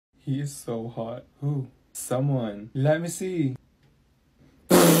He is so hot. Who? Someone. Let me see.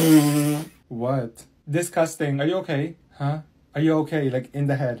 What? Disgusting. Are you okay? Huh? Are you okay? Like, in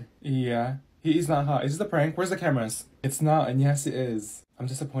the head? Yeah. He is not hot. Is this a prank? Where's the cameras? It's not, and yes, it is. I'm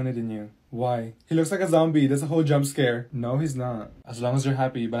disappointed in you. Why? He looks like a zombie. That's a whole jump scare. No, he's not. As long as you're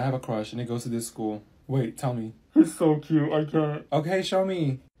happy, but I have a crush, and he goes to this school. Wait, tell me. He's so cute. I can't. Okay, show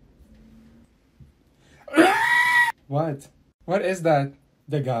me. What? What is that?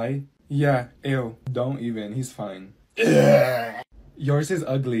 The guy? Yeah, ew. Don't even. He's fine. Yours is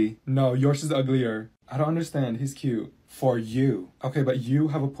ugly. No, yours is uglier. I don't understand. He's cute. For you. Okay, but you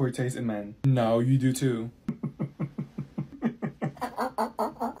have a poor taste in men. No, you do too.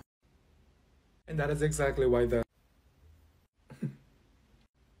 And that is exactly why the...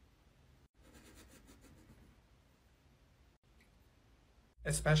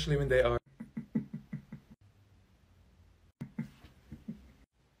 Especially when they are...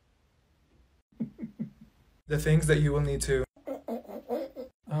 The things that you will need to...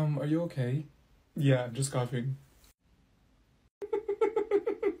 are you okay? Yeah, I'm just coughing.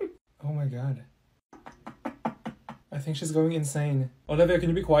 Oh my god. I think she's going insane. Olivia, can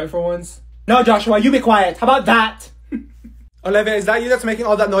you be quiet for once? No, Joshua, you be quiet. How about that? Olivia, is that you that's making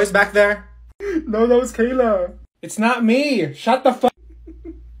all that noise back there? No, that was Kayla. It's not me. Shut the fuck.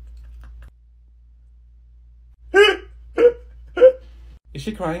 Is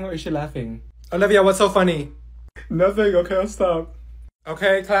she crying or is she laughing? Olivia, what's so funny? Nothing. Okay, I'll stop.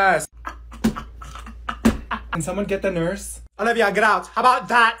 Okay, class. Can someone get the nurse? Olivia, get out. How about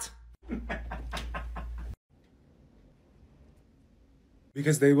that?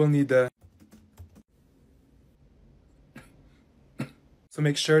 Because they will need the... So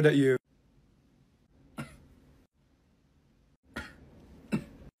make sure that you...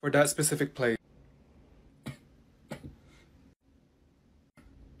 For that specific plate.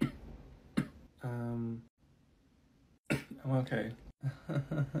 I'm okay.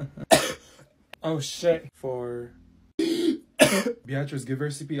 Oh shit. For... Beatrice, give her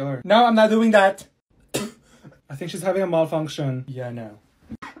CPR. No, I'm not doing that. I think she's having a malfunction. Yeah, no.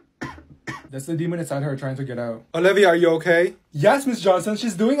 That's the demon inside her trying to get out. Olivia, are you okay? Yes, Miss Johnson,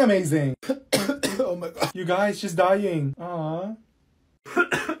 she's doing amazing. Oh my god. You guys, she's dying. Aww.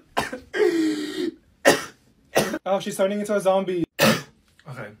 Oh, she's turning into a zombie.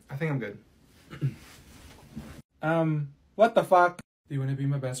 Okay, I think I'm good. What the fuck? Do you want to be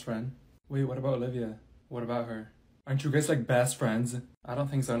my best friend? Wait, what about Olivia? What about her? Aren't you guys like best friends? I don't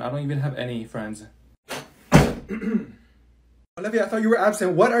think so, and I don't even have any friends. Olivia, I thought you were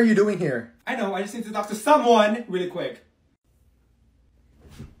absent. What are you doing here? I know, I just need to talk to someone really quick.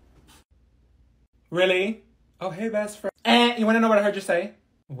 Really? Oh, hey, best friend. You wanna know what I heard you say?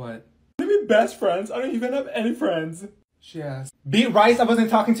 What? What do you mean best friends? I don't even have any friends. She asked. Beat rice, I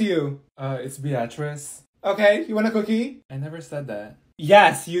wasn't talking to you. It's Beatrice. Okay, you want a cookie? I never said that.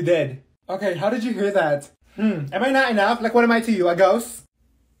 Yes, you did. Okay, how did you hear that? Am I not enough? Like, what am I to you, a ghost?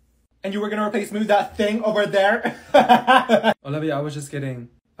 And you were gonna replace me with that thing over there? Olivia, I was just kidding.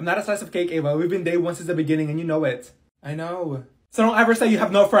 I'm not a slice of cake, Ava. We've been dating once since the beginning and you know it. I know. So don't ever say you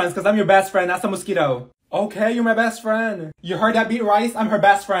have no friends, because I'm your best friend, that's a mosquito. Okay, you're my best friend. You heard that, Beat Rice? I'm her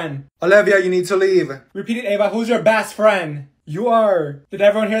best friend. Olivia, you need to leave. Repeat it, Ava. Who's your best friend? You are. Did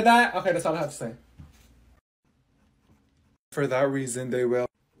everyone hear that? Okay, that's all I have to say. For that reason, they will.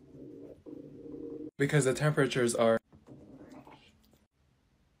 Because the temperatures are...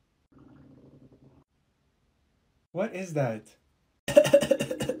 What is that?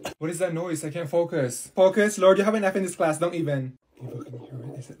 What is that noise? I can't focus. Focus? Lord, you have an F in this class. Don't even. Eva, can you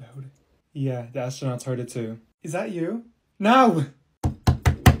hear it? Is it loud? Yeah, the astronauts heard it too. Is that you? No!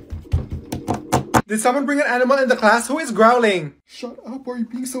 Did someone bring an animal in the class? Who is growling? Shut up, why are you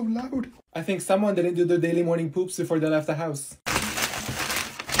being so loud? I think someone didn't do their daily morning poops before they left the house.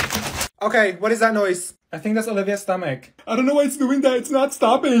 Okay, what is that noise? I think that's Olivia's stomach. I don't know why it's doing that. It's not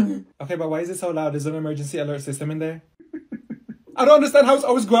stopping. Okay, but why is it so loud? Is there an emergency alert system in there? I don't understand how it's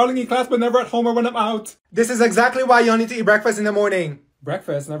always growling in class but never at home or when I'm out. This is exactly why you don't need to eat breakfast in the morning.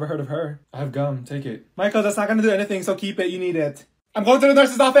 Breakfast? Never heard of her. I have gum. Take it. Michael, that's not gonna do anything, so keep it. You need it. I'm going to the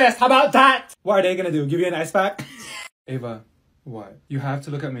nurse's office. How about that? What are they gonna do? Give you an ice pack? Ava, what? You have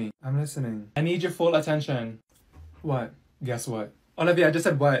to look at me. I'm listening. I need your full attention. What? Guess what? Olivia, I just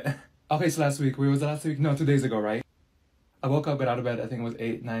said what? Okay, so last week. Where was it last week? No, 2 days ago, right? I woke up, got out of bed. I think it was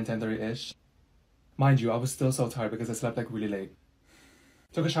 8, 9, 10:30-ish. Mind you, I was still so tired because I slept like really late.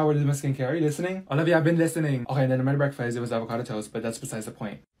 Took a shower, did my skincare. Are you listening? Olivia, I've been listening. Okay, and then I made breakfast. It was avocado toast, but that's besides the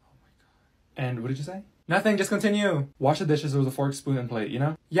point. Oh my god. And what did you say? Nothing, just continue. Wash the dishes with a fork, spoon, and plate, you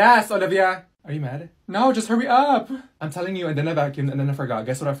know? Yes, Olivia. Are you mad? No, just hurry up. I'm telling you, and then I vacuumed, and then I forgot.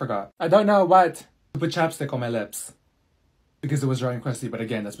 Guess what I forgot? I don't know what. To put chapstick on my lips. Because it was dry and crusty, but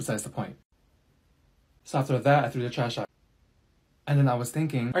again, that's besides the point. So after that, I threw the trash out. And then I was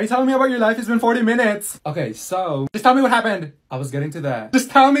thinking, Are you telling me about your life? It's been 40 minutes. okay, so Just tell me what happened. I was getting to that.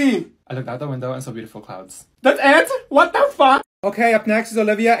 Just tell me. I looked out the window and saw beautiful clouds. That's it? What the fuck? Okay, up next is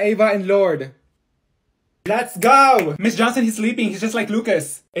Olivia, Ava, and Lourd. Let's go! Miss Johnson, he's sleeping. He's just like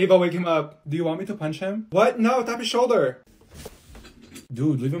Lucas. Ava, wake him up. Do you want me to punch him? What? No, tap his shoulder.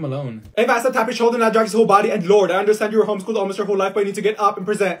 Dude, leave him alone. Ava, I said tap his shoulder, not drag his whole body. And Lourd, I understand you were homeschooled almost your whole life, but you need to get up and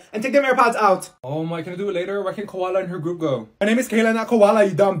present. And take them AirPods out. Oh my, can I do it later? Why can't Koala and her group go? My name is Kayla, not Koala,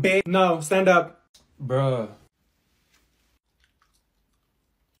 you dumb bitch. No, stand up. Bruh.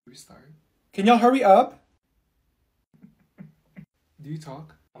 Restart. Can y'all hurry up? Do you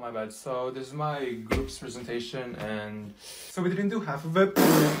talk? Oh my bad. So this is my group's presentation and so we didn't do half of it.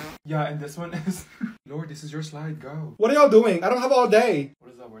 Yeah, and this one is Lourd, this is your slide, go. What are y'all doing? I don't have all day. What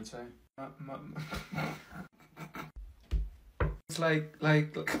does that word say? It's like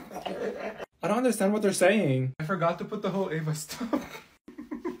I don't understand what they're saying. I forgot to put the whole Ava stuff.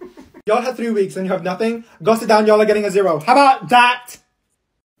 Y'all had 3 weeks and you have nothing? Go sit down, y'all are getting a 0. How about that?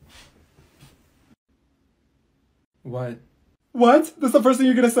 What? What? That's the first thing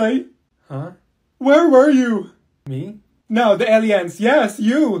you're gonna say? Huh? Where were you? Me? No, the aliens. Yes,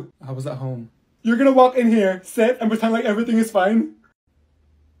 you. I was at home. You're gonna walk in here, sit, and pretend like everything is fine?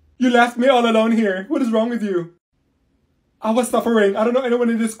 You left me all alone here. What is wrong with you? I was suffering. I don't know anyone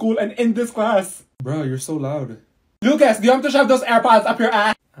in this school and in this class. Bro, you're so loud. Lucas, do you want to shove those AirPods up your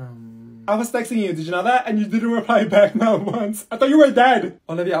ass? I was texting you. Did you know that? And you didn't reply back not once. I thought you were dead.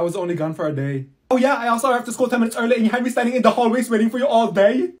 Olivia, I was only gone for a day. Oh yeah, I also arrived to school 10 minutes early and you had me standing in the hallways waiting for you all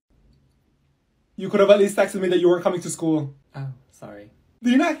day? You could have at least texted me that you were coming to school. Oh, sorry. Do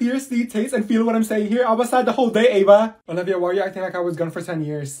you not hear, see, taste, and feel what I'm saying here? I was sad the whole day, Ava. Olivia, why are you acting like I was gone for 10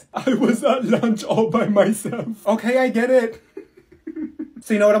 years? I was at lunch all by myself. Okay, I get it.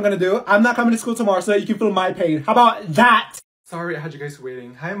 So you know what I'm gonna do? I'm not coming to school tomorrow so that you can feel my pain. How about that? Sorry, I had you guys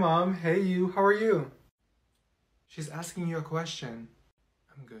waiting. Hi, Mom. Hey, you. How are you? She's asking you a question.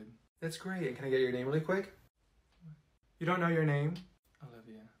 I'm good. That's great. And can I get your name really quick? You don't know your name?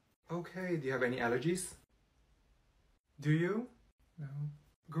 Olivia. Okay. Do you have any allergies? Do you? No.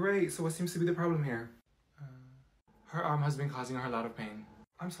 Great. So what seems to be the problem here? Her arm has been causing her a lot of pain.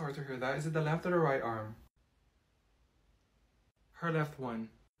 I'm sorry to hear that. Is it the left or the right arm? Her left one.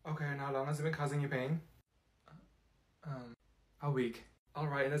 Okay, and how long has it been causing you pain? A week.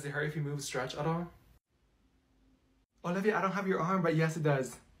 Alright, and does it hurt if you move, stretch at all? Olivia, I don't have your arm, but yes it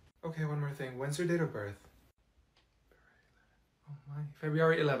does. Okay, one more thing. When's your date of birth? Oh my.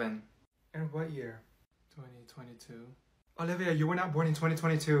 February 11. And what year? 2022. Olivia, you were not born in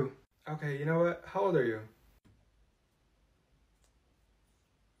 2022. Okay, you know what? How old are you?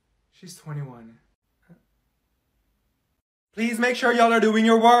 She's 21. Please make sure y'all are doing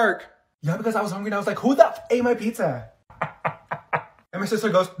your work. Yeah, because I was hungry and I was like, who the f ate my pizza? And my sister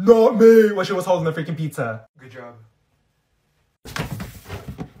goes, not me, when she was holding the freaking pizza. Good job.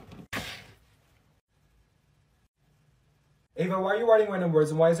 Ava, why are you writing random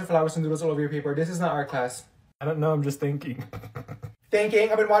words and why is there flowers and doodles all over your paper? This is not art class. I don't know, I'm just thinking. Thinking?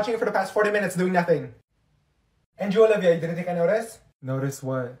 I've been watching it for the past 40 minutes doing nothing. And you, Olivia, you didn't think I noticed? Notice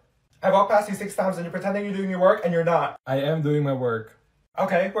what? I walked past you 6 times and you're pretending you're doing your work and you're not. I am doing my work.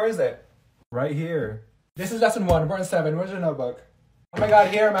 Okay, where is it? Right here. This is lesson 1, we're in 7. Where's your notebook? Oh my god,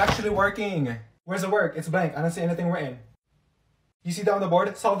 here, I'm actually working. Where's the work? It's blank. I don't see anything written. You see that on the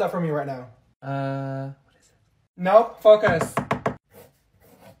board? Solve that for me right now. What is it? Nope, focus.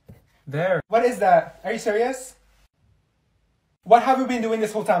 There. What is that? Are you serious? What have we been doing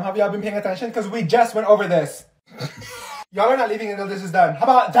this whole time? Have y'all been paying attention? Because we just went over this. Y'all are not leaving until this is done. How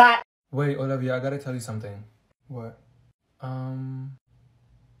about that? Wait, Olivia, I gotta tell you something. What? You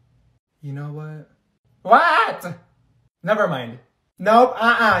know what? What? Never mind. Nope,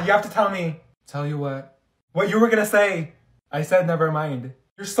 you have to tell me. Tell you what? What you were gonna say. I said never mind.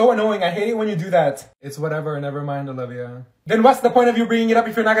 You're so annoying, I hate it when you do that. It's whatever, never mind, Olivia. Then what's the point of you bringing it up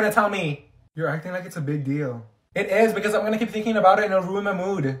if you're not gonna tell me? You're acting like it's a big deal. It is, because I'm gonna keep thinking about it and it'll ruin my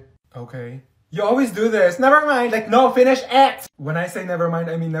mood. Okay. You always do this. Never mind, like no, finish it. When I say never mind,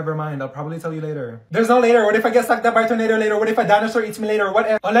 I mean never mind. I'll probably tell you later. There's no later. What if I get sucked up by a tornado later? What if a dinosaur eats me later? What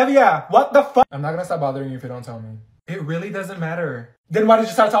if... Olivia, what the fuck? I'm not gonna stop bothering you if you don't tell me. It really doesn't matter. Then why did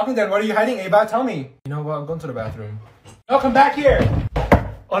you start talking then? What are you hiding, Ava? Tell me. You know what? I'm going to the bathroom. No, come back here.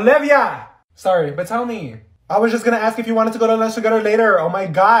 Olivia! Sorry, but tell me. I was just gonna ask if you wanted to go to lunch together later. Oh my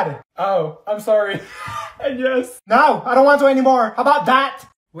god. Oh, I'm sorry. And yes. No, I don't want to anymore. How about that?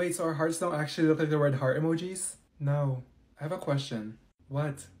 Wait, so our hearts don't actually look like the red heart emojis? No. I have a question.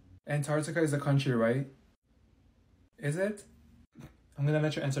 What? Antarctica is a country, right? Is it? I'm gonna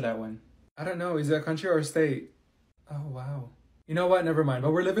let you answer that one. I don't know, is it a country or a state? Oh, wow. You know what, never mind,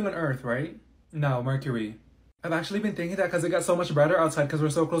 but we're living on Earth, right? No, Mercury. I've actually been thinking that because it got so much brighter outside because we're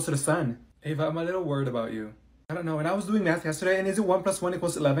so close to the sun. Ava, I'm a little worried about you. I don't know, and I was doing math yesterday, and is it 1 + 1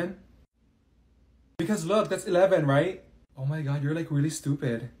 = 11? Because look, that's 11, right? Oh my god, you're like really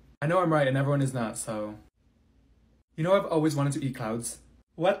stupid. I know I'm right and everyone is not, so... You know I've always wanted to eat clouds.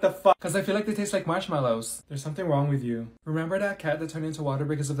 What the fuck? Because I feel like they taste like marshmallows. There's something wrong with you. Remember that cat that turned into water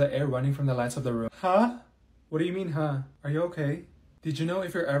because of the air running from the lights of the room? Huh? What do you mean, huh? Are you okay? Did you know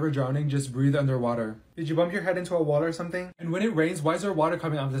if you're ever drowning, just breathe underwater? Did you bump your head into a wall or something? And when it rains, why is there water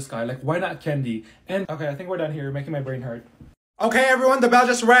coming out of the sky? Like, why not candy? And okay, I think we're done here. You're making my brain hurt. Okay, everyone, the bell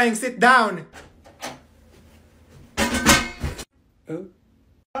just rang. Sit down. Oh.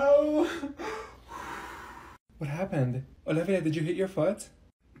 Oh. What happened? Olivia, did you hit your foot?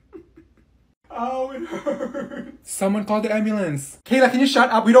 Oh, it hurts. Someone called the ambulance. Kayla, can you shut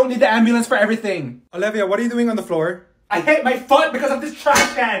up? We don't need the ambulance for everything. Olivia, what are you doing on the floor? I hit my foot because of this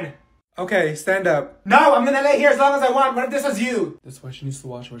trash can. Okay, stand up. No, I'm gonna lay here as long as I want. What if this was you? That's why she needs to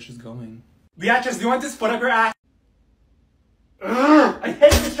watch where she's going. Beatrice, do you want this foot up your ass? Ugh, I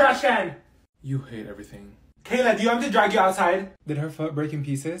hate this trash can. You hate everything. Kayla, do you want me to drag you outside? Did her foot break in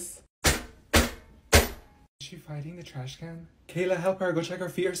pieces? Is she fighting the trash can? Kayla, help her. Go check her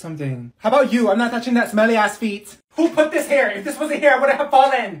feet or something. How about you? I'm not touching that smelly ass feet. Who put this here? If this wasn't here, I would have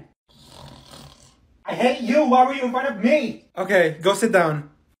fallen. I hate you. Why were you in front of me? Okay, go sit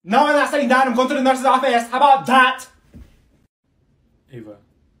down. No, I'm not sitting down. I'm going to the nurse's office. How about that? Ava.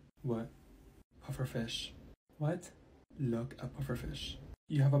 What? Pufferfish. What? Look, a pufferfish.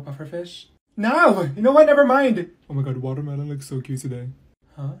 You have a pufferfish? No! You know what? Never mind. Oh my god, watermelon looks so cute today.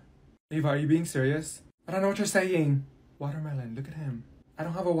 Huh? Ava, are you being serious? I don't know what you're saying. Watermelon, look at him. I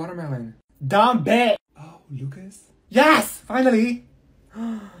don't have a watermelon. Dumb bitch! Oh, Lucas? Yes! Finally!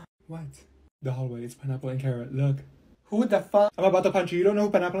 What? The hallway is pineapple and carrot, look. Who the fuck? I'm about to punch you. You don't know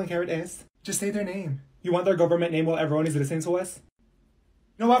who pineapple and carrot is? Just say their name. You want their government name while everyone is listening to us?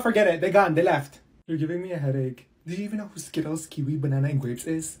 You know what? Forget it. They're gone. They left. You're giving me a headache. Do you even know who Skittles, kiwi, banana, and grapes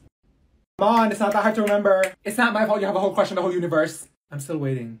is? Come on, it's not that hard to remember. It's not my fault you have a whole crush on the whole universe. I'm still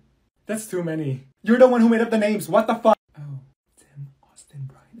waiting. That's too many. You're the one who made up the names. What the fuck? Oh, Tim, Austin,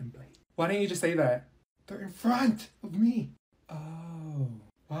 Brian, and Blake. Why didn't you just say that? They're in front of me. Oh.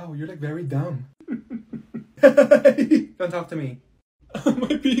 Wow, you're like very dumb. Don't talk to me.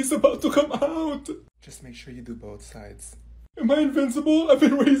 My pee is about to come out. Just make sure you do both sides. Am I invincible? I've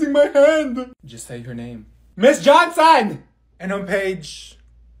been raising my hand. Just say her name. Miss Johnson! And on page...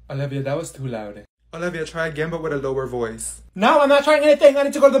 Olivia, that was too loud. Olivia, try again but with a lower voice. No, I'm not trying anything. I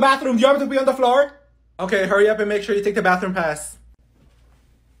need to go to the bathroom. Do you want me to be on the floor? Okay, hurry up and make sure you take the bathroom pass.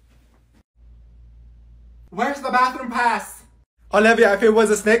 Where's the bathroom pass? Olivia, if it was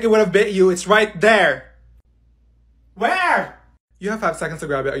a snake, it would have bit you. It's right there. Where? You have 5 seconds to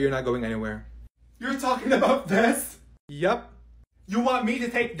grab it or you're not going anywhere. You're talking about this? Yup. You want me to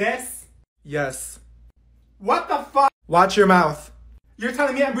take this? Yes. What the fuck? Watch your mouth. You're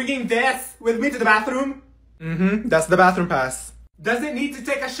telling me I'm bringing this with me to the bathroom? Mm-hmm. That's the bathroom pass. Does it need to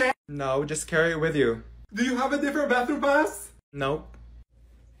take a shit? No, just carry it with you. Do you have a different bathroom pass? Nope.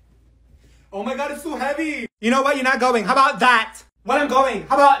 Oh my god, it's so heavy. You know what? You're not going. How about that? Well, I'm going.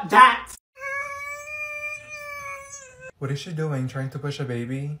 How about that? What is she doing? Trying to push a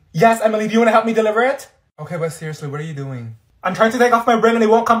baby? Yes, Emily. Do you want to help me deliver it? Okay, but seriously, what are you doing? I'm trying to take off my ring and it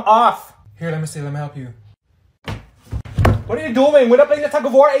won't come off. Here, let me see. Let me help you. What are you doing? We're not playing the tug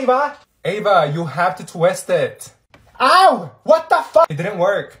of war, Ava. Ava, you have to twist it. Ow! What the fuck? It didn't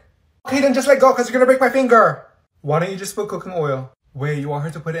work. Okay, then just let go because you're gonna break my finger. Why don't you just put cooking oil? Wait, you want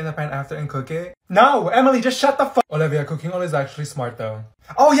her to put it in the pan after and cook it? No, Emily, just shut the fuck. Olivia, cooking oil is actually smart though.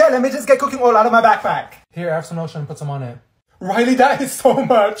 Oh yeah, let me just get cooking oil out of my backpack. Here, I have some lotion. Put some on it. Riley, that is so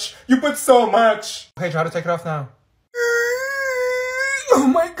much. You put so much. Okay, try to take it off now. Oh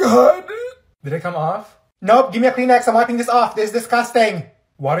my god. Did it come off? Nope, give me a Kleenex. I'm wiping this off. This is disgusting.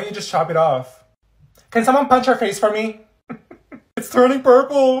 Why don't you just chop it off? Can someone punch her face for me? It's turning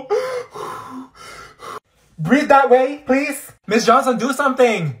purple. Breathe that way, please. Miss Johnson, do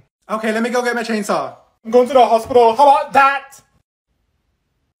something. Okay, let me go get my chainsaw. I'm going to the hospital. How about that?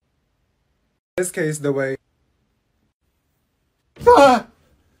 In this case, the way. Ah!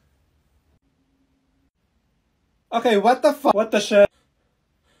 Okay, what the fuck? What the shit?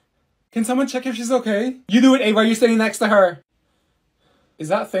 Can someone check if she's okay? You do it, Ava. You're sitting next to her. Is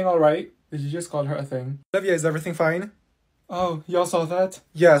that thing alright? Did you just call her a thing? Olivia, is everything fine? Oh, y'all saw that?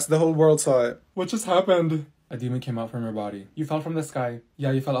 Yes, the whole world saw it. What just happened? A demon came out from your body. You fell from the sky.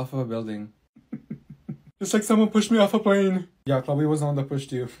 Yeah, you fell off of a building. It's like someone pushed me off a plane. Yeah, Chloe was the one that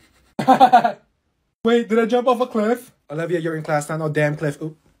pushed you. Wait, did I jump off a cliff? Olivia, you're in class now. No damn cliff.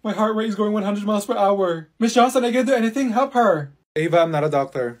 Oop. My heart rate is going 100 miles per hour. Miss Johnson, I can't do anything. Help her. Ava, I'm not a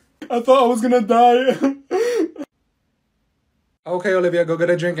doctor. I thought I was gonna die. Okay, Olivia, go get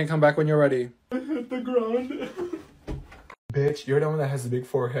a drink and come back when you're ready. I hit the ground. Bitch, you're the one that has a big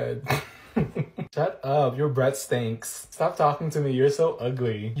forehead. Shut up, your breath stinks. Stop talking to me, you're so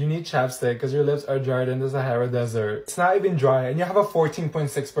ugly. You need chapstick because your lips are dried in the Sahara Desert. It's not even dry and you have a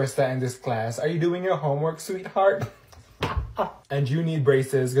 14.6% in this class. Are you doing your homework, sweetheart? And you need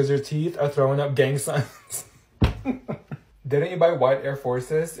braces because your teeth are throwing up gang signs. Didn't you buy white Air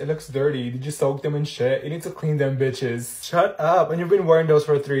Forces? It looks dirty. Did you soak them in shit? You need to clean them, bitches. Shut up. And you've been wearing those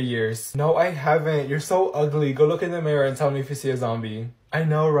for 3 years. No, I haven't. You're so ugly. Go look in the mirror and tell me if you see a zombie. I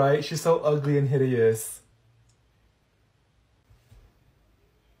know, right? She's so ugly and hideous.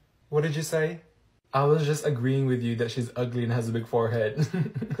 What did you say? I was just agreeing with you that she's ugly and has a big forehead.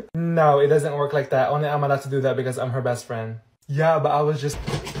 No, it doesn't work like that. Only I'm allowed to do that because I'm her best friend. Yeah, but I was just...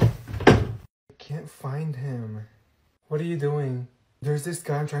 I can't find him. What are you doing? There's this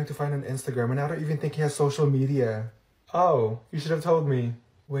guy I'm trying to find on Instagram and I don't even think he has social media. Oh, you should have told me.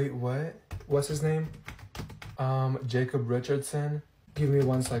 Wait, what? What's his name? Jacob Richardson? Give me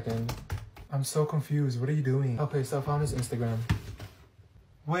 1 second. I'm so confused. What are you doing? Okay, so I found his Instagram.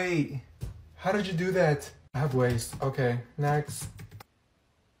 Wait, how did you do that? I have ways. Okay, next.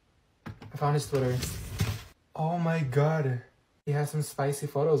 I found his Twitter. Oh my god. He has some spicy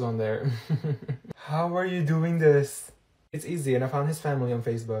photos on there. How are you doing this? It's easy, and I found his family on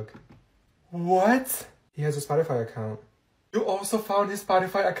Facebook. What? He has a Spotify account. You also found his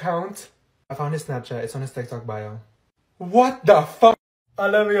Spotify account? I found his Snapchat. It's on his TikTok bio. What the fuck?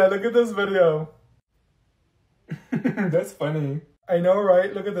 Olivia, look at this video. That's funny. I know,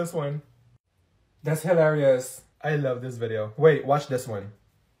 right? Look at this one. That's hilarious. I love this video. Wait, watch this one.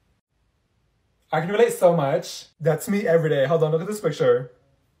 I can relate so much. That's me every day. Hold on, look at this picture.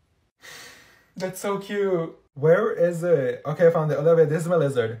 That's so cute. Where is it? Okay, I found it. Olivia, this is my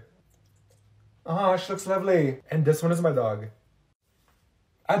lizard. Oh, she looks lovely. And this one is my dog.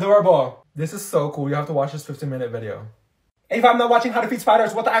 Adorable. This is so cool. You have to watch this 15-minute video. If I'm not watching how to feed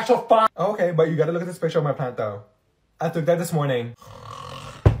spiders, what the actual fuck? Okay, but you gotta look at this picture of my plant though. I took that this morning.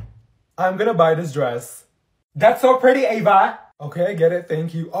 I'm gonna buy this dress. That's so pretty, Ava. Okay, I get it.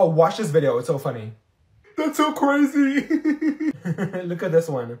 Thank you. Oh, watch this video. It's so funny. That's so crazy. Look at this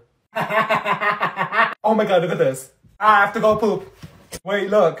one. Oh my god, look at this. I have to go poop. Wait,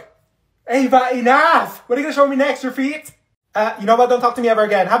 look. Ava, enough! What are you gonna show me next? Your feet? You know what? Don't talk to me ever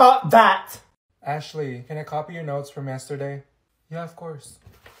again. How about that? Ashley, can I copy your notes from yesterday? Yeah, of course.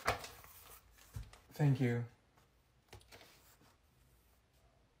 Thank you.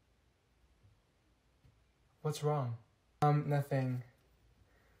 What's wrong? Nothing.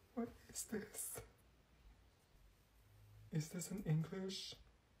 What is this? Is this in English?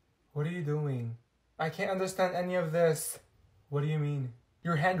 What are you doing? I can't understand any of this. What do you mean?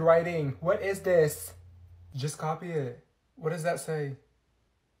 Your handwriting. What is this? Just copy it. What does that say?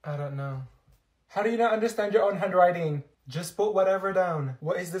 I don't know. How do you not understand your own handwriting? Just put whatever down.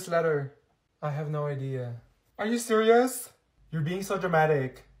 What is this letter? I have no idea. Are you serious? You're being so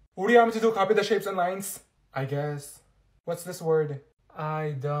dramatic. What do you want me to do? Copy the shapes and lines? I guess. What's this word?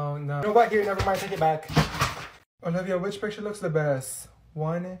 I don't know. You know what? Here, never mind. Take it back. Olivia, which picture looks the best?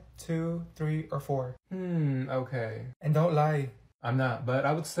 1, 2, 3, or 4? Okay. And don't lie. I'm not, but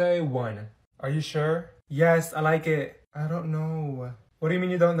I would say 1. Are you sure? Yes, I like it. I don't know. What do you mean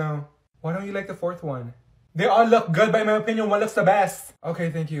you don't know? Why don't you like the 4th one? They all look good, but in my opinion, one looks the best. Okay,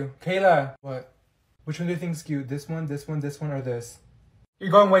 thank you. Kayla. What? Which one do you think's cute? This one, this one, this one, or this?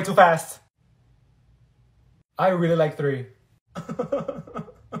 You're going way too fast. I really like 3.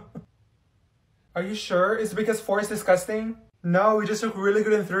 Are you sure? Is it because 4 is disgusting? No, we just look really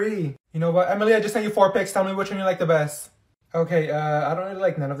good in 3. You know what? Emily, I just sent you 4 pics. Tell me which one you like the best. Okay, I don't really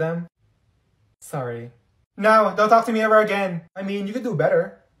like none of them. Sorry. No, don't talk to me ever again. I mean, you could do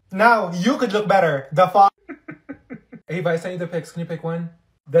better. No, you could look better. The fuck? Ava, I sent you the pics. Can you pick one?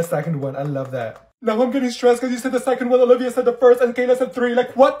 The 2nd one. I love that. Now I'm getting stressed because you said the 2nd one, Olivia said the 1st, and Kayla said 3.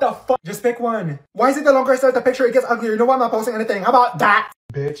 Like, what the fuck? Just pick one. Why is it the longer I start the picture, it gets uglier? You know what? I'm not posting anything. How about that?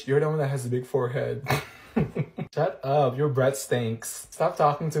 Bitch, you're the one that has a big forehead. Shut up, your breath stinks. Stop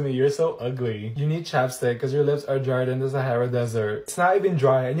talking to me, you're so ugly. You need chapstick because your lips are dried in the Sahara Desert. It's not even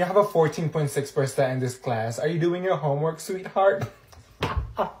dry and you have a 14.6% in this class. Are you doing your homework, sweetheart?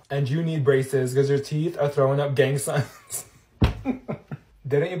 And you need braces because your teeth are throwing up gang signs.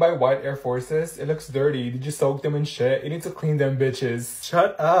 Didn't you buy white Air Forces? It looks dirty. Did you soak them in shit? You need to clean them, bitches.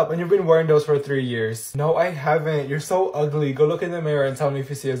 Shut up. And you've been wearing those for 3 years. No, I haven't. You're so ugly. Go look in the mirror and tell me if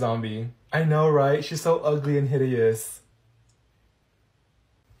you see a zombie. I know, right? She's so ugly and hideous.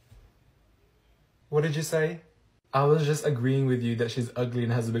 What did you say? I was just agreeing with you that she's ugly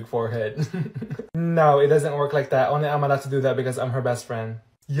and has a big forehead. No, it doesn't work like that. Only I'm allowed to do that because I'm her best friend.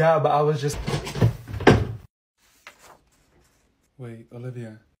 Yeah, but I was just... Wait,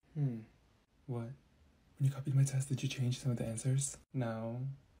 Olivia. What? When you copied my test, did you change some of the answers? No.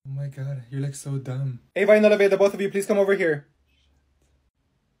 Oh my god, you're like so dumb. Ava and Olivia, the both of you, please come over here.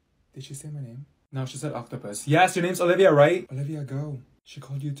 Did she say my name? No, she said octopus. Yes, your name's Olivia, right? Olivia, go. She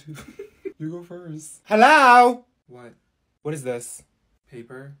called you too. You go first. Hello? What? What is this?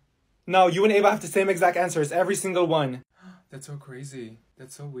 Paper? No, you and Ava have the same exact answers, every single one. That's so crazy.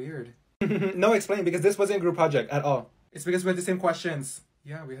 That's so weird. No, explain, because this wasn't a group project at all. It's because we had the same questions.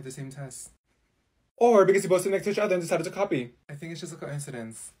 Yeah, we had the same tests. Or because you both sit next to each other and decided to copy. I think it's just a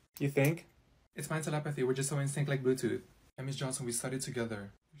coincidence. You think? It's mind telepathy. We're just so in sync like Bluetooth. And Miss Johnson, we studied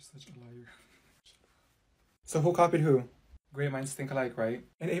together. You're such a liar. So who copied who? Great minds think alike, right?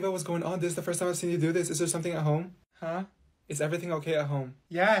 And Ava, what's going on? This is the first time I've seen you do this. Is there something at home? Huh? Is everything okay at home?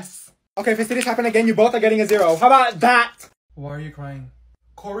 Yes. Okay, if this happen again, you both are getting a 0. How about that? Why are you crying?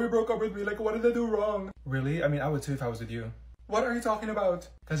 Corey broke up with me. Like, what did I do wrong? Really? I mean, I would too if I was with you. What are you talking about?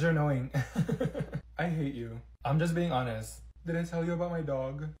 Because you're annoying. I hate you. I'm just being honest. Did I tell you about my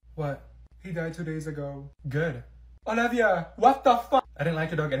dog? What? He died 2 days ago. Good. Olivia, what the fuck? I didn't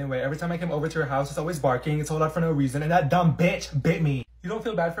like your dog anyway. Every time I came over to her house, it's always barking. It's so loud for no reason. And that dumb bitch bit me. You don't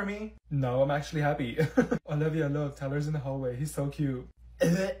feel bad for me? No, I'm actually happy. Olivia, look, Tyler's in the hallway. He's so cute.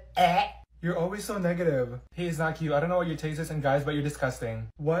 You're always so negative. He is not cute. I don't know what your taste is in guys, but you're disgusting.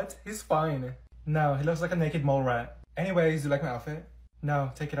 What? He's fine. No, he looks like a naked mole rat. Anyways, you like my outfit?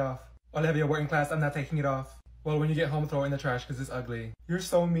 No, take it off. Olivia, we're in class. I'm not taking it off. Well, when you get home, throw it in the trash because it's ugly. You're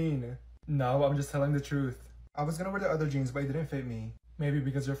so mean. No, I'm just telling the truth. I was gonna wear the other jeans, but it didn't fit me. Maybe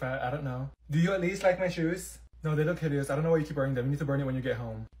because you're fat, I don't know. Do you at least like my shoes? No, they look hideous. I don't know why you keep wearing them. You need to burn it when you get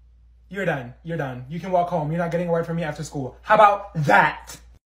home. You're done. You're done. You can walk home. You're not getting a ride from me after school. How about that?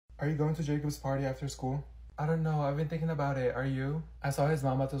 Are you going to Jacob's party after school? I don't know. I've been thinking about it. Are you? I saw his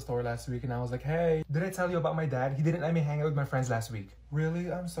mom at the store last week and I was like, hey, did I tell you about my dad? He didn't let me hang out with my friends last week.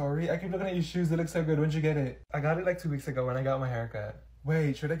 Really? I'm sorry. I keep looking at your shoes. They look so good. When'd you get it? I got it like 2 weeks ago when I got my haircut.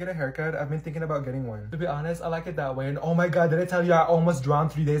 Wait, should I get a haircut? I've been thinking about getting one. To be honest, I like it that way. And oh my god, did I tell you I almost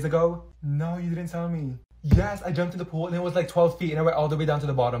drowned 3 days ago? No, you didn't tell me. Yes, I jumped in the pool and it was like 12 feet and I went all the way down to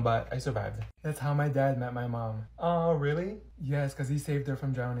the bottom, but I survived. That's how my dad met my mom. Oh, really? Yes, because he saved her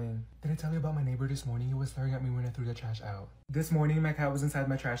from drowning. Did I tell you about my neighbor this morning? He was staring at me when I threw the trash out. This morning, my cat was inside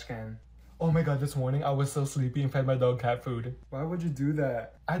my trash can. Oh my god, this morning I was so sleepy and fed my dog cat food. Why would you do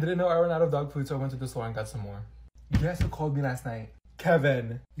that? I didn't know I ran out of dog food, so I went to the store and got some more. Guess who called me last night?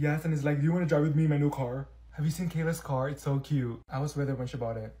 Kevin. Yes, and he's like, do you want to drive with me in my new car? Have you seen Kayla's car? It's so cute. I was with her when she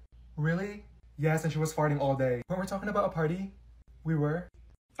bought it. Really? Yes, and she was farting all day. When we're talking about a party? We were?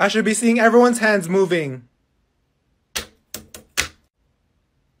 I should be seeing everyone's hands moving.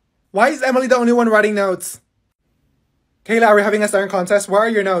 Why is Emily the only one writing notes? Kayla, are we having a staring contest? Where are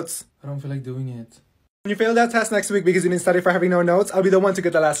your notes? I don't feel like doing it. When you fail that test next week because you didn't study for having no notes, I'll be the one to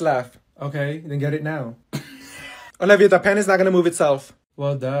get the last laugh. Okay, then get it now. Olivia, the pen is not gonna move itself.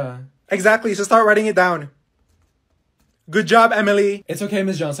 Well, duh. Exactly, so start writing it down. Good job, Emily. It's okay,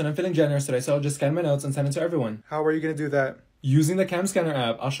 Miss Johnson. I'm feeling generous today, so I'll just scan my notes and send it to everyone. How are you gonna do that? Using the Cam Scanner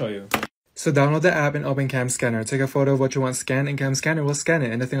app. I'll show you. So download the app and open Cam Scanner. Take a photo of what you want scanned and Cam Scanner will scan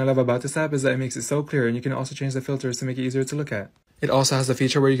it. And the thing I love about this app is that it makes it so clear and you can also change the filters to make it easier to look at. It also has the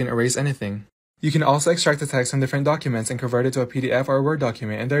feature where you can erase anything. You can also extract the text from different documents and convert it to a PDF or a Word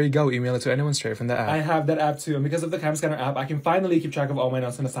document. And there you go, email it to anyone straight from the app. I have that app too. And because of the Cam Scanner app, I can finally keep track of all my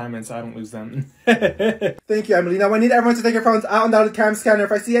notes and assignments so I don't lose them. Thank you, Emily. Now I need everyone to take your phones out and download Cam Scanner.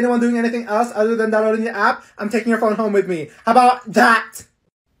 If I see anyone doing anything else other than downloading the app, I'm taking your phone home with me. How about that?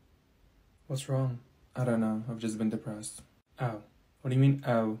 What's wrong? I don't know. I've just been depressed. Oh. What do you mean,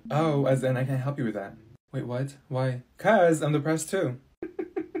 oh? Oh, as in I can't help you with that. Wait, what? Why? 'Cause I'm depressed too.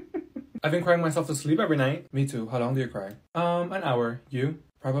 I've been crying myself to sleep every night. Me too. How long do you cry? An hour. You?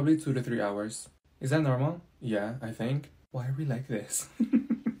 Probably 2 to 3 hours. Is that normal? Yeah, I think. Why are we like this?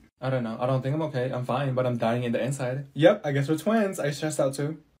 I don't know. I don't think I'm okay. I'm fine, but I'm dying in the inside. Yep, I guess we're twins. I stressed out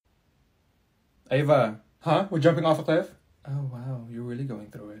too. Ava. Huh? We're jumping off a cliff? Oh, wow. You're really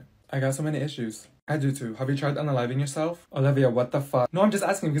going through it. I got so many issues. I do too. Have you tried unaliving yourself? Olivia, what the fuck? No, I'm just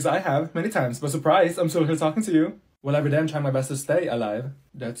asking because I have many times. But surprise, I'm still here talking to you. Well, every day I'm trying my best to stay alive.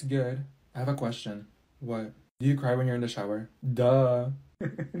 That's good. I have a question. What? Do you cry when you're in the shower? Duh.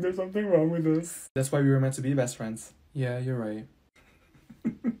 There's something wrong with this. That's why we were meant to be best friends. Yeah, you're right.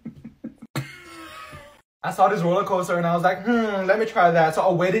 I saw this roller coaster and I was like, let me try that. So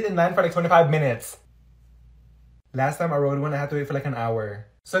I waited in line for like 25 minutes. Last time I rode one, I had to wait for like an hour.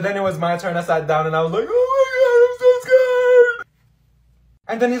 So then it was my turn. I sat down and I was like, oh my god, I'm so scared.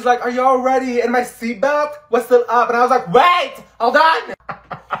 And then he's like, are you all ready? And my seatbelt was still up. And I was like, wait, hold on.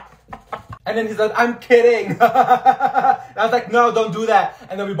 And then he said, I'm kidding. And I was like, no, don't do that.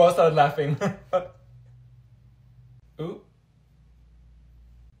 And then we both started laughing. Ooh.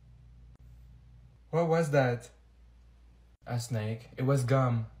 What was that? A snake. It was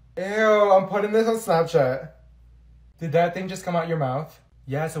gum. Ew, I'm putting this on Snapchat. Did that thing just come out your mouth?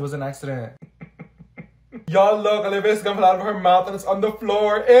 Yes, it was an accident. Y'all look, Olivia's gum fell out of her mouth and it's on the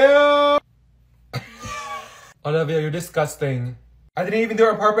floor. Ew! Olivia, you're disgusting. I didn't even do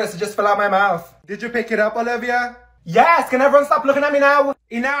it on purpose, it just fell out my mouth. Did you pick it up, Olivia? Yes, can everyone stop looking at me now?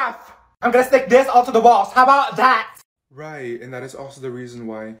 Enough! I'm gonna stick this all to the walls. How about that? Right, and that is also the reason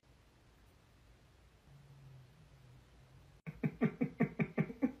why.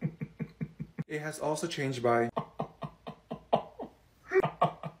 It has also changed by...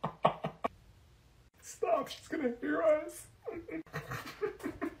 Stop, she's gonna hear us.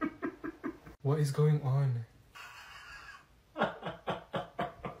 What is going on?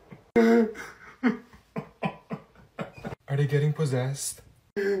 Are they getting possessed?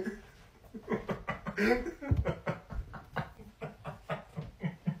 And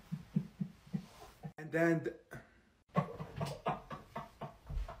then...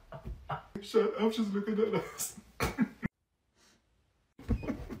 Shut up, she's looking at us.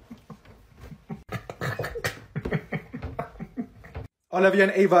 Olivia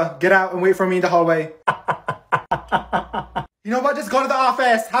and Ava, get out and wait for me in the hallway. You know what? Just go to the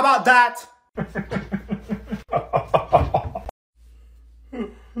office. How about that?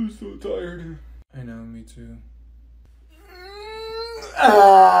 I'm so tired. I know, me too.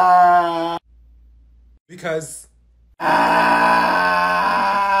 Because...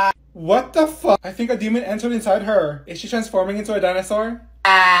 What the fuck? I think a demon entered inside her. Is she transforming into a dinosaur?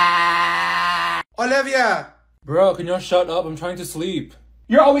 Olivia! Bro, can you shut up? I'm trying to sleep.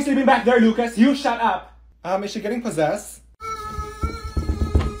 You're always sleeping back there, Lucas. You shut up. Is she getting possessed?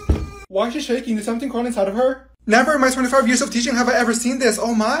 Why is she shaking? Did something crawl inside of her? Never in my 25 years of teaching have I ever seen this.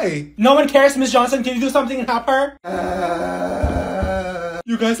 Oh my. No one cares, Miss Johnson. Can you do something and help her?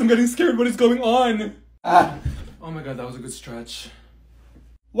 You guys, I'm getting scared. What is going on? Oh my god, that was a good stretch.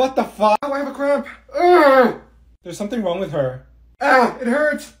 What the fuck? Oh, I have a cramp. There's something wrong with her. It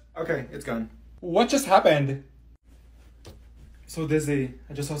hurts. Okay, it's gone. What just happened? So dizzy.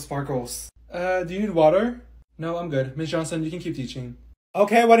 I just saw sparkles. Do you need water? No, I'm good. Miss Johnson, you can keep teaching.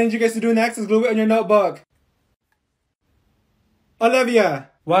 Okay, what I need you guys to do next is glue it on your notebook. Olivia.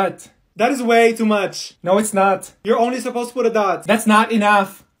 What? That is way too much. No, it's not. You're only supposed to put a dot. That's not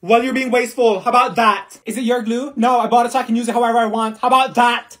enough. Well, you're being wasteful. How about that? Is it your glue? No, I bought it so I can use it however I want. How about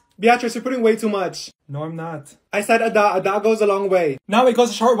that? Beatrice, you're putting way too much. No, I'm not. I said a dot. A dot goes a long way. No, it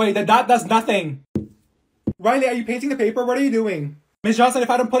goes a short way. The dot does nothing. Riley, are you painting the paper? What are you doing? Miss Johnson, if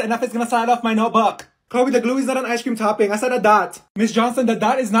I don't put enough, it's gonna slide off my notebook. Chloe, the glue is not an ice cream topping. I said a dot. Miss Johnson, the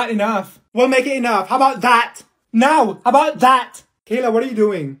dot is not enough. We'll make it enough. How about that? No, how about that? Kayla, what are you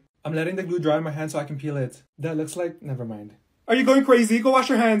doing? I'm letting the glue dry on my hand so I can peel it. That looks like... Never mind. Are you going crazy? Go wash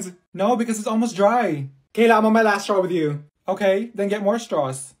your hands. No, because it's almost dry. Kayla, I'm on my last straw with you. Okay, then get more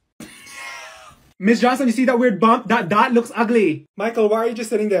straws. Miss Johnson, you see that weird bump? That dot looks ugly. Michael, why are you just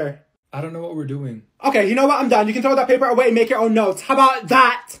sitting there? I don't know what we're doing. Okay, you know what? I'm done. You can throw that paper away and make your own notes. How about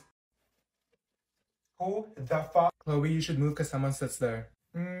that? Who the fuck? Chloe, you should move because someone sits there.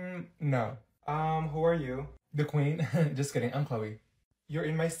 No. Who are you? The queen? Just kidding, I'm Chloe. You're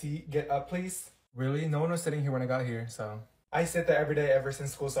in my seat. Get up, please. Really? No one was sitting here when I got here, so... I sit there every day ever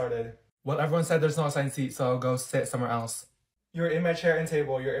since school started. Well, everyone said there's no assigned seat, so I'll go sit somewhere else. You're in my chair and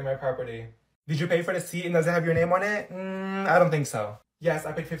table. You're in my property. Did you pay for the seat and does it have your name on it? I don't think so. Yes,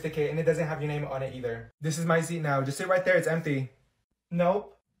 I paid $50K and it doesn't have your name on it either. This is my seat now. Just sit right there. It's empty.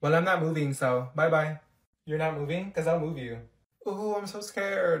 Nope. Well, I'm not moving, so bye-bye. You're not moving? Because I'll move you. Ooh, I'm so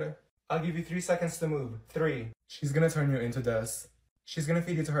scared. I'll give you 3 seconds to move. 3. She's gonna turn you into dust. She's gonna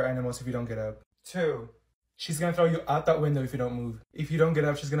feed you to her animals if you don't get up. 2. She's gonna throw you out that window if you don't move. If you don't get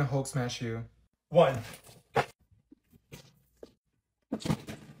up, she's gonna Hulk smash you. 1.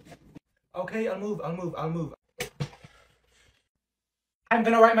 Okay, I'll move. I'm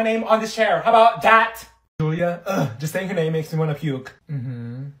gonna write my name on this chair. How about that? Julia, just saying her name makes me wanna puke.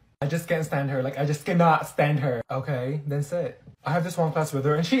 I just can't stand her. Like, I just cannot stand her. Okay, then sit. I have this one class with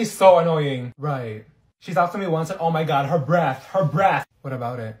her and she is so annoying. Right. She talked to me once and oh my god, her breath. What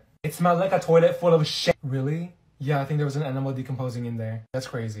about it? It smelled like a toilet full of shit. Really? Yeah, I think there was an animal decomposing in there. That's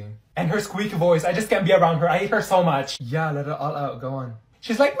crazy. And her squeaky voice, I just can't be around her. I hate her so much. Yeah, let it all out. Go on.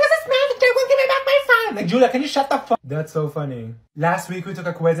 She's like, Mrs. Manager, will give me back my phone. Like, Julia, can you shut the fuck? That's so funny. Last week we took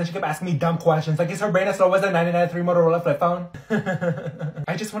a quiz and she kept asking me dumb questions. Like, is her brain as slow as a 993 Motorola flip phone?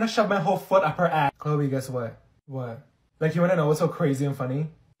 I just want to shove my whole foot up her ass. Chloe, guess what? What? Like, you want to know what's so crazy and funny?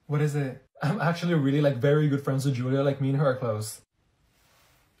 What is it? I'm actually really, like, very good friends with Julia. Like, me and her are close.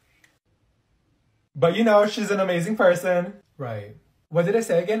 But you know, she's an amazing person. Right. What did I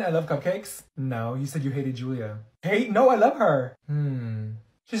say again? I love cupcakes? No, you said you hated Julia. Hate? No, I love her.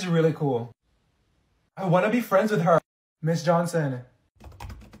 She's really cool. I want to be friends with her. Miss Johnson.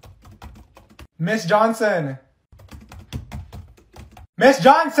 Miss Johnson. Miss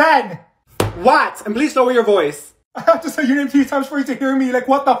Johnson! What? And please lower your voice. I have to say your name 3 times for you to hear me. Like,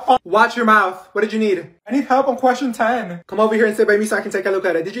 what the fuck? Watch your mouth. What did you need? I need help on question 10. Come over here and sit by me so I can take a look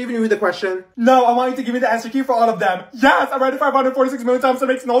at it. Did you even read the question? No, I want you to give me the answer key for all of them. Yes, I read it 546 million times. It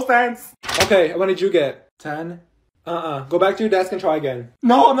makes no sense. Okay, what did you get? 10? Go back to your desk and try again.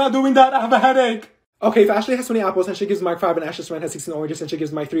 No, I'm not doing that. I have a headache. Okay, if Ashley has 20 apples and she gives Mike 5 and Ashley's friend has 16 oranges and she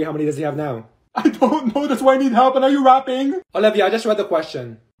gives Mike 3, how many does he have now? I don't know. That's why I need help. And are you rapping? Olivia, I just read the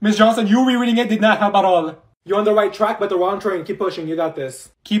question. Miss Johnson, you rereading it did not help at all. You're on the right track, but the wrong train. Keep pushing. You got this.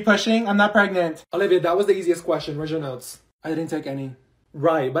 Keep pushing? I'm not pregnant. Olivia, that was the easiest question. Where's your notes? I didn't take any.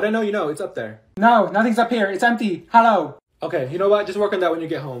 Right, but I know you know. It's up there. No, nothing's up here. It's empty. Hello. Okay, you know what? Just work on that when you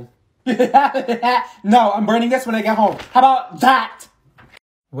get home. No, I'm burning this when I get home. How about that?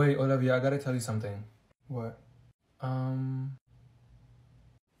 Wait, Olivia, I gotta tell you something. What?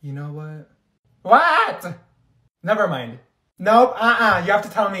 You know what? What? Never mind. Nope, you have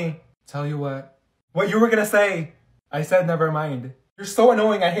to tell me. Tell you what? What you were gonna say. I said never mind. You're so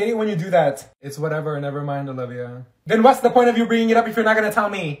annoying. I hate it when you do that. It's whatever, never mind, Olivia. Then what's the point of you bringing it up if you're not gonna tell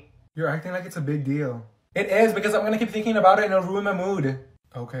me? You're acting like it's a big deal. It is, because I'm gonna keep thinking about it and it'll ruin my mood.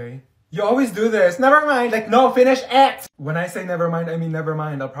 Okay. You always do this. Never mind. Like, no, finish it. When I say never mind, I mean never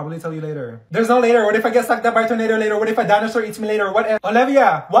mind. I'll probably tell you later. There's no later. What if I get sucked up by a tornado later? What if a dinosaur eats me later? What if?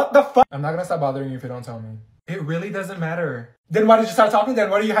 Olivia, what the fuck? I'm not gonna stop bothering you if you don't tell me. It really doesn't matter. Then why did you start talking then?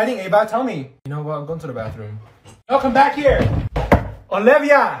 What are you hiding, Ava? Tell me. You know what? I'm going to the bathroom. No, come back here.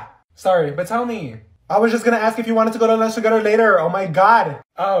 Olivia! Sorry, but tell me. I was just gonna ask if you wanted to go to lunch together later. Oh my god.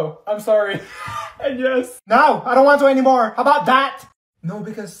 Oh, I'm sorry. And yes. No, I don't want to anymore. How about that? No,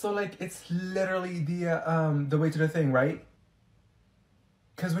 because so like it's literally the way to the thing, right?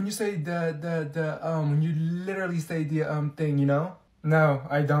 Because when you say when you literally say the thing, you know? No,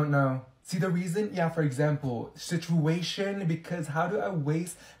 I don't know. See the reason? Yeah, for example, situation, because how do I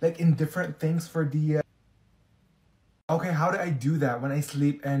waste like in different things for the okay, how do I do that when I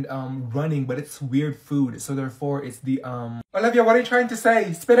sleep and running, but it's weird food, so therefore it's the Olivia, what are you trying to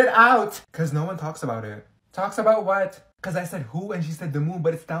say? Spit it out! Cause no one talks about it. Talks about what? Cause I said who and she said the moon,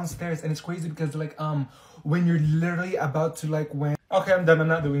 but it's downstairs and it's crazy because like when you're literally about to like when okay, I'm done, I'm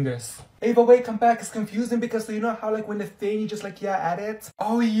not doing this. Ava, wait, come back. It's confusing because so you know how like when the thing you just like yeah add it?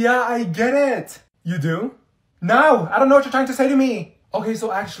 Oh yeah, I get it. You do? No, I don't know what you're trying to say to me. Okay,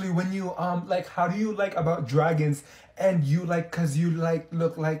 so actually when you like how do you like about dragons and you like cause you like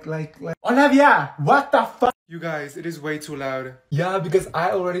look like Olivia, what the fuck? You guys, it is way too loud. Yeah, because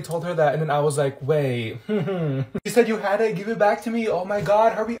I already told her that and then I was like, wait. You said you had it, give it back to me. Oh my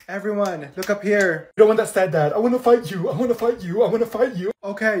god, hurry. Everyone, look up here. You're the one that said that. I wanna fight you. I wanna fight you. I wanna fight you.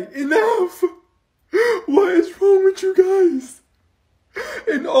 Okay, enough. What is wrong with you guys?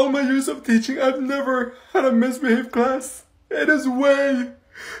 In all my years of teaching, I've never had a misbehaved class. It is way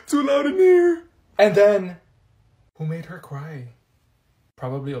too loud in here. And then, who made her cry?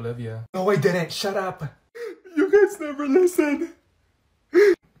 Probably Olivia. No, I didn't. Shut up. You guys never listen.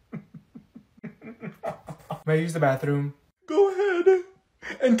 May I use the bathroom? Go ahead.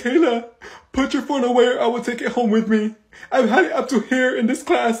 And Kayla, put your phone away or I will take it home with me. I've had it up to here in this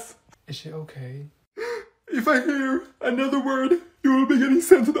class. Is she okay? If I hear another word, you will be getting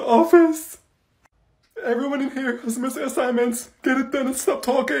sent to the office. Everyone in here has missing assignments. Get it done and stop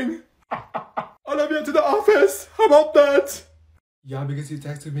talking. Olivia, to the office. How about that? Yeah, because you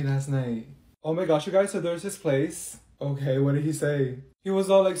texted me last night. Oh my gosh, you guys, so there's this place. Okay, what did he say? He was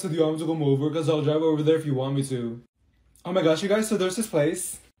all like, so do you want me to come over? Because I'll drive over there if you want me to. Oh my gosh, you guys, so there's this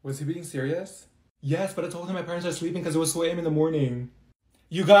place. Was he being serious? Yes, but I told him my parents are sleeping because it was 2 a.m. in the morning.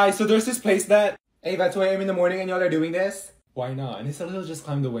 You guys, so there's this place that... Ava, at 2 a.m. in the morning and y'all are doing this? Why not? And he said he'll just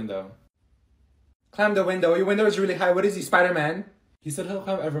climb the window. Climb the window? Your window is really high. What is he, Spider-Man? He said he'll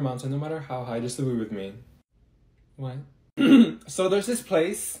climb every mountain, no matter how high, just to be with me. What? So there's this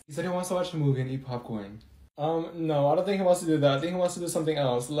place. He said he wants to watch a movie and eat popcorn. No, I don't think he wants to do that. I think he wants to do something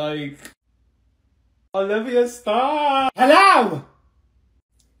else. Like... Olivia, stop! Hello!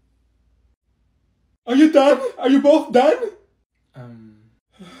 Are you done? Are you both done?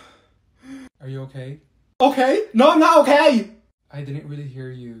 Are you okay? Okay? No, I'm not okay! I didn't really hear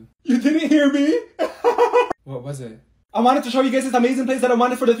you. You didn't hear me? What was it? I wanted to show you guys this amazing place that I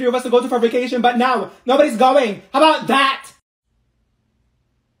wanted for the three of us to go to for vacation, but now, nobody's going. How about that?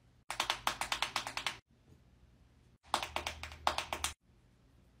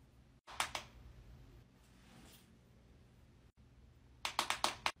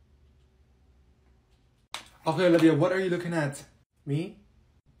 Okay, Olivia, what are you looking at? Me?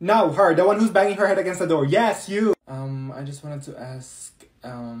 No, her, the one who's banging her head against the door. Yes, you. I just wanted to ask,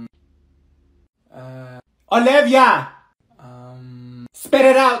 Olivia! Spit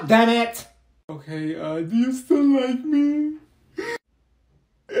it out, damn it! Okay, do you still like me? Like,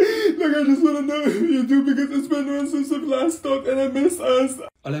 I just wanna know if you do because it's been months since we've last talked and I miss us.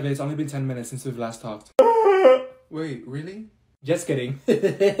 Olivia, it's only been 10 minutes since we've last talked. Wait, really? Just kidding.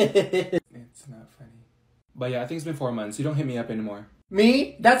 It's not funny. But yeah, I think it's been 4 months. You don't hit me up anymore.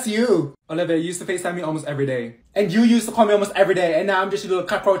 Me? That's you. Olivia, you used to FaceTime me almost every day. And you used to call me almost every day, and now I'm just your little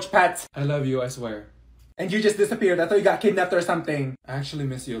cockroach pet. I love you, I swear. And you just disappeared. I thought you got kidnapped or something. I actually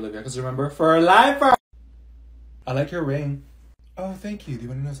miss you, Olivia, because remember? For life. I like your ring. Oh, thank you. Do you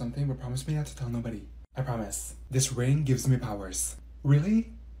want to know something? But promise me not to tell nobody. I promise. This ring gives me powers.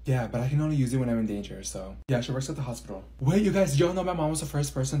 Really? Yeah, but I can only use it when I'm in danger, so... Yeah, she works at the hospital. Wait, you guys, y'all know my mom was the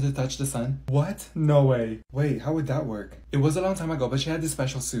first person to touch the sun? What? No way. Wait, how would that work? It was a long time ago, but she had this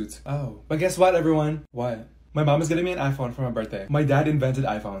special suit. Oh. But guess what, everyone? What? My mom is getting me an iPhone for my birthday. My dad invented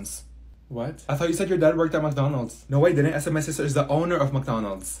iPhones. What? I thought you said your dad worked at McDonald's. No, I didn't. I said my sister is the owner of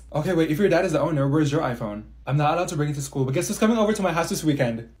McDonald's. Okay, wait, if your dad is the owner, where's your iPhone? I'm not allowed to bring it to school, but guess who's coming over to my house this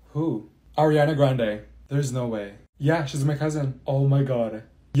weekend? Who? Ariana Grande. There's no way. Yeah, she's my cousin. Oh my god.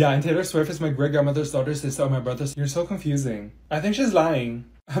 Yeah, and Taylor Swift is my great-grandmother's daughter's sister or my brother's. You're so confusing. I think she's lying.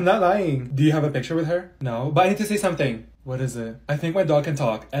 I'm not lying. Do you have a picture with her? No, but I need to say something. What is it? I think my dog can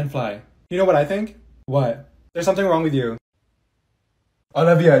talk and fly. You know what I think? What? There's something wrong with you.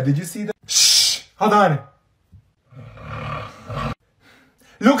 Olivia, did you see the— Shh! Hold on.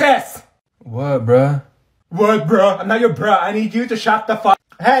 Lucas! What, bruh? What, bruh? I'm not your bruh. I need you to shut the fuck.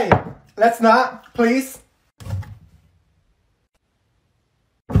 Hey, let's not, please.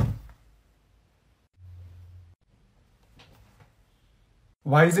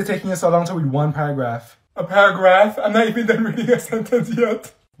 Why is it taking you so long to read one paragraph? A paragraph? I'm not even done reading a sentence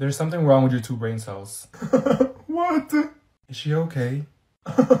yet. There's something wrong with your two brain cells. What? Is she okay?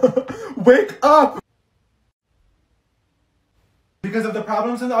 Wake up! Because of the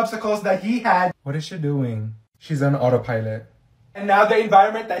problems and obstacles that he had. What is she doing? She's on autopilot. And now the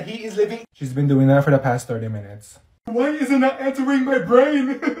environment that he is living. She's been doing that for the past 30 minutes. Why isn't that entering my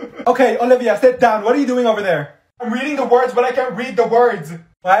brain? Okay, Olivia, sit down. What are you doing over there? I'm reading the words, but I can't read the words.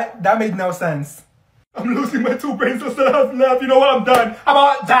 What? That made no sense. I'm losing my two brain cells that I have left. You know what? I'm done. How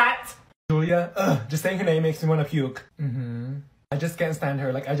about that? Julia? Just saying her name makes me want to puke. I just can't stand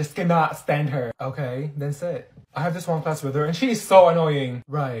her. Like, I just cannot stand her. Okay, then sit. I have this one class with her and she's so annoying.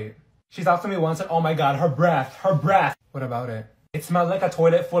 Right. She talked to me once and oh my god, her breath. What about it? It smelled like a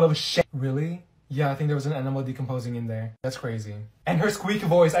toilet full of shit. Really? Yeah, I think there was an animal decomposing in there. That's crazy. And her squeaky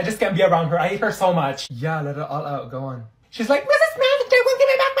voice, I just can't be around her. I hate her so much. Yeah, let it all out. Go on. She's like, Mrs. Manager, will give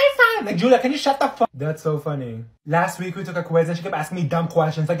me back my phone. Like, Julia, can you shut the fuck? That's so funny. Last week we took a quiz and she kept asking me dumb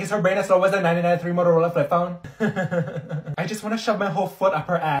questions. Like, is her brain as slow as a 99.3 Motorola flip phone? I just want to shove my whole foot up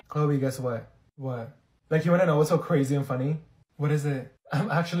her ass. Chloe, guess what? What? Like, you want to know what's so crazy and funny? What is it? I'm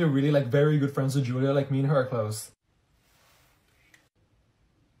actually really, like, very good friends with Julia. Like, me and her are close.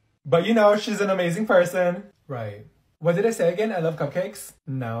 But you know, she's an amazing person. Right. What did I say again? I love cupcakes?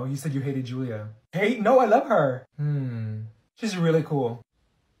 No, you said you hated Julia. Hate? No, I love her. She's really cool.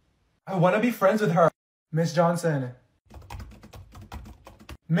 I want to be friends with her. Miss Johnson.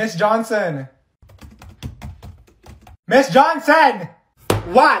 Miss Johnson. Miss Johnson!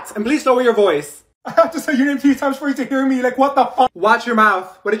 What? And please lower your voice. I have to say your name 3 times for you to hear me. Like, what the fuck? Watch your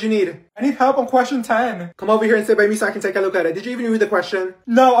mouth. What did you need? I need help on question 10. Come over here and sit by me so I can take a look at it. Did you even read the question?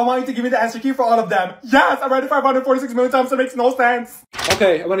 No, I want you to give me the answer key for all of them. Yes, I read it 546 million times. It makes no sense.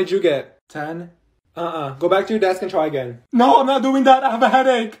 Okay, what did you get? 10? Go back to your desk and try again. No, I'm not doing that. I have a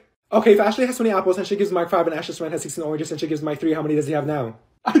headache. Okay, if Ashley has 20 apples and she gives Mike 5 and Ashley's friend has 16 oranges and she gives Mike 3, how many does he have now?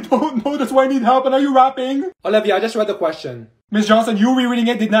 I don't know. That's why I need help. And are you rapping? Olivia, I just read the question. Miss Johnson, you rereading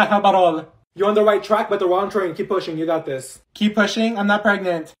it did not help at all. You're on the right track, but the wrong train. Keep pushing. You got this. Keep pushing? I'm not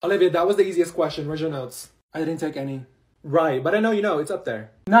pregnant. Olivia, that was the easiest question. Where's your notes? I didn't take any. Right, but I know you know, it's up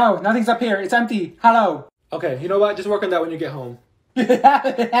there. No, nothing's up here. It's empty. Hello. Okay, you know what? Just work on that when you get home.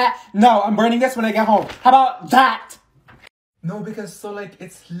 No, I'm burning this when I get home. How about that? No, because so like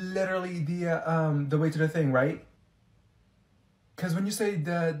it's literally the way to the thing, right? Because when you say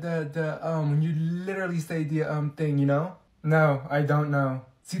when you literally say the thing, you know? No, I don't know.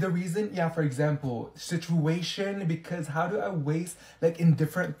 See the reason? Yeah, for example, situation, because how do I waste like in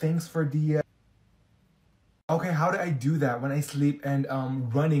different things for the okay, how do I do that when I sleep and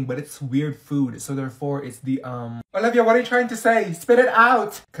running, but it's weird food, so therefore it's the Olivia, what are you trying to say? Spit it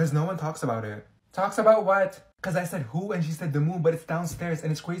out! Cause no one talks about it. Talks about what? Cause I said who and she said the moon, but it's downstairs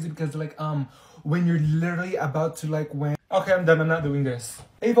and it's crazy because like when you're literally about to like when okay, I'm done, I'm not doing this.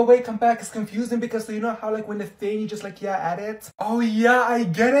 Ava, wait, come back. It's confusing because so you know how like when the thing you just like yeah add it? Oh yeah, I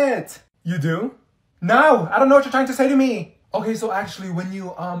get it. You do? No, I don't know what you're trying to say to me. Okay, so actually when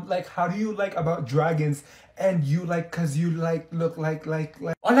you like how do you like about dragons and you like cause you like look like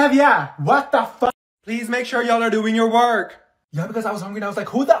Olivia, what the fuck? Please make sure y'all are doing your work. Yeah, because I was hungry and I was like,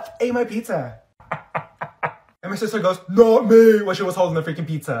 who the f ate my pizza? And my sister goes, not me, when she was holding the freaking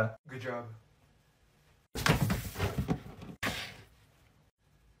pizza. Good job.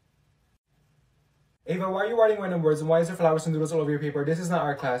 Ava, why are you writing random words and why is there flowers and doodles all over your paper? This is not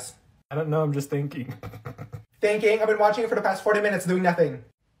art class. I don't know, I'm just thinking. Thinking? I've been watching it for the past 40 minutes doing nothing.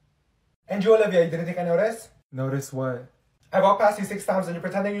 And you, Olivia, you didn't think I noticed? Notice what? I walked past you 6 times and you're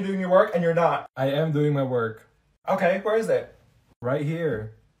pretending you're doing your work and you're not. I am doing my work. Okay, where is it? Right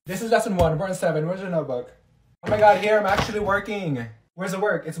here. This is lesson 1, we're in 7. Where's your notebook? Oh my god, here, I'm actually working. Where's the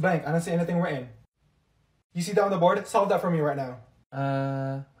work? It's blank. I don't see anything written. You see that on the board? Solve that for me right now.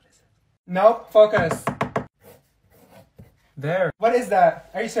 What is it? Nope, focus. There. What is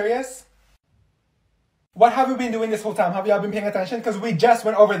that? Are you serious? What have we been doing this whole time? Have y'all been paying attention? Because we just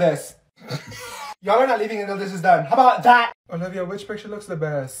went over this. Y'all are not leaving until this is done. How about that? Olivia, which picture looks the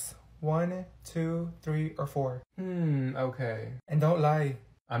best? 1, 2, 3, or 4? Okay. And don't lie.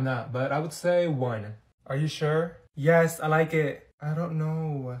 I'm not, but I would say 1. Are you sure? Yes, I like it. I don't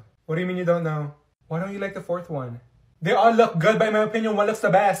know. What do you mean you don't know? Why don't you like the 4th one? They all look good, but in my opinion, one looks the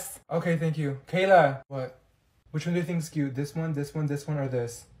best. Okay, thank you. Kayla. What? Which one do you think is cute? This one, this one, this one, or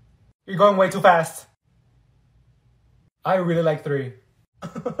this? You're going way too fast. I really like 3.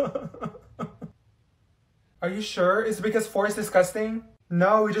 Are you sure? Is it because 4 is disgusting?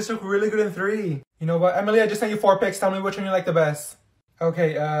 No, we just look really good in 3. You know what? Emily, I just sent you 4 pics. Tell me which one you like the best.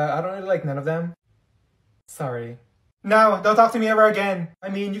 Okay, I don't really like none of them. Sorry. No, don't talk to me ever again. I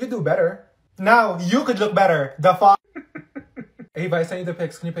mean, you could do better. No, you could look better. The fuck? Ava, I sent you the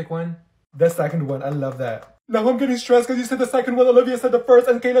pics. Can you pick one? The second one. I love that. Now I'm getting stressed because you said the second one, Olivia said the first,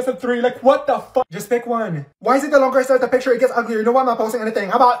 and Kayla said 3. Like, what the fuck? Just pick one. Why is it the longer I start the picture, it gets uglier? You know what? I'm not posting anything.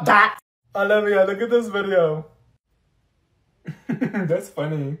 How about that? Olivia, look at this video. That's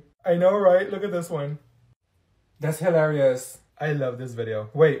funny. I know, right? Look at this one. That's hilarious. I love this video.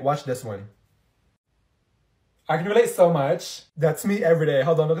 Wait, watch this one. I can relate so much. That's me every day.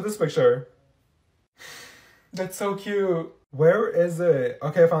 Hold on, look at this picture. That's so cute. Where is it?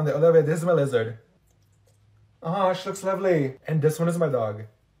 Okay, I found it. Olivia, this is my lizard. Oh, she looks lovely. And this one is my dog.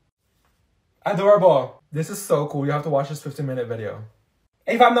 Adorable. This is so cool. You have to watch this 15-minute video.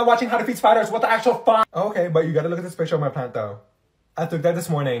 If I'm not watching how to feed spiders, what the actual fuck? Okay, but you gotta look at this picture of my plant though. I took that this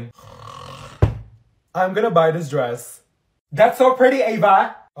morning. I'm gonna buy this dress. That's so pretty,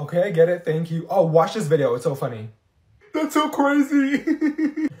 Ava. Okay, I get it. Thank you. Oh, watch this video. It's so funny. That's so crazy.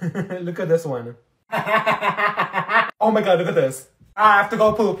 Look at this one. Oh my god, look at this. I have to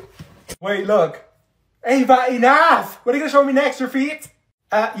go poop. Wait, look. Ava, enough! What are you gonna show me next? Your feet?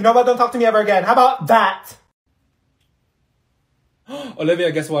 You know what? Don't talk to me ever again. How about that?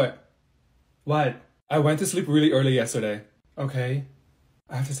 Olivia, guess what? What? I went to sleep really early yesterday. Okay.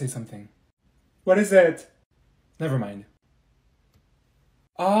 I have to say something. What is it? Never mind.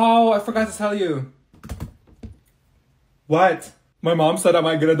 Oh, I forgot to tell you. What? My mom said I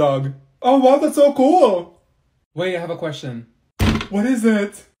might get a dog. Oh wow, that's so cool! Wait, I have a question. What is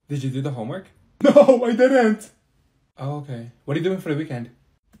it? Did you do the homework? No, I didn't! Oh, okay. What are you doing for the weekend?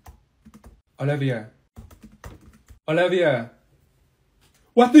 Olivia. Olivia!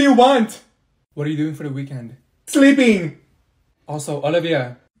 What do you want? What are you doing for the weekend? Sleeping! Also,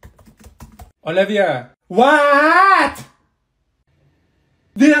 Olivia. Olivia! What?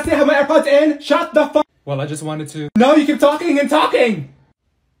 Did I say I have my AirPods in? Shut the fuck! Well, I just wanted to... No, you keep talking and talking!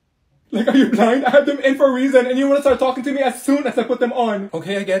 Like, are you blind? I had them in for a reason and you want to start talking to me as soon as I put them on.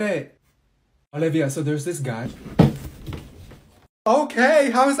 Okay, I get it. Olivia, so there's this guy.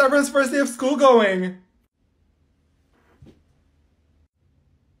 Okay, how is everyone's first day of school going?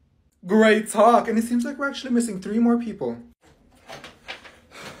 Great talk. And it seems like we're actually missing 3 more people.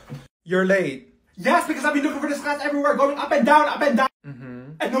 You're late. Yes, because I've been looking for this class everywhere, going up and down, up and down.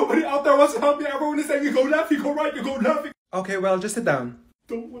 And nobody out there wants to help me. Everyone is saying, you go left, you go right, you go left. Okay, well, just sit down.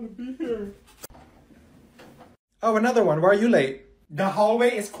 Don't want to be here. Oh, another one. Why are you late? The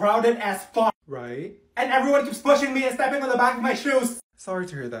hallway is crowded as fuck. Right. And everyone keeps pushing me and stepping on the back of my shoes. Sorry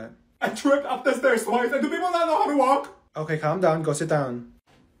to hear that. I tripped up the stairs twice, and do people not know how to walk? Okay, calm down. Go sit down.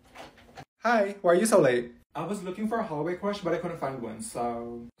 Hi. Why are you so late? I was looking for a hallway crush, but I couldn't find one,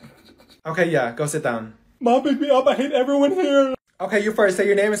 so... Okay, yeah. Go sit down. Mom, pick me up. I hate everyone here. Okay, you first. Say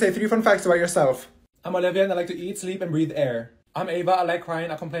your name and say 3 fun facts about yourself. I'm Olivia, and I like to eat, sleep, and breathe air. I'm Ava. I like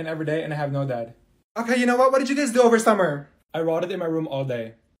crying. I complain every day, and I have no dad. Okay, you know what? What did you guys do over summer? I rotted in my room all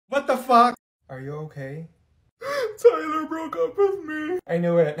day. What the fuck? Are you okay? Tyler broke up with me. I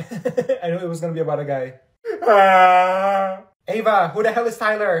knew it. I knew it was gonna be about a guy. Ava, who the hell is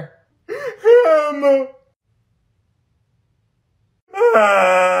Tyler? Him.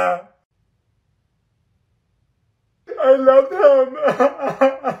 I loved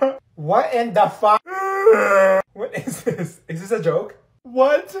him. What in the fuck? What is this? Is this a joke?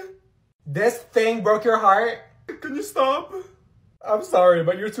 What? This thing broke your heart? Can you stop? I'm sorry,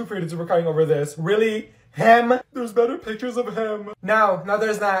 but you're too pretty to be crying over this. Really? Him? There's better pictures of him. No,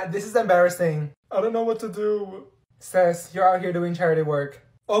 there's not. This is embarrassing. I don't know what to do. Sis, you're out here doing charity work.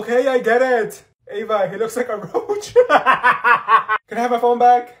 Okay, I get it. Ava, he looks like a roach. Can I have my phone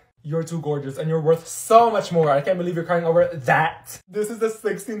back? You're too gorgeous and you're worth so much more. I can't believe you're crying over that. This is the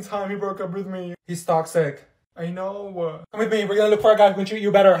 16th time he broke up with me. He's toxic. I know. Come with me. We're gonna look for a guy who can treat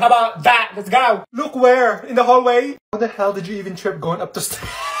you better. How about that? Let's go. Look where? In the hallway? How the hell did you even trip going up the stairs?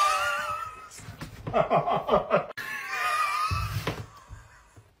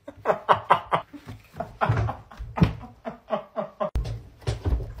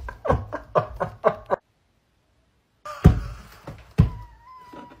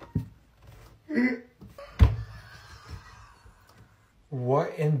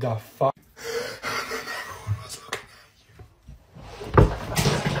 What in the fuck?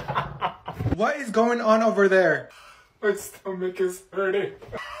 What is going on over there? My stomach is hurting.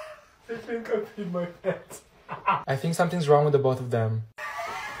 I think I peed my pants. I think something's wrong with the both of them.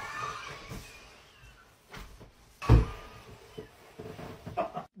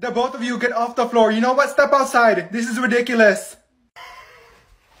 The both of you get off the floor. You know what? Step outside. This is ridiculous.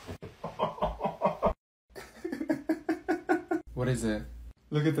 What is it?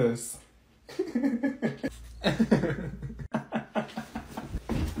 Look at this.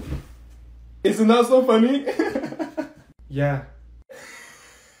 Isn't that so funny? Yeah.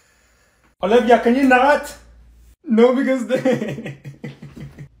 Olivia, can you not? No, because they...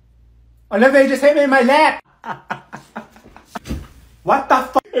 Olivia, you just hit me in my lap! What the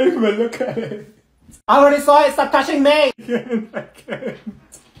fuck? Ava, look at it. I already saw it, stop touching me! I can't.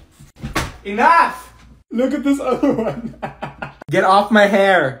 Enough! Look at this other one. Get off my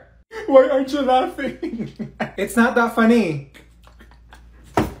hair. Why aren't you laughing? It's not that funny.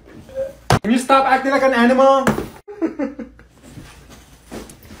 Can you stop acting like an animal?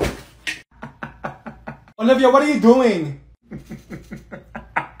 Olivia, what are you doing?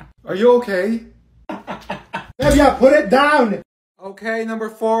 Are you okay? Olivia, put it down! Okay, number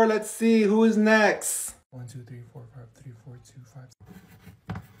 4, let's see, who is next? 1, 2, 3, 4, 5, 3, 4, 2,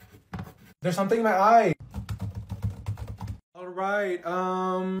 5. There's something in my eye. Alright,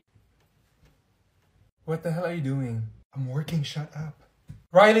 what the hell are you doing? I'm working, shut up.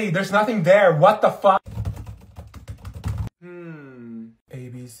 Riley, there's nothing there. What the fuck? A,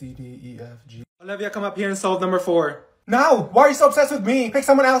 B, C, D, E, F, G. Olivia, come up here and solve number 4. No! Why are you so obsessed with me? Pick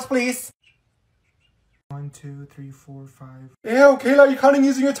someone else, please. 1, 2, 3, 4, 5. Ew, Kayla, are you counting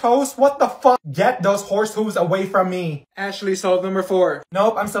using your toes? What the fuck? Get those horse hooves away from me. Ashley, solve number 4.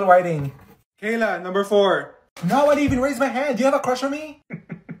 Nope, I'm still writing. Kayla, number 4. No, I didn't even raise my hand. Do you have a crush on me?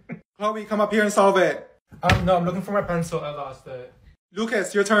 Chloe, come up here and solve it. No, I'm looking for my pencil. I lost it.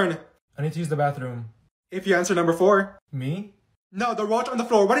 Lucas, your turn. I need to use the bathroom. If you answer number 4. Me? No, the roach on the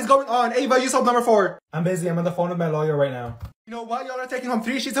floor. What is going on? Ava, you solved number 4. I'm busy. I'm on the phone with my lawyer right now. You know what? Y'all are taking home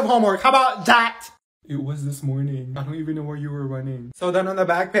 3 sheets of homework. How about that? It was this morning. I don't even know where you were running. So then on the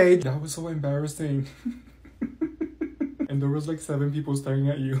back page. That was so embarrassing. And there was like 7 people staring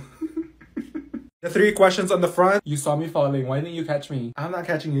at you. The 3 questions on the front. You saw me falling. Why didn't you catch me? I'm not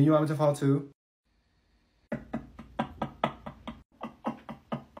catching you. You want me to fall too?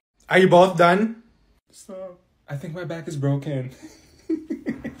 Are you both done? Stop. I think my back is broken.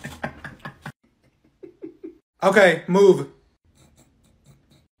 Okay, move.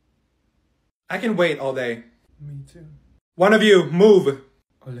 I can wait all day. Me too. One of you, move.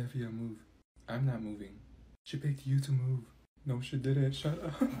 Olivia, move. I'm not moving. She picked you to move. No, she didn't. Shut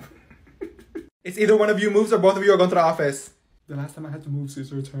up. It's either one of you moves or both of you are going to the office. The last time I had to move, so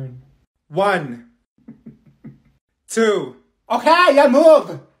it's your turn. 1, 2. Okay, yeah,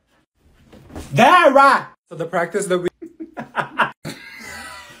 move. There. So the practice that we...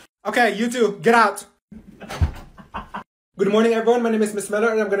 Okay, you two, get out. Good morning, everyone. My name is Miss Miller,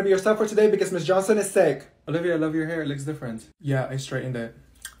 and I'm going to be your sub for today because Miss Johnson is sick. Olivia, I love your hair. It looks different. Yeah, I straightened it.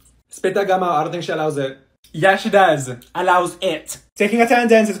 Spit that gum out. I don't think she allows it. Yeah, she does. Allows it. Taking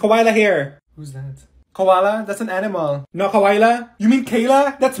attendance is Koala here. Who's that? Koala? That's an animal. No, Koala? You mean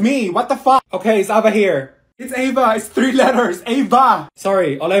Kayla? That's me. What the fuck? Okay, it's Ava here. It's Ava. It's 3 letters. Ava.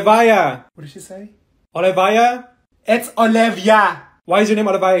 Sorry, Olivia. What did she say? Olivia? It's Olivia. Why is your name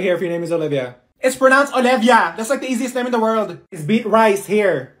Olivia here if your name is Olivia? It's pronounced Olivia. That's like the easiest name in the world. It's beat rice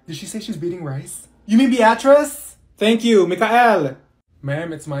here. Did she say she's beating rice? You mean Beatrice? Thank you, Mikael.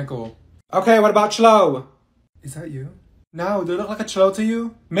 Ma'am, it's Michael. Okay, what about Chloe? Is that you? No, do I look like a Chloe to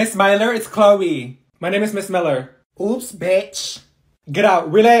you? Miss Miller, it's Chloe. My name is Miss Miller. Oops, bitch. Get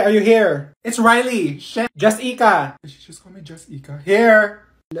out. Relay, are you here? It's Riley. Shit. Just Ika. Did she just call me Just Ika? Here.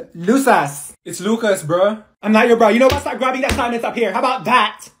 Lucas. It's Lucas, bruh. I'm not your bro. You know what? Stop grabbing that silence up here. How about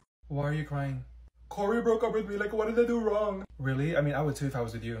that? Why are you crying? Corey broke up with me. Like, what did I do wrong? Really? I mean, I would too if I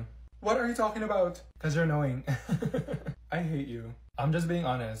was with you. What are you talking about? Because you're annoying. I hate you. I'm just being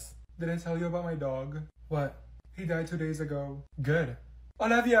honest. Did I tell you about my dog? What? He died 2 days ago. Good.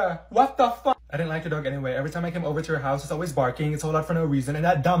 Olivia, what the fuck? I didn't like your dog anyway. Every time I came over to your house, it's always barking. It's all out for no reason. And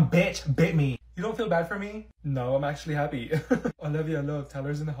that dumb bitch bit me. You don't feel bad for me? No, I'm actually happy. Olivia, look,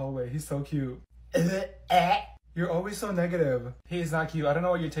 Tyler's in the hallway. He's so cute. You're always so negative. He is not cute. I don't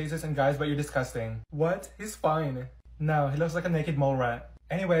know what your taste is in guys, but you're disgusting. What? He's fine. No, he looks like a naked mole rat.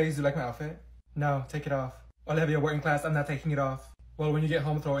 Anyways, do you like my outfit? No, take it off. Olivia, we're in class. I'm not taking it off. Well, when you get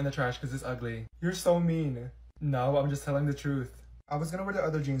home, throw it in the trash because it's ugly. You're so mean. No, I'm just telling the truth. I was gonna wear the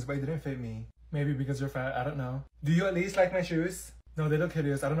other jeans, but it didn't fit me. Maybe because you're fat, I don't know. Do you at least like my shoes? No, they look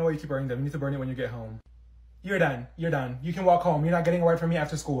hideous. I don't know why you keep wearing them. You need to burn it when you get home. You're done. You're done. You can walk home. You're not getting a word from me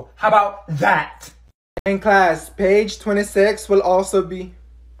after school. How about that? In class, page 26 will also be...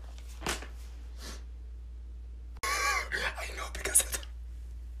 I know because of...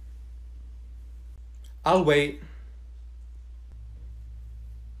 I'll wait.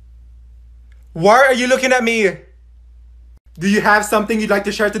 Why are you looking at me? Do you have something you'd like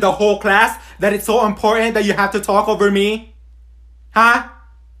to share to the whole class that it's so important that you have to talk over me? Huh?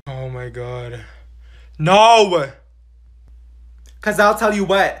 Oh my god. No! Cause I'll tell you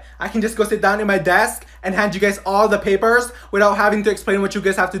what, I can just go sit down in my desk and hand you guys all the papers without having to explain what you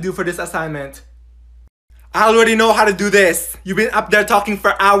guys have to do for this assignment. I already know how to do this. You've been up there talking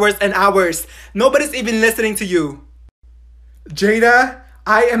for hours and hours. Nobody's even listening to you. Jada,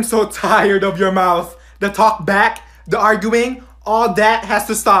 I am so tired of your mouth. The talk back, the arguing, all that has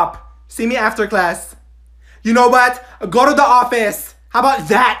to stop. See me after class. You know what? Go to the office. How about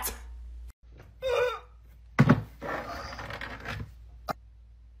that?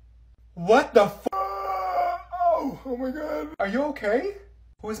 What the f- Oh my god. Are you okay?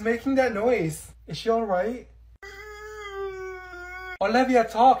 Who's making that noise? Is she alright? Olivia,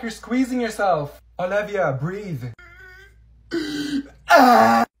 talk. You're squeezing yourself. Olivia, breathe.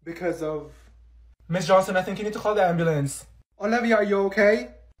 Because of... Miss Johnson, I think you need to call the ambulance. Olivia, are you okay?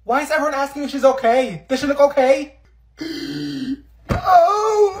 Why is everyone asking if she's okay? Does she look okay?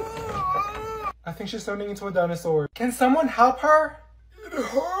 I think she's turning into a dinosaur. Can someone help her? It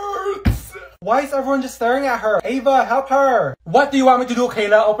hurts. Why is everyone just staring at her? Ava, help her. What do you want me to do,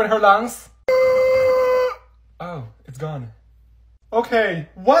 Kayla? Open her lungs? Oh, it's gone. Okay,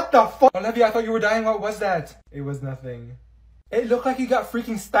 what the fuck? Olivia, I thought you were dying. What was that? It was nothing. It looked like you got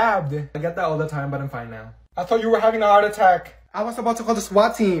freaking stabbed. I get that all the time, but I'm fine now. I thought you were having a heart attack. I was about to call the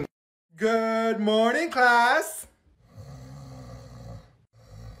SWAT team. Good morning, class.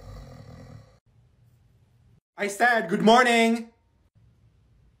 I said good morning.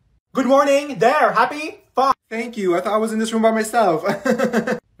 Good morning. There. Happy? Fuck. Thank you. I thought I was in this room by myself.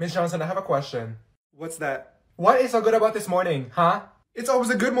 Miss Johnson, I have a question. What's that? What is so good about this morning, huh? It's always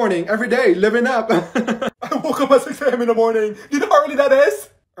a good morning. Every day. Living up. I woke up at 6 a.m. in the morning. Do you know how early that is?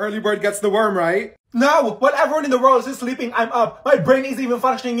 Early bird gets the worm, right? No. When everyone in the world is sleeping, I'm up. My brain isn't even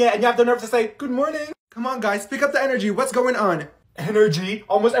functioning yet, and you have the nerve to say, good morning. Come on, guys. Pick up the energy. What's going on? Energy?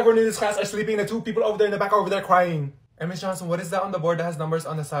 Almost everyone in this class are sleeping, and the 2 people over there in the back are over there crying. And Miss Johnson, what is that on the board that has numbers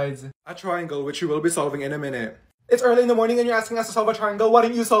on the sides? A triangle, which you will be solving in a minute. It's early in the morning and you're asking us to solve a triangle. Why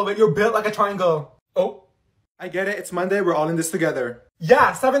don't you solve it? You're built like a triangle. Oh. I get it. It's Monday. We're all in this together.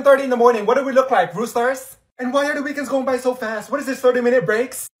 Yeah, 7:30 in the morning. What do we look like? Roosters? And why are the weekends going by so fast? What is this, 30-minute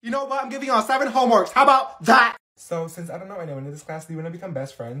breaks? You know what? I'm giving y'all 7 homeworks. How about that? So, since I don't know anyone in this class, do you want to become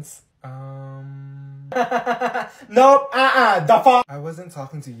best friends? Nope, the fuck? I wasn't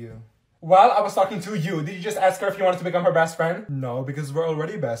talking to you. Well, I was talking to you. Did you just ask her if you wanted to become her best friend? No, because we're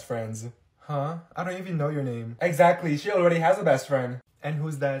already best friends. Huh? I don't even know your name. Exactly, she already has a best friend. And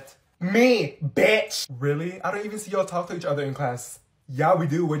who's that? Me, bitch! Really? I don't even see y'all talk to each other in class. Yeah, we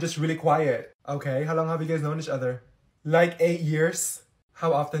do. We're just really quiet. Okay, how long have you guys known each other? Like 8 years.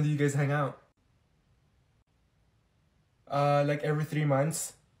 How often do you guys hang out? Like every 3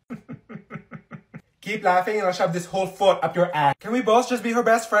 months. Keep laughing and I'll shove this whole foot up your ass. Can we both just be her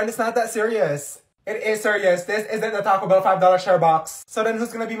best friend? It's not that serious. It is serious. This isn't the Taco Bell $5 share box. So then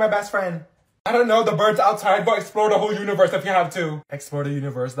who's gonna be my best friend? I don't know, the birds outside. Go explore the whole universe if you have to. Explore the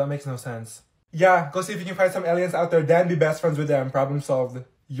universe? That makes no sense. Yeah, go see if you can find some aliens out there, then be best friends with them. Problem solved.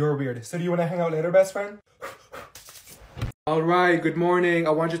 You're weird. So do you want to hang out later, best friend? Alright, good morning.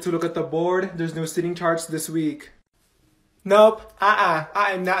 I want you to look at the board. There's no sitting charts this week. Nope.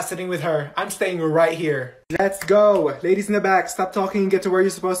 I am not sitting with her. I'm staying right here. Let's go. Ladies in the back, stop talking and get to where you're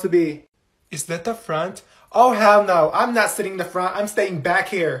supposed to be. Is that the front? Oh, hell no. I'm not sitting in the front. I'm staying back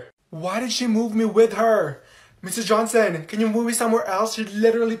here. Why did she move me with her? Mrs. Johnson, can you move me somewhere else? She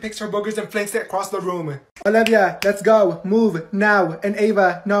literally picks her boogers and flings it across the room. Olivia, let's go. Move now. And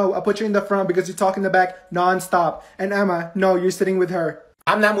Ava, no, I'll put you in the front because you talk in the back non-stop. And Emma, no, you're sitting with her.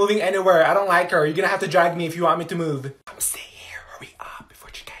 I'm not moving anywhere. I don't like her. You're gonna have to drag me if you want me to move. I'm staying here. Hurry up before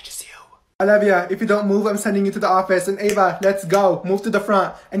she catches you. Olivia, if you don't move, I'm sending you to the office. And Ava, let's go. Move to the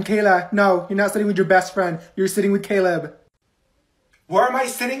front. And Kayla, no, you're not sitting with your best friend. You're sitting with Caleb. Where am I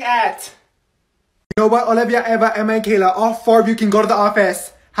sitting at? You know what, Olivia, Eva, Emma, and Kayla, all 4 of you can go to the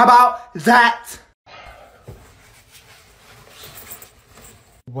office. How about that?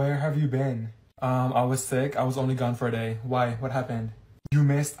 Where have you been? I was sick. I was only gone for a day. Why? What happened? You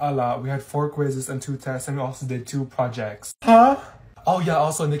missed a lot. We had 4 quizzes and 2 tests, and we also did 2 projects. Huh? Oh yeah,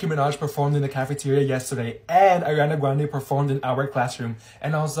 also Nicki Minaj performed in the cafeteria yesterday, and Ariana Grande performed in our classroom.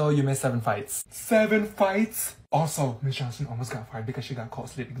 And also, you missed 7 fights. 7 fights? Also, Miss Johnson almost got fired because she got caught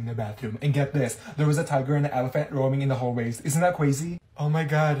sleeping in the bathroom. And get this, there was a tiger and an elephant roaming in the hallways. Isn't that crazy? Oh my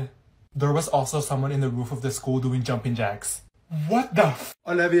god. There was also someone in the roof of the school doing jumping jacks. What the f—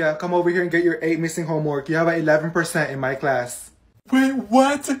 Olivia, come over here and get your 8 missing homework. You have an 11% in my class. Wait,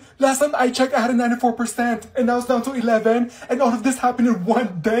 what? Last time I checked, I had a 94%, and now it's down to 11, and all of this happened in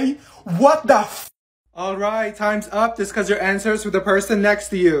 1 day? What the f— Alright, time's up. Discuss your answers with the person next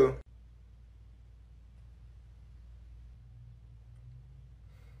to you.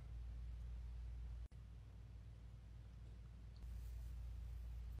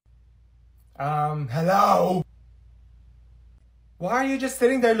 Hello? Why are you just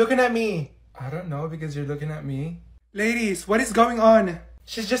sitting there looking at me? I don't know, because you're looking at me. Ladies, what is going on?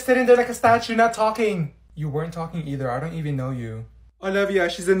 She's just sitting there like a statue, not talking. You weren't talking either. I don't even know you. Olivia,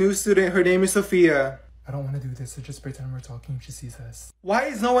 she's a new student. Her name is Sophia. I don't want to do this, so just pretend we're talking if she sees us. Why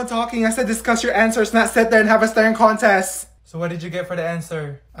is no one talking? I said discuss your answers, not sit there and have a staring contest. So what did you get for the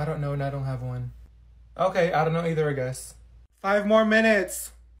answer? I don't know and I don't have one. Okay, I don't know either, I guess. 5 more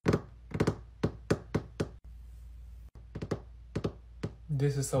minutes.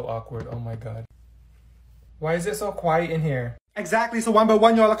 This is so awkward, oh my god. Why is it so quiet in here? Exactly, so 1 by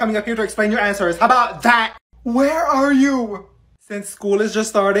 1 y'all are coming up here to explain your answers. How about that? Where are you? Since school is just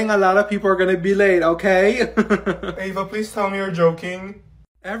starting, a lot of people are gonna be late, okay? Ava, please tell me you're joking.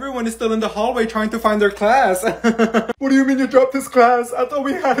 Everyone is still in the hallway trying to find their class. What do you mean you dropped this class? I thought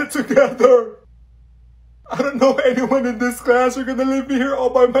we had it together. I don't know anyone in this class. You're gonna leave me here all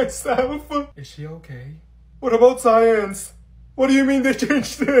by myself. Is she okay? What about science? What do you mean they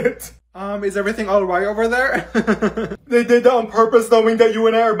changed it? Is everything alright over there? They did that on purpose, knowing that you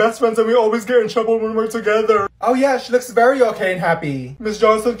and I are best friends and we always get in trouble when we're together. Oh yeah, she looks very okay and happy. Miss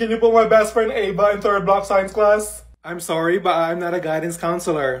Johnson, can you put my best friend Ava in 3rd block science class? I'm sorry, but I'm not a guidance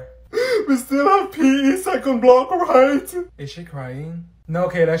counselor. We still have PE 2nd block, right? Is she crying? No,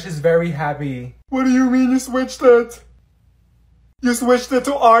 Kayla, she's very happy. What do you mean you switched it? You switched it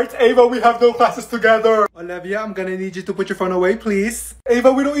to art? Ava, we have no classes together. Olivia, I'm gonna need you to put your phone away, please.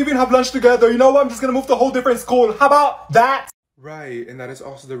 Ava, we don't even have lunch together. You know what? I'm just gonna move to a whole different school. How about that? Right, and that is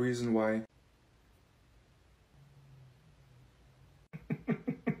also the reason why.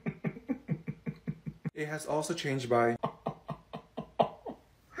 It has also changed by...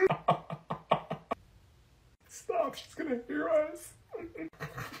 Stop, she's gonna hear us.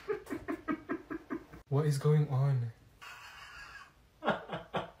 What is going on?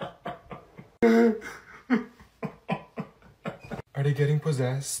 Are they getting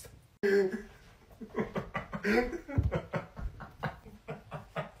possessed? And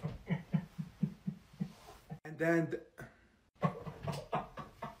then...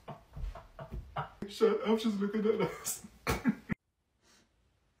 Shut up, she's looking at us.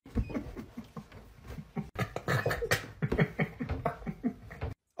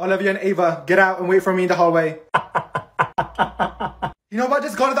 Olivia and Ava, get out and wait for me in the hallway. You know what?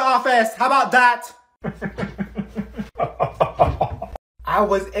 Just go to the office. How about that? I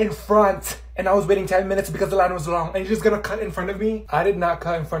was in front and I was waiting 10 minutes because the line was long and you're just gonna cut in front of me? I did not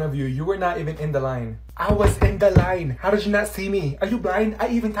cut in front of you. You were not even in the line. I was in the line. How did you not see me? Are you blind? I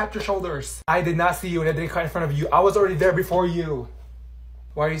even tapped your shoulders. I did not see you and I didn't cut in front of you. I was already there before you.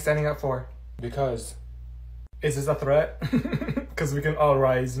 Why are you standing up for? Because. Is this a threat? Because we can all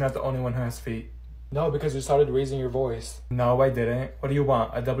rise. You're not the only one who has feet. No, because you started raising your voice. No, I didn't. What do you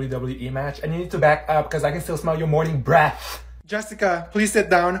want? A WWE match? And you need to back up because I can still smell your morning breath. Jessica, please sit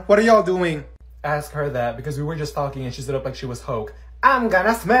down. What are y'all doing? Ask her that because we were just talking and she stood up like she was Hulk. I'm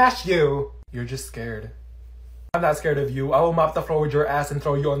gonna smash you. You're just scared. I'm not scared of you. I will mop the floor with your ass and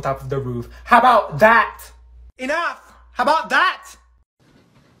throw you on top of the roof. How about that? Enough! How about that?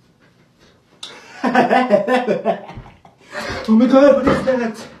 Oh my god, what is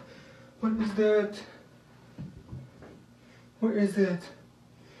that? What is that? Where is it?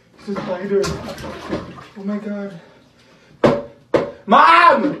 It's a spider. Oh my god.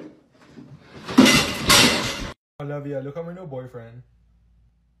 Mom! Olivia, look at my new boyfriend.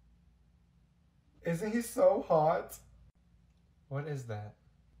 Isn't he so hot? What is that?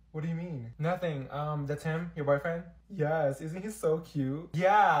 What do you mean? Nothing. That's him? Your boyfriend? Yes. Isn't he so cute?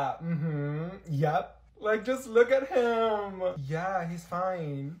 Yeah. Yep. Like, just look at him. Yeah, he's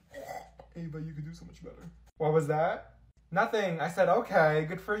fine. Ava, you could do so much better. What was that? Nothing. I said, okay,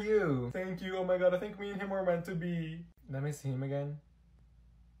 good for you. Thank you. Oh my god, I think me and him were meant to be. Let me see him again.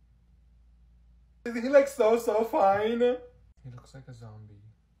 Isn't he like so fine? He looks like a zombie.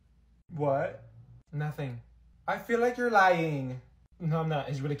 What? Nothing. I feel like you're lying. No, I'm not.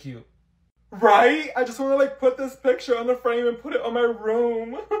 He's really cute. Right? I just want to like put this picture on the frame and put it on my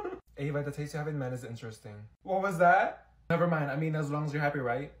room. Ava, the taste you have in men is interesting. What was that? Never mind. I mean, as long as you're happy,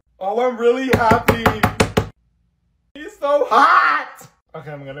 right? Oh, I'm really happy. He's so hot. Okay,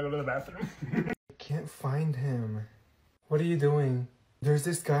 I'm gonna go to the bathroom. I can't find him. What are you doing? There's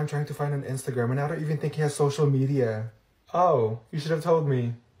this guy I'm trying to find on Instagram and I don't even think he has social media. Oh, you should have told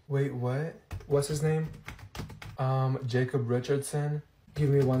me. Wait, what? What's his name? Jacob Richardson? Give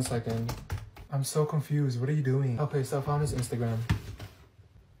me 1 second. I'm so confused. What are you doing? Okay, so I found his Instagram.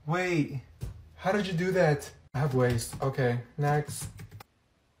 Wait, how did you do that? I have ways. Okay, next.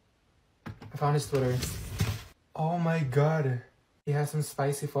 I found his Twitter. Oh my god. He has some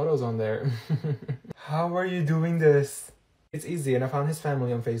spicy photos on there. How are you doing this? It's easy, and I found his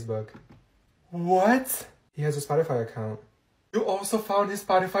family on Facebook. What? He has a Spotify account. You also found his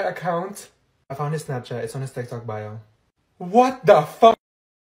Spotify account? I found his Snapchat. It's on his TikTok bio. What the fuck?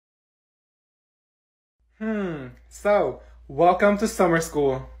 So, welcome to summer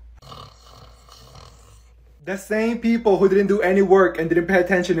school. The same people who didn't do any work and didn't pay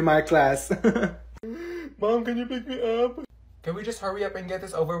attention in my class. Mom, can you pick me up? Can we just hurry up and get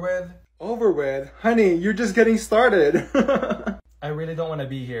this over with? Over with? Honey, you're just getting started. I really don't want to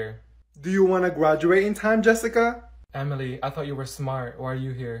be here. Do you want to graduate in time, Jessica? Emily, I thought you were smart. Why are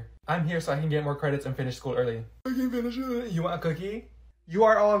you here? I'm here so I can get more credits and finish school early. I can finish it. You want a cookie? You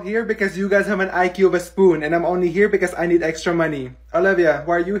are all here because you guys have an IQ of a spoon, and I'm only here because I need extra money. Olivia,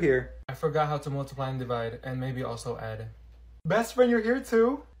 why are you here? I forgot how to multiply and divide, and maybe also add. Best friend, you're here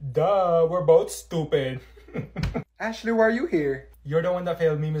too? Duh, we're both stupid. Ashley, why are you here? You're the one that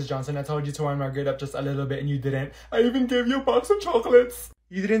failed me, Miss Johnson. I told you to warm my grade up just a little bit and you didn't. I even gave you a box of chocolates.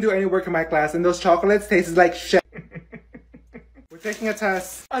 You didn't do any work in my class, and those chocolates tasted like shit. We're taking a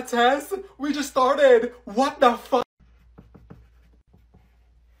test. A test? We just started. What the fuck?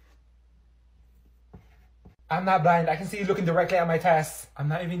 I'm not blind. I can see you looking directly at my test. I'm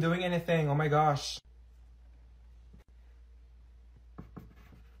not even doing anything. Oh my gosh.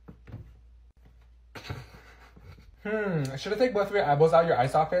 Should I take both of your eyeballs out your eye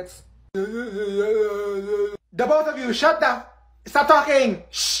sockets? The both of you, shut the... Stop talking!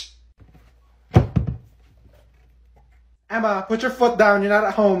 Shh! Emma, put your foot down. You're not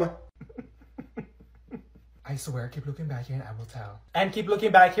at home. I swear, keep looking back here and I will tell. And keep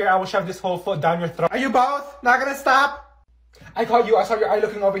looking back here, I will shove this whole foot down your throat. Are you both not gonna stop? I caught you. I saw your eye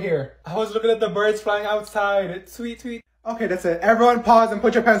looking over here. I was looking at the birds flying outside. Sweet, sweet. Okay, that's it. Everyone pause and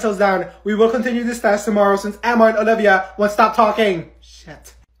put your pencils down. We will continue this test tomorrow since Emma and Olivia won't stop talking.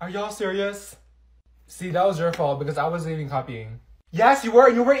 Shit. Are y'all serious? See, that was your fault because I wasn't even copying. Yes, you were,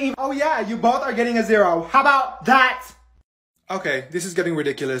 and you were even. Oh yeah, you both are getting a 0. How about that? Okay, this is getting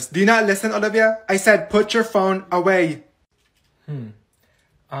ridiculous. Do you not listen, Olivia? I said put your phone away.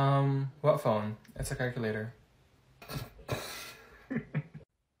 What phone? It's a calculator.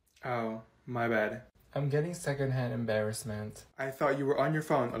 Oh, my bad. I'm getting secondhand embarrassment. I thought you were on your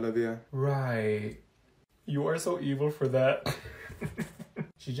phone, Olivia. Right. You are so evil for that.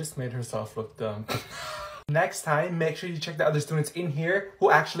 She just made herself look dumb. Next time, make sure you check the other students in here who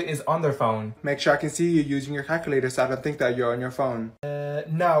actually is on their phone. Make sure I can see you using your calculator so I don't think that you're on your phone.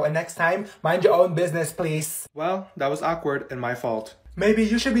 No, and next time, mind your own business, please. Well, that was awkward and my fault. Maybe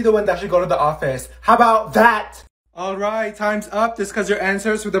you should be the one that should go to the office. How about that? Alright, time's up. Discuss your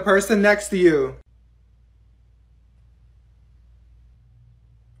answers with the person next to you.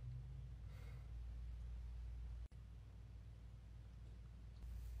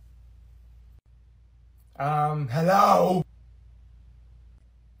 Hello?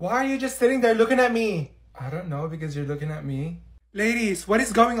 Why are you just sitting there looking at me? I don't know, because you're looking at me. Ladies, what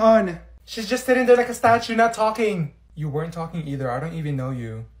is going on? She's just sitting there like a statue, not talking. You weren't talking either. I don't even know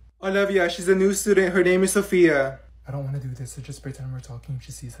you. Olivia, she's a new student. Her name is Sophia. I don't want to do this, so just pretend we're talking if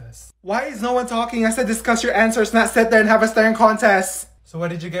she sees us. Why is no one talking? I said discuss your answers, not sit there and have a staring contest. So what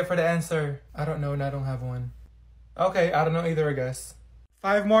did you get for the answer? I don't know and I don't have one. Okay, I don't know either, I guess.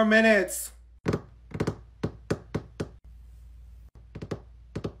 5 more minutes.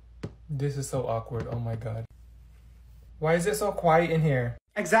 This is so awkward, oh my god. Why is it so quiet in here?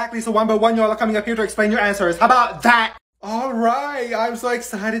 Exactly, so one by one y'all are coming up here to explain your answers. How about that? Alright, I'm so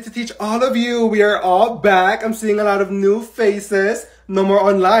excited to teach all of you. We are all back. I'm seeing a lot of new faces. No more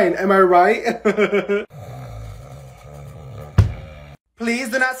online, am I right? Please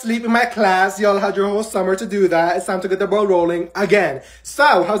do not sleep in my class. Y'all had your whole summer to do that. It's time to get the ball rolling again.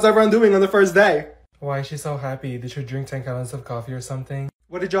 So, how's everyone doing on the first day? Why is she so happy? Did she drink 10 gallons of coffee or something?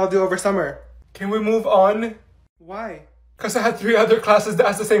 What did y'all do over summer? Can we move on? Why? Cause I had 3 other classes that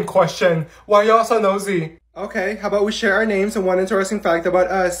asked the same question. Why y'all so nosy? Okay, how about we share our names and one interesting fact about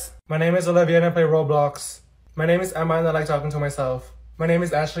us? My name is Olivia and I play Roblox. My name is Emma and I like talking to myself. My name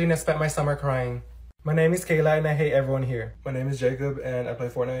is Ashley and I spent my summer crying. My name is Kayla and I hate everyone here. My name is Jacob and I play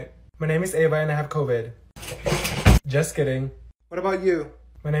Fortnite. My name is Ava and I have COVID. Just kidding. What about you?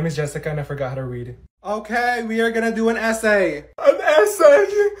 My name is Jessica and I forgot how to read. Okay, we are gonna do an essay. An essay?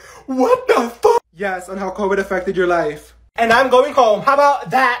 What the fuck? Yes, on how COVID affected your life. And I'm going home. How about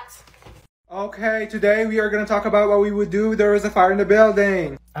that? Okay, today we are gonna talk about what we would do if there was a fire in the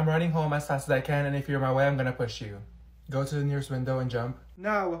building. I'm running home as fast as I can and if you're in my way, I'm gonna push you. Go to the nearest window and jump.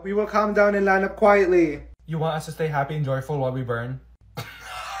 No, we will calm down and line up quietly. You want us to stay happy and joyful while we burn?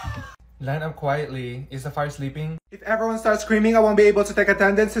 Line up quietly. Is the fire sleeping? If everyone starts screaming, I won't be able to take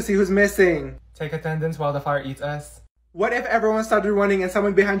attendance to see who's missing. Take attendance while the fire eats us? What if everyone started running and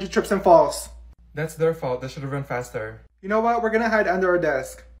someone behind you trips and falls? That's their fault. They should have run faster. You know what? We're gonna hide under our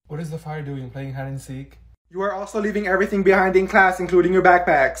desk. What is the fire doing? Playing hide and seek? You are also leaving everything behind in class, including your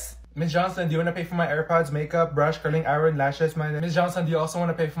backpacks. Miss Johnson, do you want to pay for my AirPods, makeup, brush, curling iron, lashes? Miss Johnson, do you also want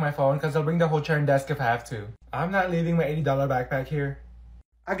to pay for my phone? Because I'll bring the whole chair and desk if I have to. I'm not leaving my $80 backpack here.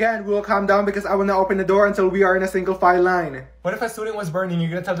 Again, we will calm down because I will not open the door until we are in a single file line. What if a student was burning? You're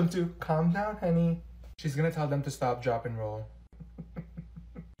going to tell them to calm down, honey? She's going to tell them to stop, drop, and roll.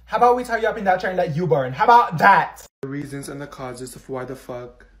 How about we tie you up in that chair and let you burn? How about that? The reasons and the causes of why the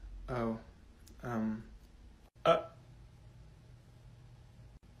fuck...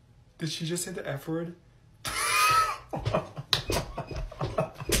 Did she just say the F word?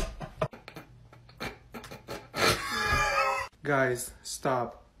 Guys,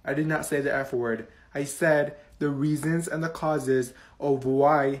 stop. I did not say the F word. I said the reasons and the causes of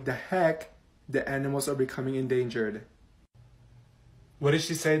why the heck the animals are becoming endangered. What did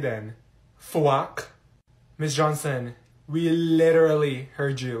she say then? Fuck? Miss Johnson, we literally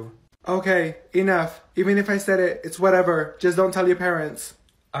heard you. Okay, enough. Even if I said it, it's whatever. Just don't tell your parents.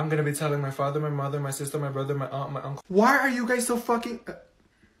 I'm gonna be telling my father, my mother, my sister, my brother, my aunt, my uncle. Why are you guys so fucking...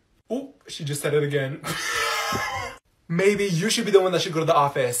 Oh, she just said it again. Maybe you should be the one that should go to the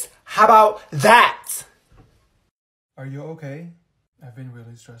office. How about that? Are you okay? I've been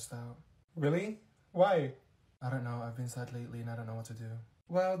really stressed out. Really? Why? I don't know. I've been sad lately and I don't know what to do.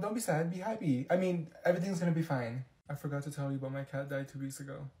 Well, don't be sad. Be happy. I mean, everything's gonna be fine. I forgot to tell you, but my cat died 2 weeks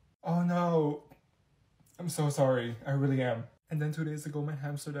ago. Oh no. I'm so sorry. I really am. And then 2 days ago, my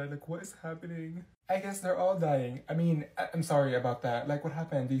hamster died. Like, what is happening? I guess they're all dying. I mean, I'm sorry about that. Like, what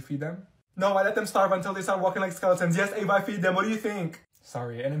happened? Do you feed them? No, I let them starve until they start walking like skeletons. Yes, Ava, I feed them. What do you think?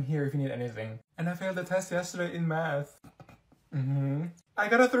 Sorry, and I'm here if you need anything. And I failed the test yesterday in math. I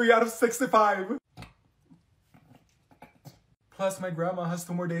got a 3 out of 65. Plus, my grandma has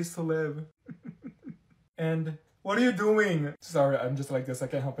 2 more days to live. And what are you doing? Sorry, I'm just like this. I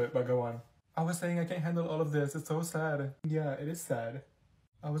can't help it, but go on. I was saying I can't handle all of this. It's so sad. Yeah, it is sad.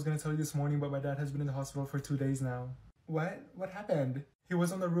 I was gonna tell you this morning, but my dad has been in the hospital for 2 days now. What? What happened? He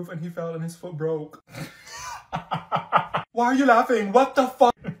was on the roof and he fell and his foot broke. Why are you laughing? What the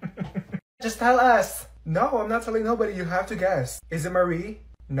fuck? Just tell us. No, I'm not telling nobody. You have to guess. Is it Marie?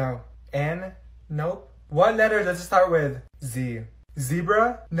 No. N? Nope. What letter does it start with? Z.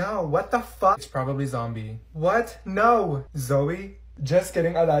 Zebra? No. What the fuck? It's probably zombie. What? No. Zoe? Just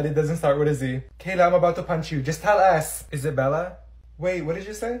kidding. I lied. It doesn't start with a Z. Kayla, I'm about to punch you. Just tell us. Is it Bella? Wait, what did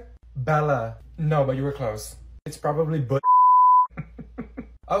you say? Bella. No, but you were close. It's probably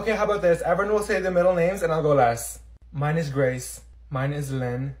Okay, how about this? Everyone will say the middle names and I'll go last. Mine is Grace. Mine is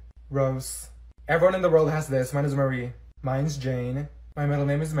Lynn. Rose. Everyone in the world has this. Mine is Marie. Mine's Jane. My middle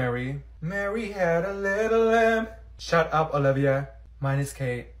name is Mary. Mary had a little lamb. Shut up, Olivia. Mine is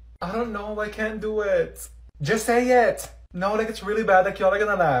Kate. I don't know. I can't do it. Just say it. No, like it's really bad. Like y'all are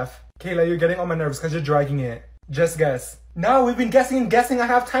gonna laugh. Kayla, you're getting on my nerves because you're dragging it. Just guess. No, we've been guessing and guessing. I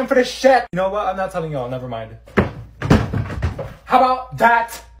have time for this shit. You know what? I'm not telling y'all. Never mind. How about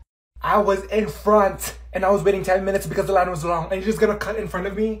that? I was in front and I was waiting 10 minutes because the line was long and you're just gonna cut in front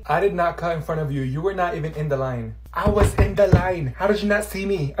of me? I did not cut in front of you. You were not even in the line. I was in the line. How did you not see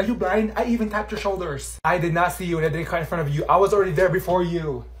me? Are you blind? I even tapped your shoulders. I did not see you and I didn't cut in front of you. I was already there before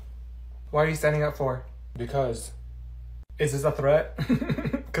you. Why are you standing up for? Because. Is this a threat?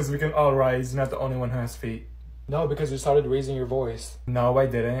 Because we can all rise. You're not the only one who has feet. No, because you started raising your voice. No, I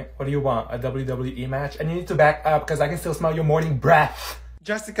didn't. What do you want? A WWE match? And you need to back up because I can still smell your morning breath.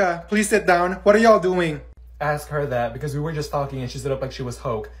 Jessica, please sit down. What are y'all doing? Ask her that because we were just talking and she stood up like she was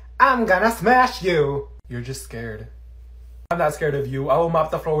Hulk. I'm gonna smash you. You're just scared. I'm not scared of you. I will mop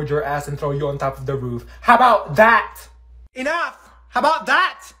the floor with your ass and throw you on top of the roof. How about that? Enough! How about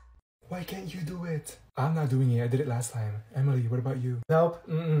that? Why can't you do it? I'm not doing it. I did it last time. Emily, what about you? Nope.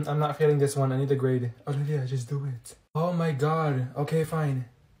 I'm not failing this one. I need a grade. Olivia, just do it. Oh my god. Okay, fine.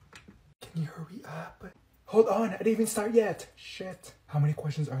 Can you hurry up? Hold on. I didn't even start yet. Shit. How many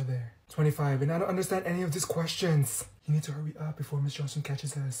questions are there? 25. And I don't understand any of these questions. You need to hurry up before Miss Johnson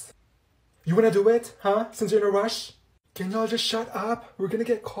catches us. You wanna do it? Huh? Since you're in a rush? Can y'all just shut up? We're gonna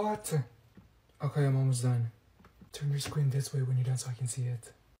get caught. Okay, I'm almost done. Turn your screen this way when you're done so I can see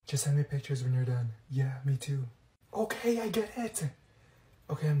it. Just send me pictures when you're done. Yeah, me too. Okay, I get it.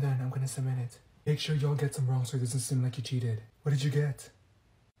 Okay, I'm done. I'm gonna submit it. Make sure y'all get some wrong so it doesn't seem like you cheated. What did you get?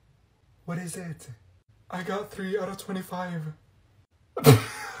 What is it? I got 3 out of 25.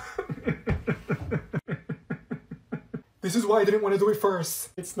 This is why I didn't want to do it first.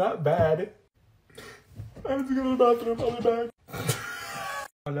 It's not bad. I have to go to the bathroom. I'll be back.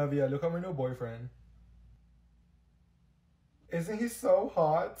 Olivia, look at my new boyfriend. Isn't he so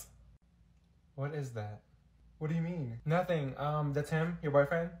hot? What is that? What do you mean? Nothing. That's him? Your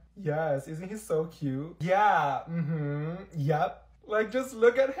boyfriend? Yes. Isn't he so cute? Yeah. Yep. Like, just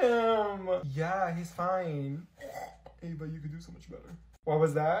look at him. Yeah, he's fine. Hey, but you could do so much better. What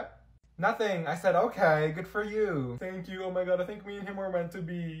was that? Nothing. I said, okay, good for you. Thank you. Oh my god, I think me and him were meant to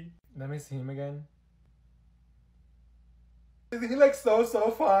be. Let me see him again. Isn't he like so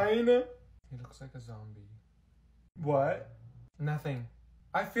fine? He looks like a zombie. What? Nothing.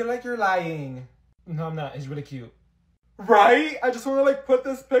 I feel like you're lying. No, I'm not. He's really cute. Right? I just want to like put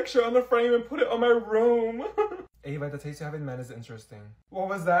this picture on the frame and put it on my room. Ava, the taste you have in men is interesting. What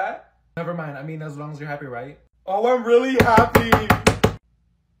was that? Never mind. I mean, as long as you're happy, right? Oh, I'm really happy.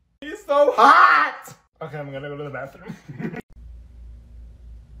 He's so hot. Okay, I'm gonna go to the bathroom.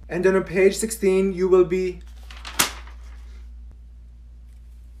 And then on page 16, you will be...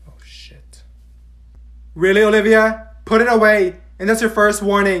 Oh, shit. Really, Olivia? Put it away. And that's your first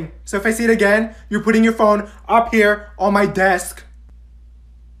warning. So if I see it again, you're putting your phone up here on my desk.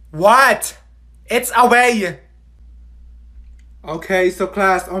 What? It's away. Okay, so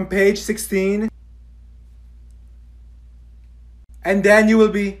class, on page 16. And then you will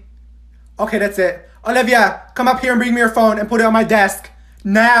be... Okay, that's it. Olivia, come up here and bring me your phone and put it on my desk.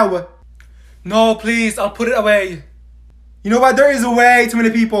 Now. No, please, I'll put it away. You know what? There is way too many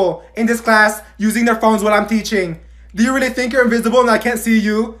people in this class using their phones while I'm teaching. Do you really think you're invisible and I can't see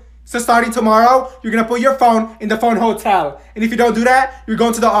you? So starting tomorrow, you're gonna put your phone in the phone hotel. And if you don't do that, you're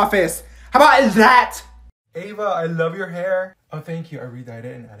going to the office. How about that? Ava, I love your hair. Oh, thank you. I re-dyed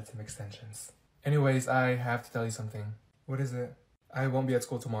it and added some extensions. Anyways, I have to tell you something. What is it? I won't be at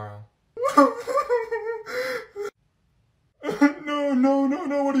school tomorrow.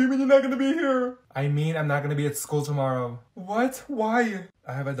 No. What do you mean you're not gonna be here? I mean, I'm not gonna be at school tomorrow. What? Why?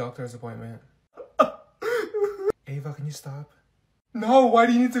 I have a doctor's appointment. Ava, can you stop? No, why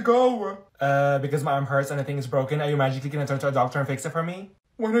do you need to go? Because my arm hurts and I think it's broken. Are you magically gonna turn to a doctor and fix it for me?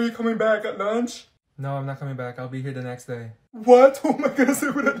 When are you coming back? At lunch? No, I'm not coming back. I'll be here the next day. What? Who am I gonna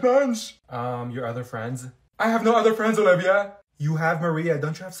sit with at lunch? Your other friends. I have no other friends, Olivia. You have Maria.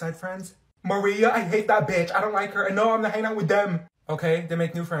 Don't you have side friends? Maria? I hate that bitch. I don't like her. And no, I'm not hanging out with them. Okay, then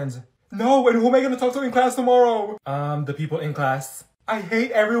make new friends. No, and who am I gonna talk to in class tomorrow? The people in class. I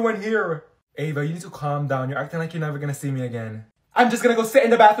hate everyone here. Ava, you need to calm down. You're acting like you're never gonna see me again. I'm just gonna go sit in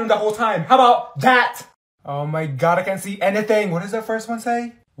the bathroom the whole time. How about that? Oh my god, I can't see anything. What does that first one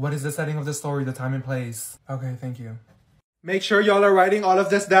say? What is the setting of the story, the time and place? Okay, thank you. Make sure y'all are writing all of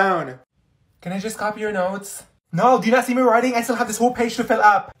this down. Can I just copy your notes? No, do you not see me writing? I still have this whole page to fill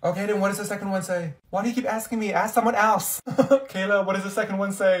up. Okay, then what does the second one say? Why do you keep asking me? Ask someone else. Kayla, what does the second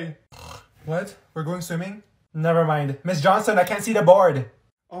one say? What? We're going swimming? Never mind. Miss Johnson, I can't see the board.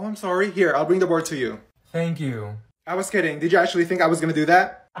 Oh, I'm sorry. Here, I'll bring the board to you. Thank you. I was kidding. Did you actually think I was gonna do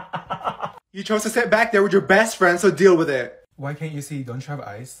that? You chose to sit back there with your best friend, so deal with it. Why can't you see? Don't you have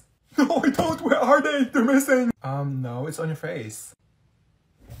eyes? No, I don't. Where are they? They're missing. No, it's on your face.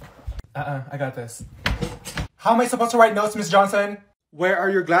 I got this. How am I supposed to write notes, Miss Johnson? Where are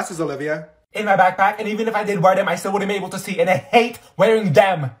your glasses, Olivia? In my backpack, and even if I did wear them, I still wouldn't be able to see, and I hate wearing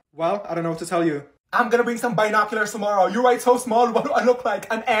them. Well, I don't know what to tell you. I'm gonna bring some binoculars tomorrow. You write so small, what do I look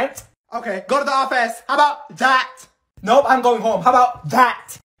like? An ant? Okay, go to the office. How about that? Nope, I'm going home. How about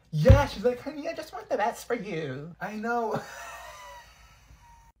that? Yeah, she's like, honey, I just want the best for you. I know.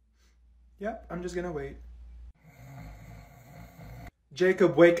 Yep, I'm just gonna wait.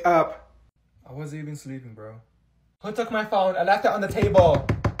 Jacob, wake up. I wasn't even sleeping, bro. Who took my phone? I left it on the table.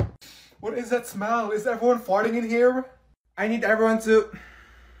 What is that smell? Is everyone farting in here? I need everyone to...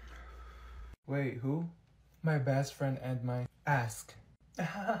 Wait, who? My best friend and my... Ask.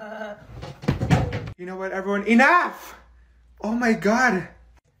 You know what, everyone? Enough! Oh my god.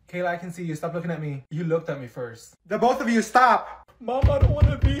 Kayla, I can see you. Stop looking at me. You looked at me first. The both of you, stop! Mom, I don't want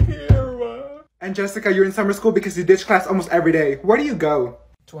to be here. And Jessica, you're in summer school because you ditch class almost every day. Where do you go?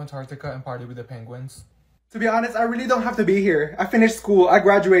 To Antarctica and party with the penguins. To be honest, I really don't have to be here. I finished school. I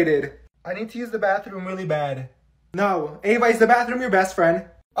graduated. I need to use the bathroom really bad. No. Ava, is the bathroom your best friend?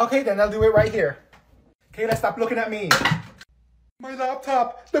 Okay, then I'll do it right here. Kayla, stop looking at me. My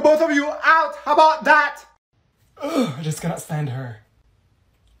laptop. The both of you out. How about that? Ugh, I just cannot stand her.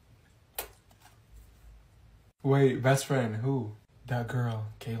 Wait, best friend, who? That girl,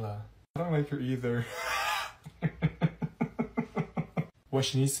 Kayla. I don't like her either. What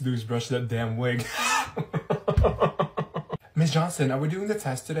she needs to do is brush that damn wig. Miss Johnson, are we doing the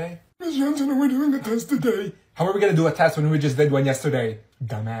test today? Miss Johnson, are we doing the test today? How are we gonna do a test when we just did one yesterday?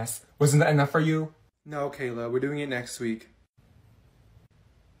 Dumbass. Wasn't that enough for you? No, Kayla, we're doing it next week.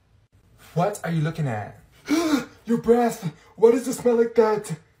 What are you looking at? Your breath! What does it smell like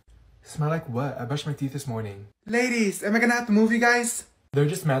that? Smell like what? I brushed my teeth this morning. Ladies, am I gonna have to move you guys? They're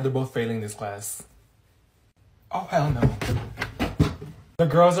just mad they're both failing this class. Oh, hell no. The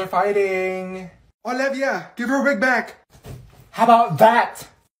girls are fighting. Olivia, give her wig back. How about that?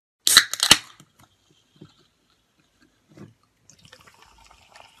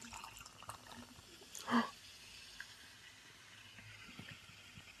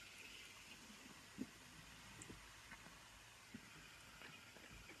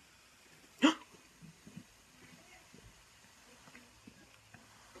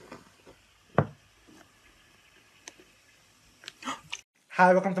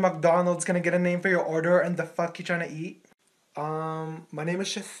 Hi, welcome to McDonald's. Can I get a name for your order and the fuck you trying to eat? My name is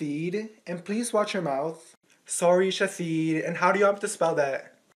Shahid, and please watch your mouth. Sorry, Shahid. And how do you want me to spell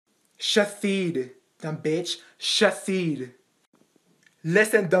that? Shahid. Dumb bitch. Shahid.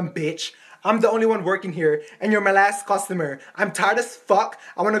 Listen, dumb bitch. I'm the only one working here, and you're my last customer. I'm tired as fuck.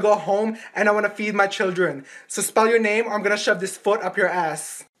 I want to go home, and I want to feed my children. So spell your name, or I'm going to shove this foot up your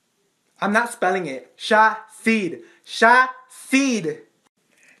ass. I'm not spelling it. Shahid. Shahid.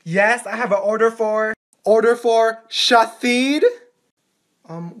 Yes, I have an order for Shahid.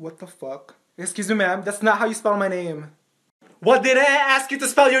 What the fuck? Excuse me, ma'am, that's not how you spell my name. What, did I ask you to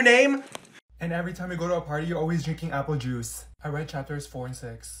spell your name? And every time you go to a party, you're always drinking apple juice. I read chapters 4 and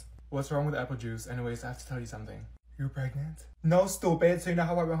 6. What's wrong with apple juice? Anyways, I have to tell you something. You're pregnant? No, stupid. So you know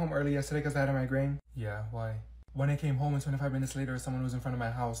how I went home early yesterday because I had a migraine? Yeah, why? When I came home and 25 minutes later, someone was in front of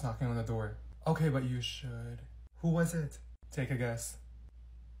my house knocking on the door. Okay, but you should. Who was it? Take a guess.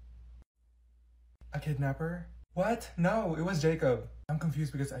 A kidnapper? What? No, it was Jacob. I'm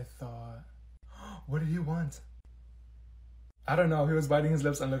confused because I thought... What did he want? I don't know, he was biting his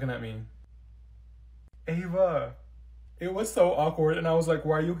lips and looking at me. Ava! It was so awkward and I was like,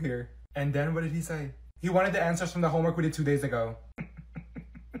 why are you here? And then what did he say? He wanted the answers from the homework we did 2 days ago.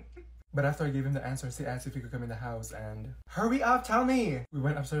 But after I gave him the answers, he asked if he could come in the house and... Hurry up, tell me! We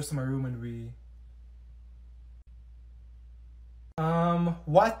went upstairs to my room and we...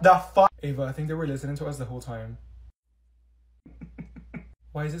 What the fuck? Ava, I think they were listening to us the whole time.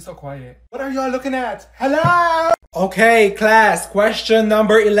 Why is it so quiet? What are y'all looking at? Hello? Okay, class, question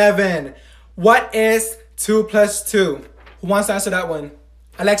number 11. What is 2 plus 2? Who wants to answer that one?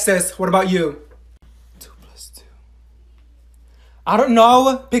 Alexis, what about you? 2 plus 2. I don't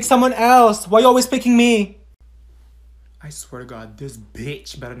know. Pick someone else. Why are you always picking me? I swear to God, this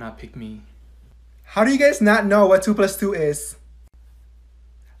bitch better not pick me. How do you guys not know what 2 plus 2 is?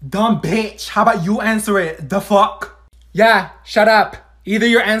 Dumb bitch. How about you answer it? The fuck? Yeah, shut up. Either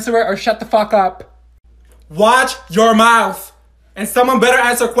you answer it or shut the fuck up. Watch your mouth. And someone better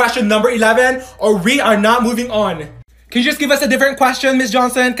answer question number 11 or we are not moving on. Can you just give us a different question, Miss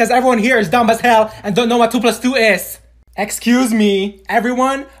Johnson? Because everyone here is dumb as hell and don't know what 2 plus 2 is. Excuse me,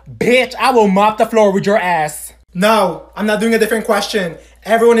 everyone? Bitch, I will mop the floor with your ass. No, I'm not doing a different question.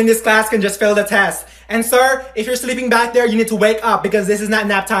 Everyone in this class can just fail the test. And sir, if you're sleeping back there, you need to wake up because this is not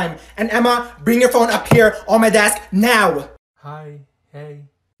nap time. And Emma, bring your phone up here on my desk now. Hi, hey.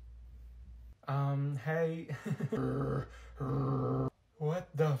 Hey. What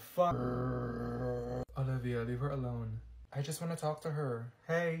the fuck? Olivia, leave her alone. I just want to talk to her.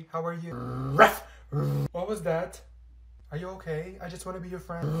 Hey, how are you? What was that? Are you okay? I just want to be your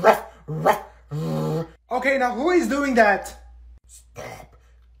friend. Okay, now who is doing that? Stop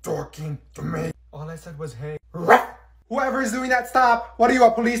talking to me. All I said was hey. Whoever is doing that, stop. What are you,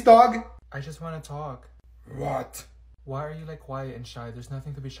 a police dog? I just want to talk. What? Why are you like quiet and shy? There's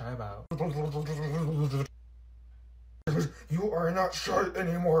nothing to be shy about. You are not shy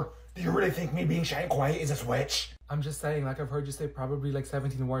anymore. Do you really think me being shy and quiet is a switch? I'm just saying, like I've heard you say probably like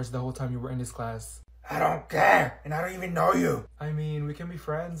 17 words the whole time you were in this class. I don't care, and I don't even know you. I mean, we can be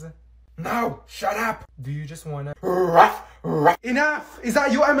friends. No, shut up. Do you just wanna... Enough! Is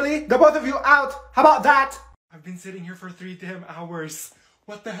that you, Emily? The both of you out! How about that? I've been sitting here for 3 damn hours.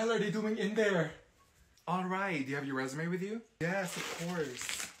 What the hell are they doing in there? Alright, do you have your resume with you? Yes, of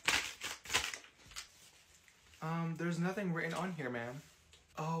course. There's nothing written on here, ma'am.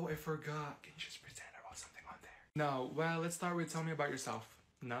 Oh, I forgot. Can you just pretend I wrote something on there? No, well, let's start with tell me about yourself.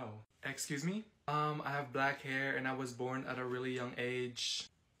 No. Excuse me? I have black hair and I was born at a really young age.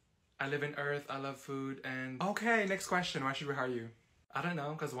 I live in Earth, I love food, and... Okay, next question. Why should we hire you? I don't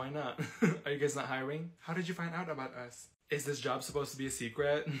know, because why not? Are you guys not hiring? How did you find out about us? Is this job supposed to be a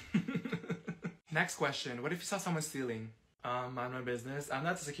secret? Next question. What if you saw someone stealing? Mind my business. I'm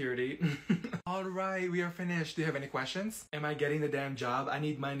not the security. Alright, we are finished. Do you have any questions? Am I getting the damn job? I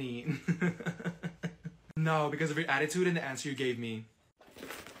need money. No, because of your attitude and the answer you gave me.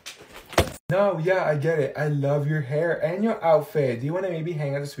 No, yeah, I get it. I love your hair and your outfit. Do you want to maybe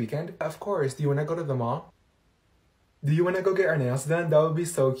hang out this weekend? Of course. Do you want to go to the mall? Do you want to go get our nails done? That would be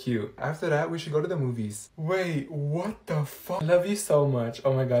so cute. After that, we should go to the movies. Wait, what the fuck? I love you so much.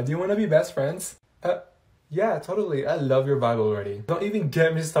 Oh my god, do you want to be best friends? Yeah, totally. I love your vibe already. Don't even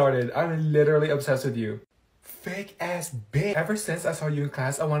get me started. I'm literally obsessed with you. Fake ass bitch. Ever since I saw you in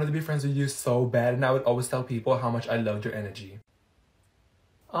class, I wanted to be friends with you so bad, and I would always tell people how much I loved your energy.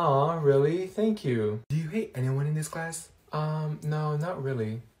 Aw, really? Thank you. Do you hate anyone in this class? No, not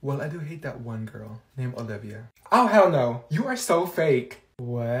really. Well, I do hate that one girl named Olivia. Oh, hell no. You are so fake.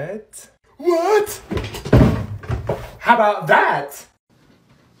 What? What? How about that?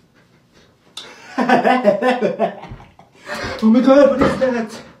 Oh my god, what is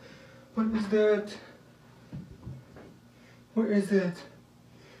that? What is that? What is it?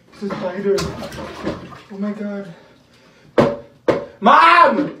 It's a spider. Oh my god.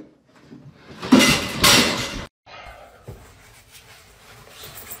 Mom!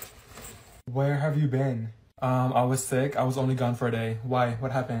 Where have you been? I was sick. I was only gone for a day. Why?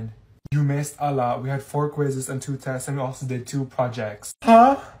 What happened? You missed a lot. We had 4 quizzes and 2 tests, and we also did 2 projects.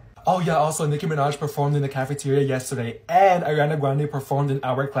 Huh? Oh yeah, also Nicki Minaj performed in the cafeteria yesterday, and Ariana Grande performed in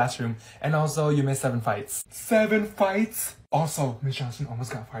our classroom. And also, you missed 7 fights. 7 fights? Also, Miss Johnson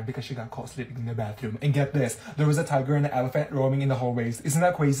almost got fired because she got caught sleeping in the bathroom. And get this, there was a tiger and an elephant roaming in the hallways. Isn't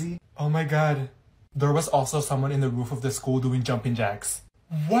that crazy? Oh my god. There was also someone in the roof of the school doing jumping jacks.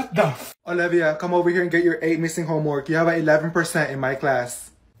 What the f— Olivia, come over here and get your 8 missing homework. You have an 11% in my class.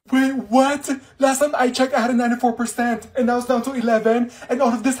 Wait, what? Last time I checked, I had a 94%, and now it's down to 11, and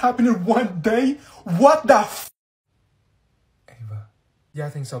all of this happened in one day? What the f— Ava. Yeah, I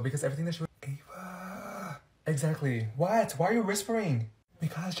think so, because everything that she— Ava. Exactly. What? Why are you whispering?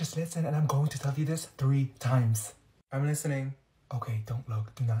 Because just listen, and I'm going to tell you this 3 times. I'm listening. Okay, don't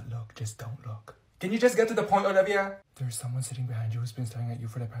look. Do not look. Just don't look. Can you just get to the point, Olivia? There's someone sitting behind you who's been staring at you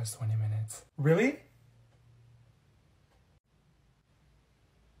for the past 20 minutes. Really?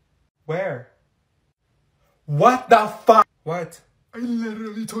 Where? What the fuck? What? I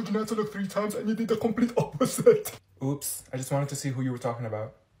literally told you not to look 3 times and you did the complete opposite. Oops, I just wanted to see who you were talking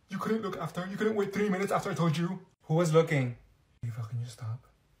about. You couldn't look after? You couldn't wait 3 minutes after I told you? Who was looking? Eva, can you stop?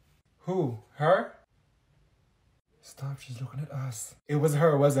 Who? Her? Stop, she's looking at us. It was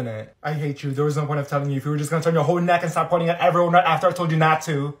her, wasn't it? I hate you. There was no point of telling you if you were just gonna turn your whole neck and stop pointing at everyone right after I told you not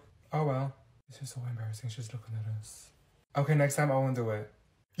to. Oh well. This is so embarrassing. She's looking at us. Okay, next time I won't do it.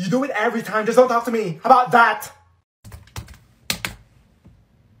 You do it every time. Just don't talk to me. How about that?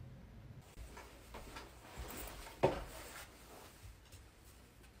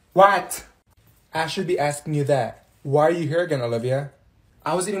 What? I should be asking you that. Why are you here again, Olivia?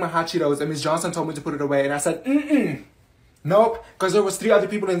 I was eating my hot Cheetos and Miss Johnson told me to put it away and I said, Nope, because there was 3 other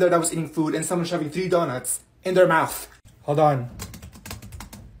people in there that was eating food and someone shoving 3 donuts in their mouth. Hold on.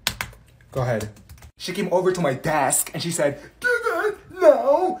 Go ahead. She came over to my desk and she said, Do that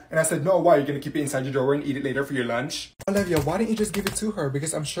now. And I said, no, why? You're going to keep it inside your drawer and eat it later for your lunch? Olivia, why didn't you just give it to her?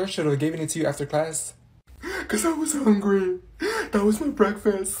 Because I'm sure she would have given it to you after class. Because I was hungry. That was my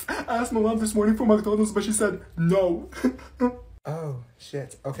breakfast. I asked my mom this morning for McDonald's, but she said no. Oh,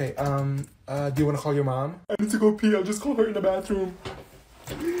 shit. Okay, do you want to call your mom? I need to go pee. I'll just call her in the bathroom.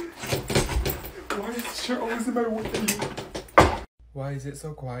 Why is she always in my way? Why is it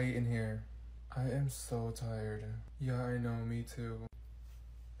so quiet in here? I am so tired. Yeah, I know, me too.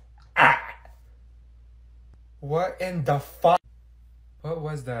 Ah! What in the fuck? What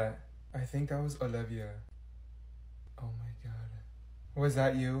was that? I think that was Olivia. Oh my god. Was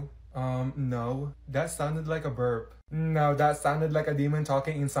that you? No. That sounded like a burp. No, that sounded like a demon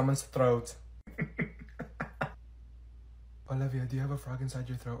talking in someone's throat. Olivia, do you have a frog inside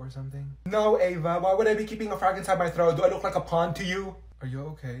your throat or something? No, Ava. Why would I be keeping a frog inside my throat? Do I look like a pond to you? Are you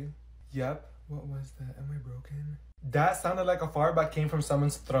okay? Yep. What was that? Am I broken? That sounded like a fart but came from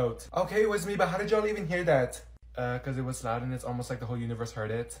someone's throat. Okay, it was me, but how did y'all even hear that? Because it was loud and it's almost like the whole universe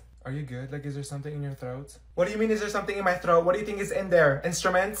heard it. Are you good? Like, is there something in your throat? What do you mean, is there something in my throat? What do you think is in there?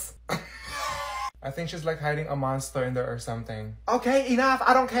 Instruments? I think she's like hiding a monster in there or something. Okay, enough.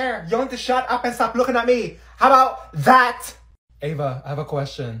 I don't care. You want to shut up and stop looking at me. How about that? Ava, I have a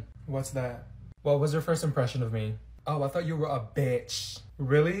question. What's that? What was your first impression of me? Oh, I thought you were a bitch.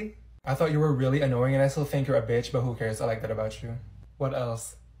 Really? I thought you were really annoying and I still think you're a bitch, but who cares? I like that about you. What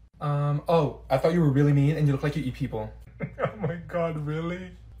else? Oh, I thought you were really mean and you look like you eat people. Oh my god,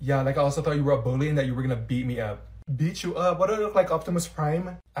 really? Yeah, like I also thought you were a bully and that you were gonna beat me up. Beat you up? What do I look like, Optimus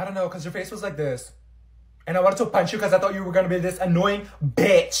Prime? I don't know, because your face was like this. And I wanted to punch you because I thought you were gonna be this annoying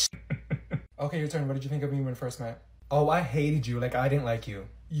bitch. Okay, your turn. What did you think of me when we first met? Oh, I hated you. Like, I didn't like you.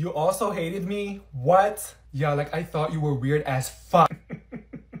 You also hated me? What? Yeah, like I thought you were weird as fuck.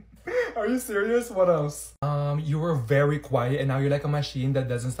 Are you serious? What else? You were very quiet and now you're like a machine that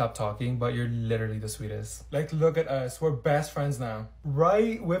doesn't stop talking, but you're literally the sweetest. Like, look at us. We're best friends now.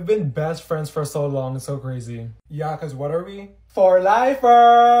 Right? We've been best friends for so long. It's so crazy. Yeah, because what are we? For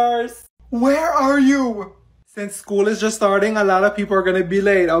lifers! Where are you? Since school is just starting, a lot of people are gonna be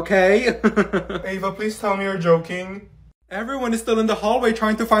late, okay? Ava, please tell me you're joking. Everyone is still in the hallway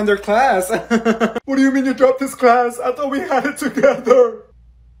trying to find their class. What do you mean you dropped this class? I thought we had it together.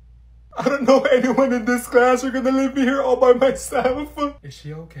 I don't know anyone in this class. You're gonna leave me here all by myself. Is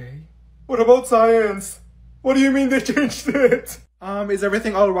she okay? What about science? What do you mean they changed it? Is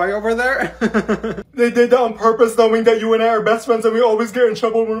everything alright over there? They did that on purpose knowing that you and I are best friends and we always get in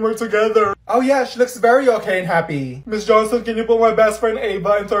trouble when we're together. Oh yeah, she looks very okay and happy. Miss Johnson, can you put my best friend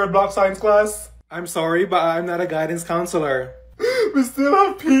Ava in third block science class? I'm sorry, but I'm not a guidance counselor. We still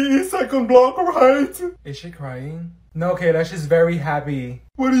have PE second block, right? Is she crying? No, Kayla, she's very happy.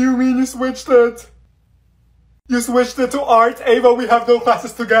 What do you mean you switched it? You switched it to art. Ava, we have no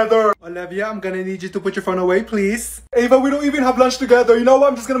classes together. Olivia, I'm gonna need you to put your phone away, please. Ava, we don't even have lunch together. You know what?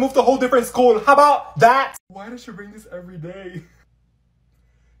 I'm just gonna move to a whole different school. How about that? Why does she bring this every day?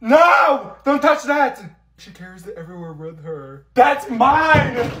 No! Don't touch that! She carries it everywhere with her. That's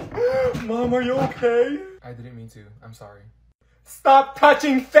mine! Mom, are you okay? I didn't mean to. I'm sorry. Stop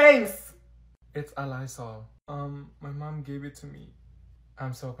touching things! It's a Lysol. My mom gave it to me.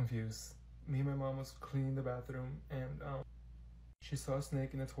 I'm so confused. Me and my mom was cleaning the bathroom and she saw a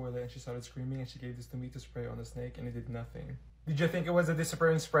snake in the toilet and she started screaming and she gave this to me to spray on the snake and it did nothing. Did you think it was a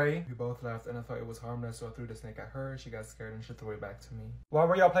disappearing spray? We both laughed and I thought it was harmless, so I threw the snake at her. She got scared and she threw it back to me. Why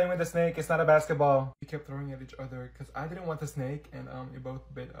were y'all playing with the snake? It's not a basketball. We kept throwing at each other because I didn't want the snake and it both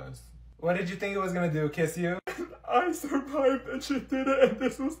bit us. What did you think it was gonna do? Kiss you? I survived and she did it, and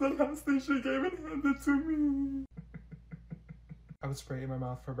this was the last thing she gave and handed to me. I would spray it in my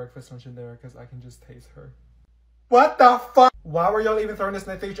mouth for breakfast, lunch, and dinner because I can just taste her. What the fuck? Why were y'all even throwing this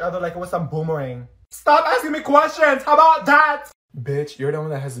next to each other like it was some boomerang? Stop asking me questions! How about that? Bitch, you're the one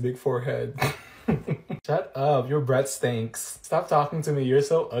that has a big forehead. Shut up, your breath stinks. Stop talking to me, you're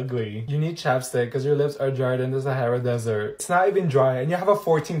so ugly. You need chapstick because your lips are drier than the Sahara Desert. It's not even dry and you have a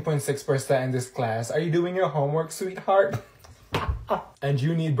 14.6% in this class. Are you doing your homework, sweetheart? And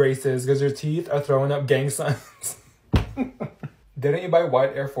you need braces because your teeth are throwing up gang signs. Didn't you buy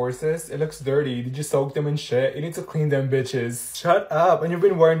white Air Forces? It looks dirty. Did you soak them in shit? You need to clean them, bitches. Shut up. And you've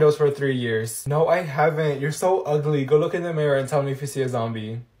been wearing those for 3 years. No, I haven't. You're so ugly. Go look in the mirror and tell me if you see a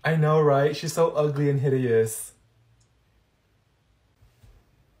zombie. I know, right? She's so ugly and hideous.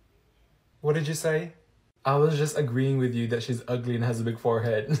 What did you say? I was just agreeing with you that she's ugly and has a big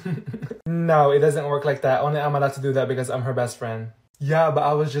forehead. No, it doesn't work like that. Only I'm allowed to do that because I'm her best friend. Yeah, but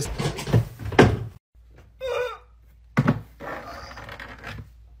I was just...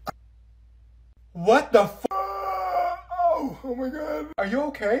 What the f- Oh my god. Are you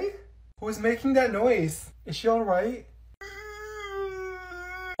okay? Who's making that noise? Is she alright?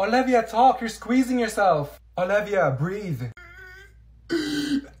 Olivia, talk. You're squeezing yourself. Olivia, breathe.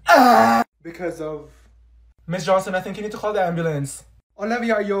 Because of... Miss Johnson, I think you need to call the ambulance.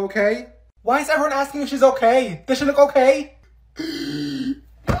 Olivia, are you okay? Why is everyone asking if she's okay? Does she look okay?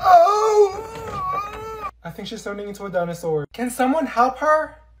 Oh! I think she's turning into a dinosaur. Can someone help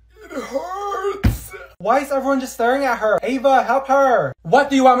her? It hurts. Why is everyone just staring at her? Ava, help her. What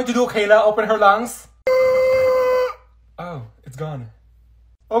do you want me to do, Kayla? Open her lungs? Oh, it's gone.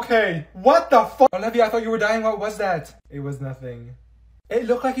 Okay, what the fuck? Olivia, I thought you were dying. What was that? It was nothing. It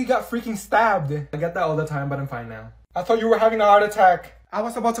looked like you got freaking stabbed. I get that all the time, but I'm fine now. I thought you were having a heart attack. I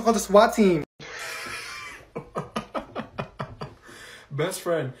was about to call the SWAT team. Best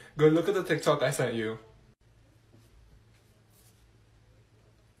friend, go look at the TikTok I sent you.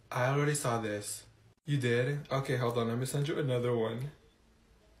 I already saw this. You did? Okay, hold on. Let me send you another one.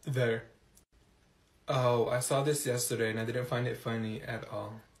 There. Oh, I saw this yesterday and I didn't find it funny at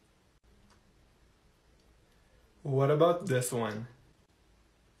all. What about this one?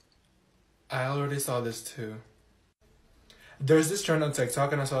 I already saw this too. There's this trend on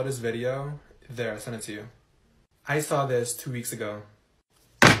TikTok and I saw this video. There, I sent it to you. I saw this 2 weeks ago.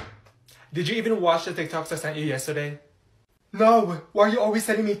 Did you even watch the TikToks I sent you yesterday? No, why are you always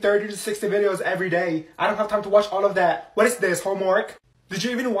sending me 30 to 60 videos every day? I don't have time to watch all of that. What is this, homework? Did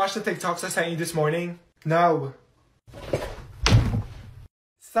you even watch the TikToks I sent you this morning? No.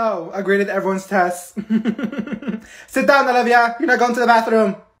 So, I graded everyone's tests. Sit down, Olivia. You're not going to the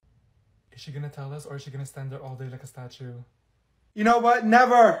bathroom. Is she gonna tell us or is she gonna stand there all day like a statue? You know what?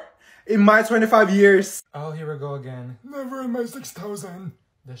 Never. In my 25 years. Oh, here we go again. Never in my 6,000.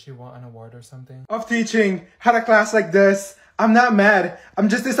 Does she want an award or something? Of teaching. Had a class like this. I'm not mad. I'm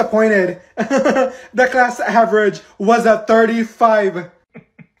just disappointed. The class average was a 35.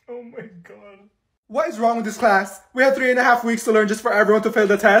 Oh my god. What is wrong with this class? We had 3.5 weeks to learn just for everyone to fail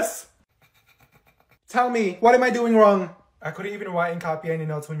the test. Tell me, what am I doing wrong? I couldn't even write and copy any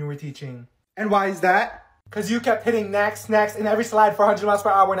notes when you were teaching. And why is that? Because you kept hitting next in every slide for 100 miles per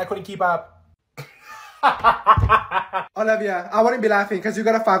hour and I couldn't keep up. Olivia, I wouldn't be laughing because you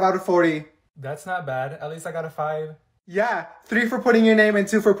got a 5 out of 40. That's not bad. At least I got a 5. Yeah, 3 for putting your name and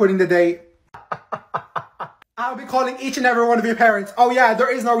 2 for putting the date. I'll be calling each and every one of your parents. Oh yeah,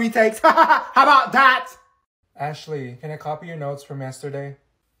 there is no retakes. How about that? Ashley, can I copy your notes from yesterday?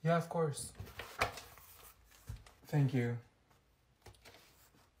 Yeah, of course. Thank you.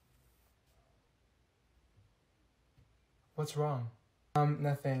 What's wrong?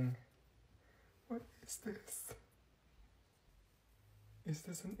 Nothing. What is this? Is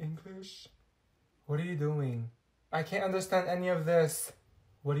this in English? What are you doing? I can't understand any of this.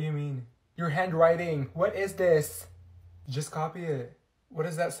 What do you mean? Your handwriting. What is this? Just copy it. What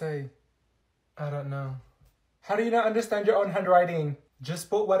does that say? I don't know. How do you not understand your own handwriting? Just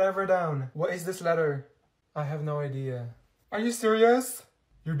put whatever down. What is this letter? I have no idea. Are you serious?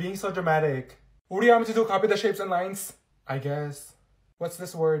 You're being so dramatic. What do you want me to do? Copy the shapes and lines? I guess. What's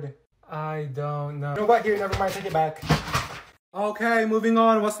this word? I don't know. You know what? Here, never mind. Take it back. Okay, moving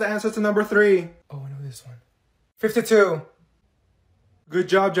on. What's the answer to number 3? Oh, I know this one. 52. Good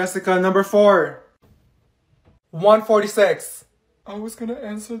job, Jessica. Number 4. 146. I was gonna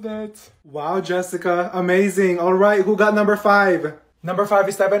answer that. Wow, Jessica. Amazing. All right, who got number 5? Number 5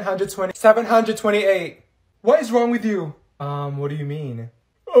 is 728. What is wrong with you? What do you mean?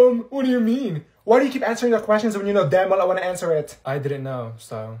 What do you mean? Why do you keep answering the questions when you know damn well I want to answer it? I didn't know,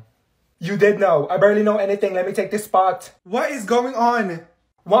 so... You did know. I barely know anything. Let me take this spot. What is going on?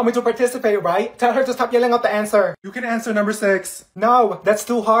 Want me to participate, right? Tell her to stop yelling out the answer. You can answer number 6. No, that's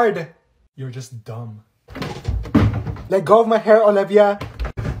too hard. You're just dumb. Let go of my hair, Olivia.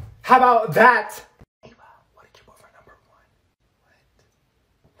 How about that? Ava, what did you put for number 1?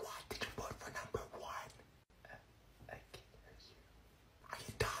 What did you put for number 1? I can't hear you. Are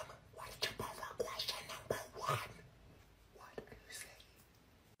you dumb? What did you put for question number 1? What are you saying?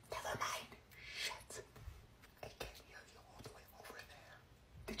 Never mind. Shut. I can't hear you all the way over there.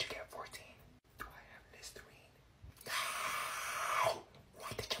 Did you get 14? Do I have Listerine? No!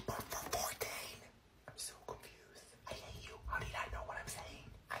 What did you put for 14? I'm so confused. I hate you. How did I know what I'm saying?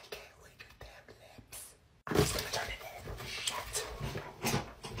 I can't read your damn lips. I'm just gonna turn it in. Shut.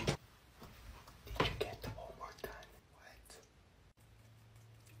 Did you get the homework done? What?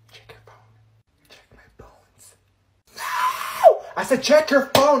 Check your phone. Check my bones. No! I said check your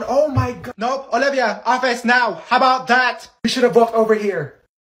phone. Oh my god. Nope. Olivia, office now. How about that? We should have walked over here.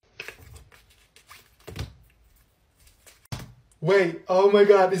 Wait, oh my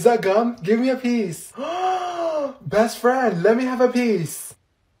god, is that gum? Give me a piece. Best friend, let me have a piece.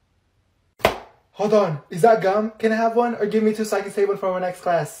 Hold on, is that gum? Can I have one? Or give me 2 so I can save one for my next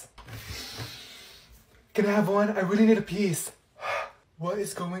class. Can I have one? I really need a piece. What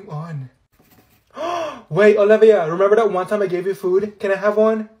is going on? Wait, Olivia, remember that one time I gave you food? Can I have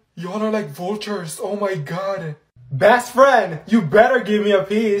one? Y'all are like vultures, oh my god. Best friend, you better give me a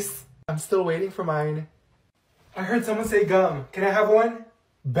piece. I'm still waiting for mine. I heard someone say gum. Can I have one?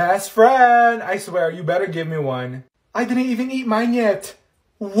 Best friend! I swear, you better give me one. I didn't even eat mine yet.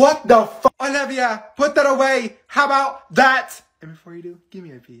 What the fuck? Olivia, put that away! How about that? And before you do, give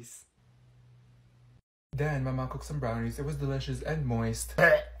me a piece. Then my mom cooked some brownies. It was delicious and moist.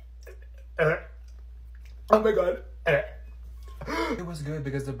 Oh my god. It was good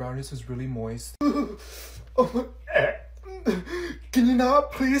because the brownies was really moist. Oh my... Can you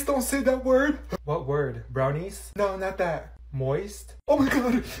not? Please don't say that word. What word? Brownies? No, not that. Moist? Oh my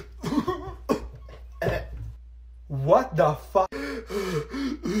god. What the fuck?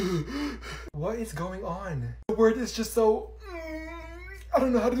 What is going on? The word is just so... I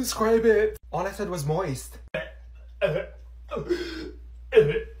don't know how to describe it. All I said was moist.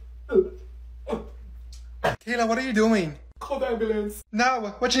 Kayla, what are you doing? Call the ambulance.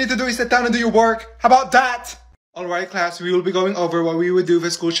 Now, what you need to do is sit down and do your work. How about that? Alright class, we will be going over what we would do if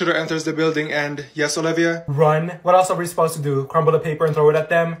a school shooter enters the building and... Yes, Olivia? Run. What else are we supposed to do? Crumble the paper and throw it at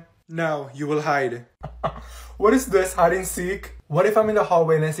them? No, you will hide. What is this? Hide and seek? What if I'm in the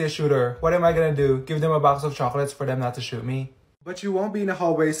hallway and I see a shooter? What am I gonna do? Give them a box of chocolates for them not to shoot me? But you won't be in the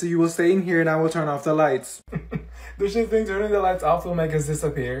hallway, so you will stay in here and I will turn off the lights. The shit thing turning the lights off will make us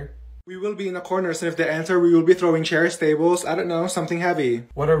disappear. We will be in the corners, and if they enter, we will be throwing chairs, tables, I don't know, something heavy.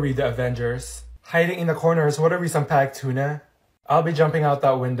 What are we, the Avengers? Hiding in the corners, what are we, some packed tuna? I'll be jumping out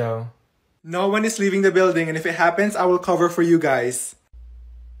that window. No one is leaving the building, and if it happens, I will cover for you guys.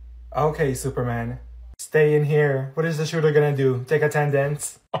 Okay, Superman. Stay in here. What is the shooter gonna do? Take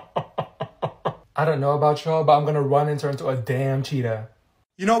attendance? I don't know about y'all, but I'm gonna run and turn into a damn cheetah.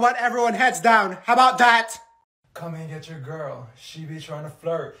 You know what? Everyone heads down. How about that? Come and get your girl. She be trying to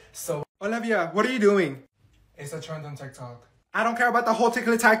flirt, so... Olivia, what are you doing? It's a trend on TikTok. I don't care about the whole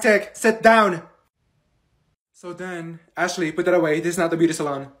tickly tactic. Sit down. So then, Ashley, put that away. This is not the beauty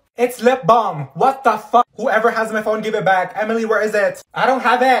salon. It's lip balm. What the fuck? Whoever has my phone, give it back. Emily, where is it? I don't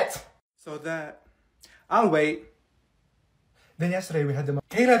have it. So that... I'll wait. Then yesterday we had the...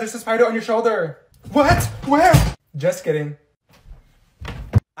 Kayla, there's a spider on your shoulder. What? Where? Just kidding.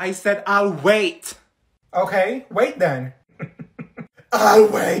 I said I'll wait. Okay, wait then.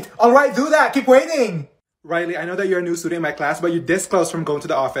 I'll wait. Alright, do that. Keep waiting. Riley, I know that you're a new student in my class, but you're this close from going to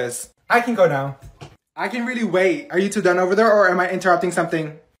the office. I can go now. I can really wait. Are you two done over there or am I interrupting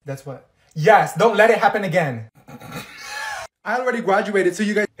something? That's what? Yes, don't let it happen again. I already graduated, so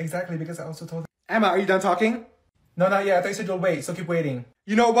you guys... Exactly, because I also told... Emma, are you done talking? No, not yet. I thought you said you'll wait, so keep waiting.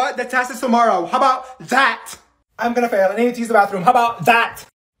 You know what? The test is tomorrow. How about that? I'm gonna fail. I need to use the bathroom. How about that?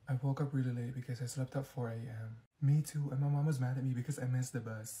 I woke up really late because I slept at 4 a.m. Me too, and my mom was mad at me because I missed the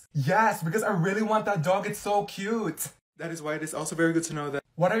bus. Yes, because I really want that dog. It's so cute. That is why it is also very good to know that...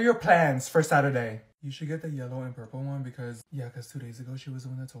 What are your plans for Saturday? You should get the yellow and purple one because... Yeah, because 2 days ago, she was the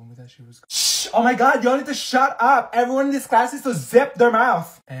one that told me that she was... Shh! Oh my god, y'all need to shut up! Everyone in this class needs to zip their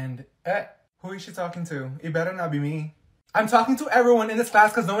mouth! And, who is she talking to? It better not be me. I'm talking to everyone in this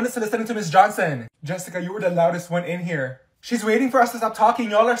class because no one is listening to Miss Johnson. Jessica, you were the loudest one in here. She's waiting for us to stop talking.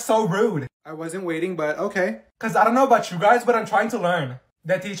 Y'all are so rude. I wasn't waiting, but okay. Because I don't know about you guys, but I'm trying to learn.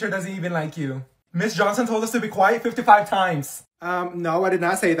 That teacher doesn't even like you. Miss Johnson told us to be quiet 55 times. No, I did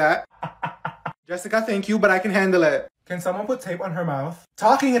not say that. Jessica, thank you, but I can handle it. Can someone put tape on her mouth?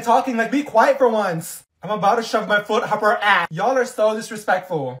 Talking and talking, like be quiet for once. I'm about to shove my foot up her ass. Y'all are so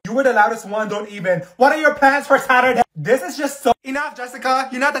disrespectful. You were the loudest one, don't even. What are your plans for Saturday? This is just so— Enough, Jessica.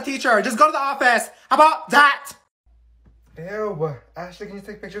 You're not the teacher. Just go to the office. How about that? Ew. Ashley, can you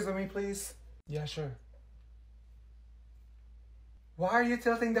take pictures of me, please? Yeah, sure. Why are you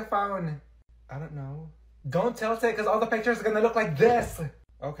tilting the phone? I don't know. Don't tilt it, because all the pictures are gonna look like this.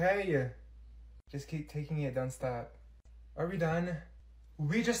 Okay. Just keep taking it, don't stop. Are we done?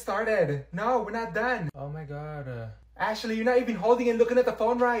 We just started. No, we're not done. Oh my god. Ashley, you're not even holding and looking at the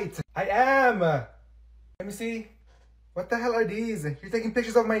phone right. I am. Let me see. What the hell are these? You're taking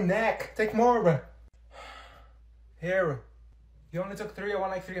pictures of my neck. Take more. Here. You only took 3. I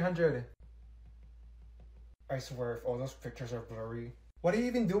want like 300. I swear if all those pictures are blurry. What are you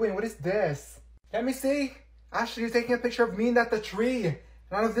even doing? What is this? Let me see. Ashley, you're taking a picture of me, not the tree.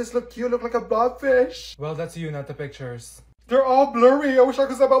 None of this look cute. Look like a blobfish. Well, that's you, not the pictures. They're all blurry. I wish I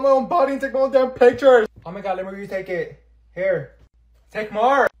could step out my own body and take my own damn pictures. Oh my god, let me retake it. Here. Take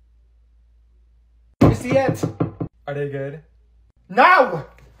more. Let me see it. Are they good? No!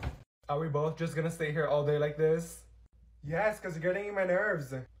 Are we both just gonna stay here all day like this? Yes, because you're getting in my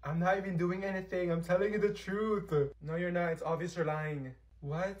nerves. I'm not even doing anything. I'm telling you the truth. No, you're not. It's obvious you're lying.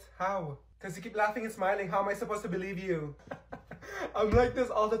 What? How? Because you keep laughing and smiling. How am I supposed to believe you? I'm like this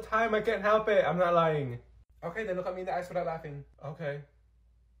all the time. I can't help it. I'm not lying. Okay, then look at me in the eyes without laughing. Okay.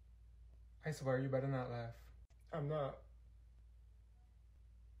 I swear, you better not laugh. I'm not.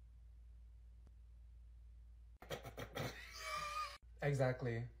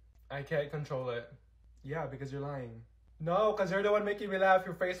 Exactly. I can't control it. Yeah, because you're lying. No, because you're the one making me laugh.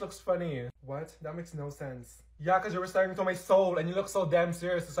 Your face looks funny. What? That makes no sense. Yeah, because you were staring into my soul and you look so damn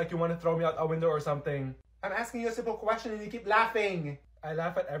serious. It's like you want to throw me out a window or something. I'm asking you a simple question and you keep laughing. I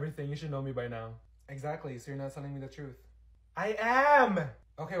laugh at everything. You should know me by now. Exactly, so you're not telling me the truth. I am!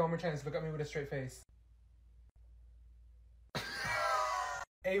 Okay, one more chance. Look at me with a straight face.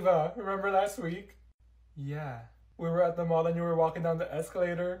 Ava, remember last week? Yeah. We were at the mall and you were walking down the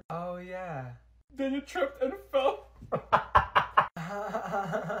escalator. Oh, yeah. Then you tripped and fell.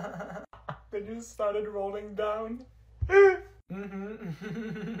 Then you started rolling down.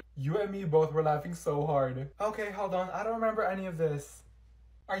 You and me both were laughing so hard. Okay, hold on. I don't remember any of this.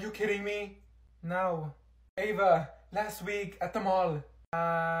 Are you kidding me? No. Ava, last week at the mall.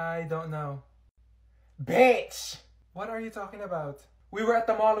 I don't know. Bitch! What are you talking about? We were at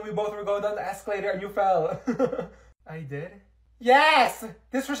the mall and we both were going down the escalator and you fell. I did? Yes!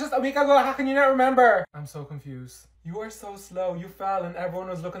 This was just a week ago. How can you not remember? I'm so confused. You are so slow. You fell and everyone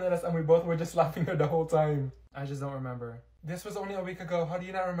was looking at us and we both were just laughing the whole time. I just don't remember. This was only a week ago. How do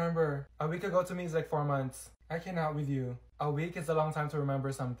you not remember? A week ago to me is like 4 months. I cannot with you. A week is a long time to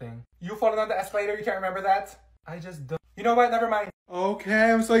remember something. You falling down the escalator, you can't remember that? I just don't. You know what? Never mind.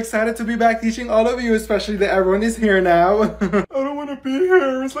 Okay, I'm so excited to be back teaching all of you, especially that everyone is here now. I don't want to be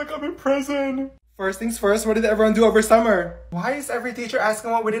here. It's like I'm in prison. First things first, what did everyone do over summer? Why is every teacher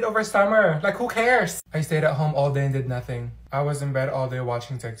asking what we did over summer? Like, who cares? I stayed at home all day and did nothing. I was in bed all day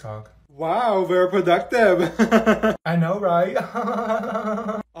watching TikTok. Wow, very productive. I know, right?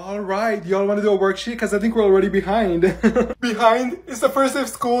 Alright, y'all want to do a worksheet? Because I think we're already behind. Behind? It's the first day of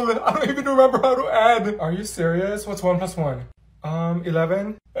school. I don't even remember how to add. Are you serious? What's 1 plus 1?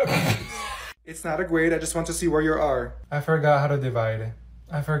 11? It's not a grade. I just want to see where you are. I forgot how to divide.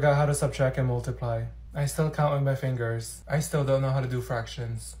 I forgot how to subtract and multiply. I still count with my fingers. I still don't know how to do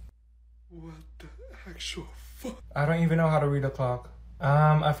fractions. What the actual fuck? I don't even know how to read a clock.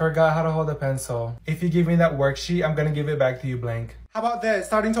 I forgot how to hold a pencil. If you give me that worksheet, I'm gonna give it back to you blank. How about this?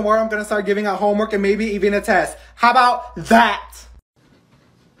 Starting tomorrow, I'm gonna start giving out homework and maybe even a test. How about that?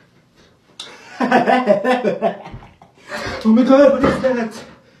 Oh my god, what is that?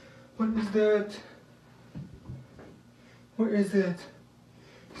 What is that? Where is it?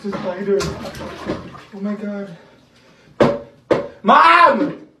 It's a spider. Oh my god.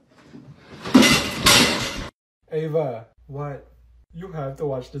 Mom! Ava, what? You have to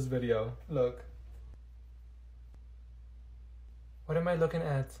watch this video. Look. What am I looking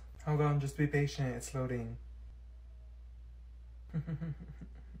at? Hold on, just be patient. It's loading.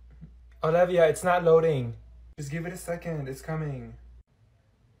 Olivia, it's not loading. Just give it a second. It's coming.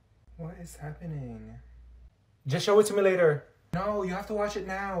 What is happening? Just show it to me later. No, you have to watch it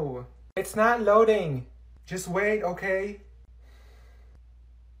now. It's not loading. Just wait, okay?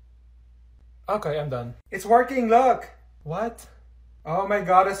 Okay, I'm done. It's working, look! What? Oh my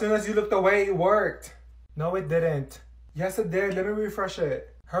god, as soon as you looked away, it worked. No, it didn't. Yes, it did. Let me refresh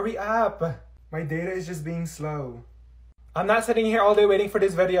it. Hurry up. My data is just being slow. I'm not sitting here all day waiting for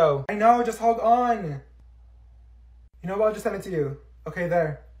this video. I know, just hold on. You know what, I'll just send it to you. Okay,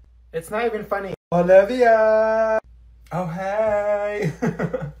 there. It's not even funny. Olivia! Oh, hey!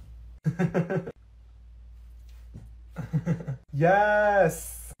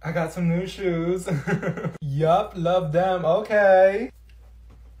 Yes! I got some new shoes. Yup, love them. Okay.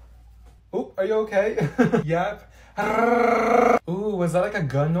 Ooh, are you okay? Yup. Ooh, was that like a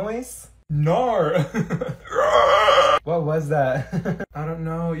gun noise? No. What was that? I don't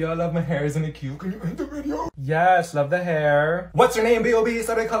know. Y'all love my hair. Isn't it cute? Can you end the video? Yes, love the hair. What's your name, B.O.B.?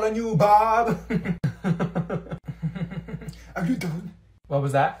 Started calling you Bob. Are you done? What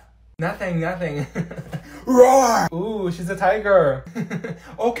was that? Nothing. Roar! Ooh, she's a tiger.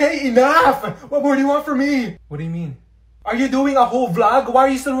 Okay, enough! What more do you want from me? What do you mean? Are you doing a whole vlog? Why are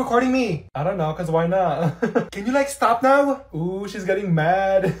you still recording me? I don't know, cause why not? Can you like stop now? Ooh, she's getting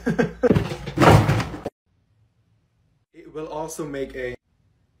mad. It will also make a...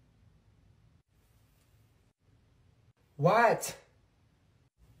 What?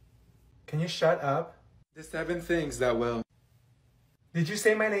 Can you shut up? The 7 things that will... Did you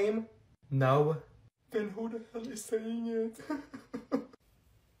say my name? No. Then who the hell is saying it?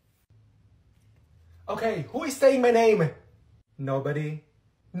 Okay, who is saying my name? Nobody.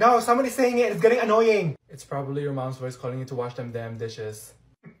 No, somebody's saying it. It's getting annoying. It's probably your mom's voice calling you to wash them damn dishes.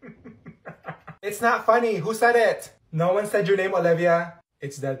 It's not funny. Who said it? No one said your name, Olivia.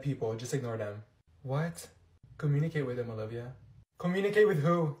 It's dead people. Just ignore them. What? Communicate with them, Olivia. Communicate with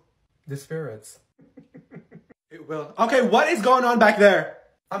who? The spirits. It will. Okay, what is going on back there?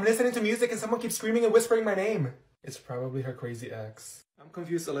 I'm listening to music and someone keeps screaming and whispering my name. It's probably her crazy ex. I'm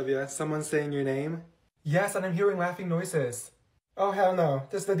confused, Olivia. Someone's saying your name? Yes, and I'm hearing laughing noises. Oh, hell no.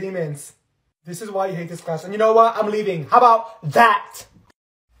 Just the demons. This is why you hate this class. And you know what? I'm leaving. How about that?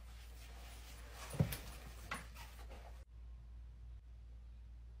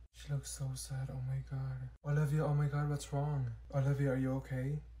 She looks so sad. Oh my god. Olivia, oh my god, what's wrong? Olivia, are you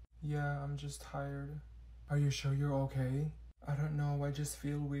okay? Yeah, I'm just tired. Are you sure you're okay? I don't know, I just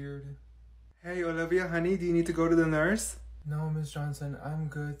feel weird. Hey, Olivia, honey, do you need to go to the nurse? No, Miss Johnson, I'm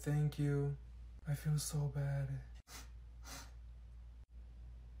good, thank you. I feel so bad.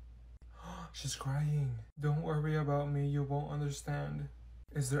 She's crying. Don't worry about me, you won't understand.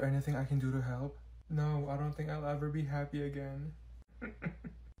 Is there anything I can do to help? No, I don't think I'll ever be happy again.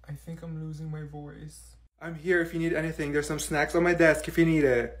 I think I'm losing my voice. I'm here if you need anything. There's some snacks on my desk if you need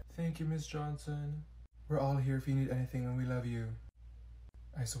it. Thank you, Miss Johnson. We're all here if you need anything and we love you.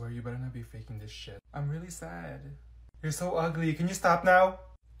 I swear you better not be faking this shit. I'm really sad. You're so ugly. Can you stop now?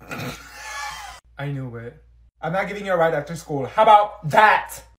 I knew it. I'm not giving you a ride after school. How about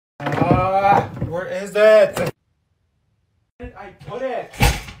that? Where is it? Where did I put it?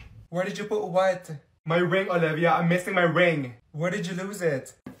 Where did you put what? My ring, Olivia. I'm missing my ring. Where did you lose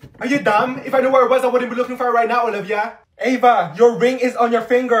it? Are you dumb? If I knew where it was, I wouldn't be looking for it right now, Olivia. Ava, your ring is on your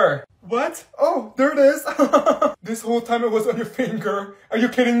finger. What? Oh, there it is. This whole time it was on your finger. Are you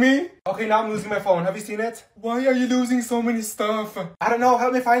kidding me? Okay, now I'm losing my phone. Have you seen it? Why are you losing so many stuff? I don't know.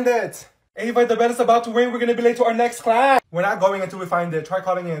 Help me find it. Ava, the bell is about to ring. We're gonna be late to our next class. We're not going until we find it. Try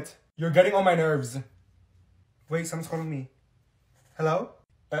calling it. You're getting on my nerves. Wait, someone's calling me. Hello?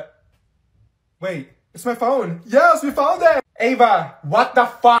 Wait, it's my phone. Yes, we found it. Ava, what the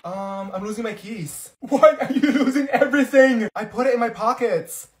fuck? I'm losing my keys. Why are you losing everything? I put it in my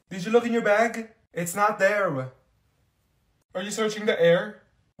pockets. Did you look in your bag? It's not there. Are you searching the air?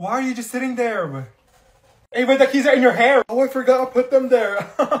 Why are you just sitting there? Ava, the keys are in your hair. Oh, I forgot I put them there.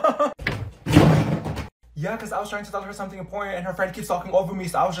 Yeah, because I was trying to tell her something important and her friend keeps talking over me,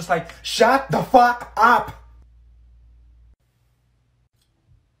 so I was just like, shut the fuck up.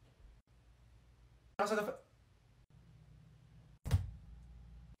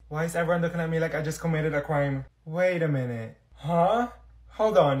 Why is everyone looking at me like I just committed a crime? Wait a minute. Huh?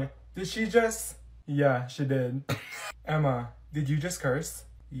 Hold on. Did she just... Yeah, she did. Emma, did you just curse?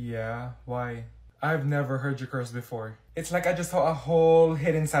 Yeah, why? I've never heard you curse before. It's like I just saw a whole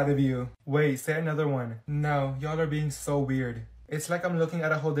hit inside of you. Wait, say another one. No, y'all are being so weird. It's like I'm looking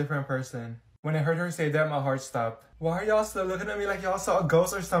at a whole different person. When I heard her say that, my heart stopped. Why are y'all still looking at me like y'all saw a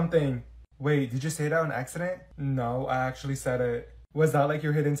ghost or something? Wait, did you say that on accident? No, I actually said it. Was that like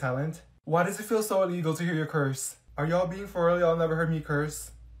your hidden talent? Why does it feel so illegal to hear you curse? Are y'all being for real? Y'all never heard me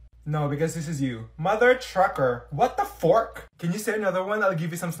curse? No, because this is you. Mother trucker. What the fork? Can you say another one? I'll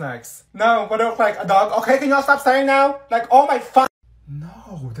give you some snacks. No, what do I look like? A dog? Okay, can y'all stop saying now? Like, oh my fuck.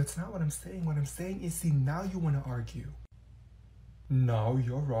 No, that's not what I'm saying. What I'm saying is, see, now you want to argue. No,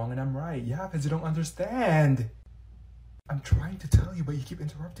 you're wrong and I'm right. Yeah, because you don't understand. I'm trying to tell you, but you keep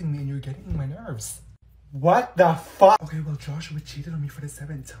interrupting me and you're getting on my nerves. What the fuck? Okay, well, Joshua cheated on me for the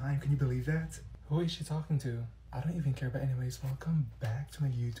 7th time. Can you believe that? Who is she talking to? I don't even care, but anyways, welcome back to my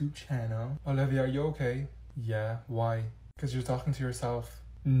YouTube channel. Olivia, are you okay? Yeah, why? Because you're talking to yourself.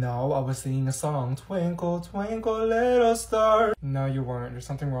 No, I was singing a song. Twinkle, twinkle, little star. No, you weren't. There's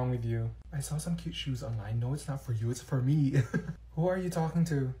something wrong with you. I saw some cute shoes online. No, it's not for you. It's for me. Who are you talking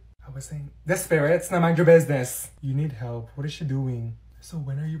to? I was saying, the spirits, now mind your business. You need help. What is she doing? So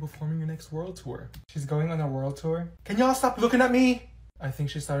when are you performing your next world tour? She's going on a world tour? Can y'all stop looking at me? I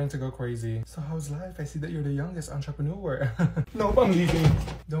think she's starting to go crazy. So how's life? I see that you're the youngest entrepreneur. Nope, I'm leaving.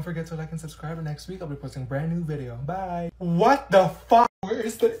 Don't forget to like and subscribe, and next week I'll be posting a brand new video. Bye. What the fuck? Where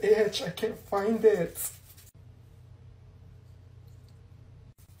is the itch? I can't find it.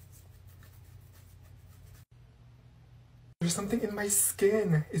 There's something in my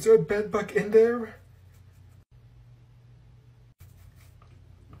skin. Is there a bed bug in there?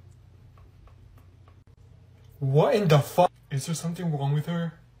 What in the fuck? Is there something wrong with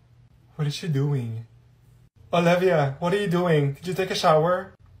her? What is she doing? Olivia, what are you doing? Did you take a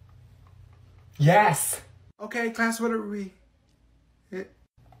shower? Yes! Okay, class, what are we?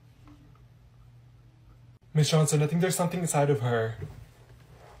 Miss Johnson, I think there's something inside of her.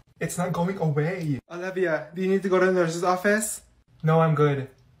 It's not going away. Olivia, do you need to go to the nurse's office? No, I'm good.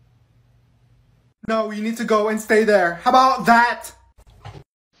 No, you need to go and stay there. How about that?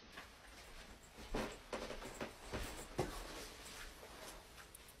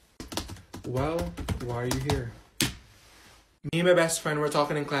 Well, why are you here? Me and my best friend were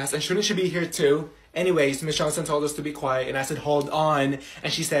talking in class, and shouldn't she be here too? Anyways, Miss Johnson told us to be quiet, and I said, hold on.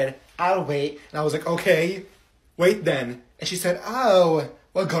 And she said, I'll wait. And I was like, okay, wait then. And she said, oh,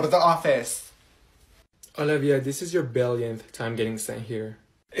 well, go to the office. Olivia, this is your billionth time getting sent here.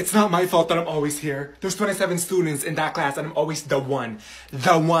 It's not my fault that I'm always here. There's 27 students in that class, and I'm always the one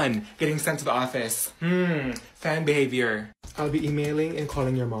getting sent to the office. Fan behavior. I'll be emailing and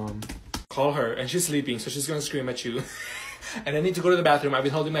calling your mom. Call her, and she's sleeping, so she's gonna scream at you. And I need to go to the bathroom. I've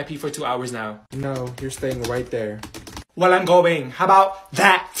been holding my pee for 2 hours now. No, you're staying right there. Well, I'm going. How about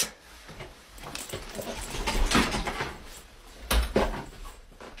that?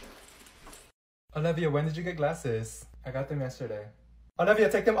 Olivia, when did you get glasses? I got them yesterday. Olivia,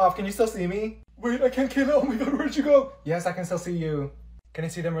 take them off. Can you still see me? Wait, I can't kill it. Oh my god, where'd you go? Yes, I can still see you. Can I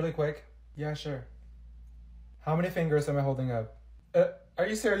see them really quick? Yeah, sure. How many fingers am I holding up? Are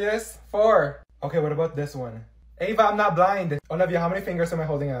you serious? 4. Okay, what about this one? Ava, I'm not blind. Olivia, how many fingers am I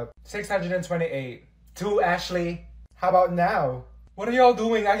holding up? 628. 2, Ashley. How about now? What are y'all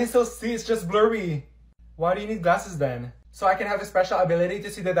doing? I can still see, it's just blurry. Why do you need glasses then? So I can have a special ability to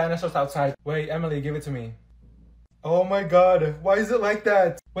see the dinosaurs outside. Wait, Emily, give it to me. Oh my god, why is it like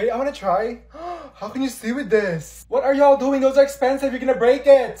that? Wait, I wanna try. How can you see with this? What are y'all doing? Those are expensive, you're gonna break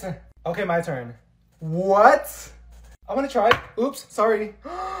it. Okay, my turn. What? I wanna try. Oops, sorry.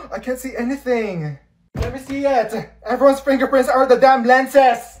 I can't see anything. Let me see it. Everyone's fingerprints are the damn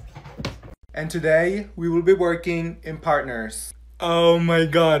lenses. And today, we will be working in partners. Oh my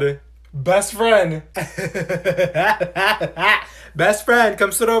god. Best friend. Best friend,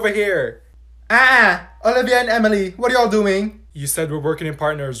 come sit over here. Olivia and Emily, what are y'all doing? You said we're working in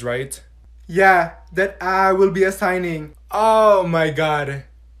partners, right? Yeah, that I will be assigning. Oh my god.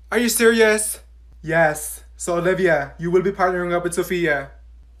 Are you serious? Yes. So Olivia, you will be partnering up with Sophia.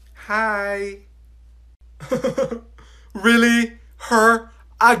 Hi. Really? Her?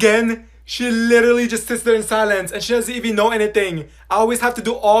 Again? She literally just sits there in silence and she doesn't even know anything. I always have to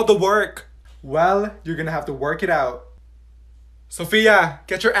do all the work. Well, you're gonna have to work it out. Sophia,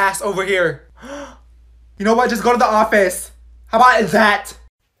 get your ass over here. You know what? Just go to the office. How about that?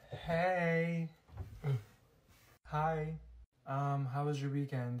 Hey. Hi. How was your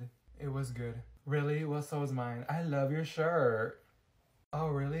weekend? It was good. Really? Well, so was mine. I love your shirt. Oh,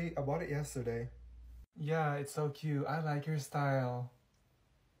 really? I bought it yesterday. Yeah, it's so cute. I like your style.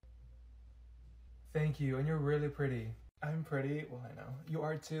 Thank you, and you're really pretty. I'm pretty? Well, I know. You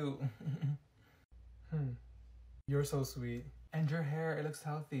are too. You're so sweet. And your hair, it looks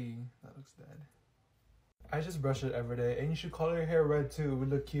healthy. That looks dead. I just brush it every day, and you should color your hair red too. It would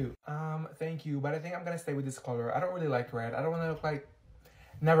look cute. Thank you, but I think I'm gonna stay with this color. I don't really like red. I don't wanna look like...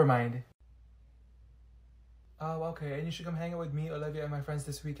 Never mind. Oh, okay, and you should come hang out with me, Olivia, and my friends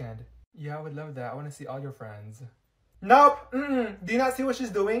this weekend. Yeah, I would love that. I wanna see all your friends. Nope! Do you not see what she's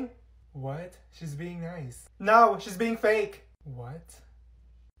doing? What? She's being nice. No, she's being fake. What?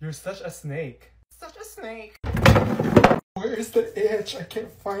 You're such a snake. Such a snake. Where is the itch? I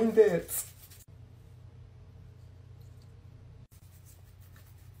can't find it.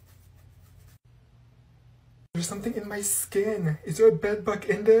 There's There's something in my skin. Is there a bed bug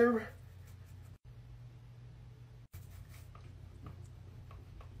in there?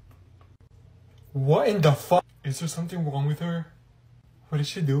 What in the fuck? Is there something wrong with her? What is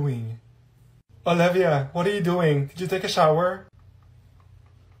she doing? Olivia, what are you doing? Did you take a shower?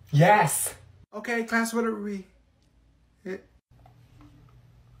 Yes! Okay, class, what are we?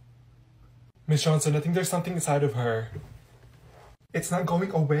 Miss Johnson, I think there's something inside of her. It's not going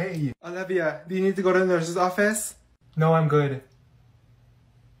away. Olivia, do you need to go to the nurse's office? No, I'm good.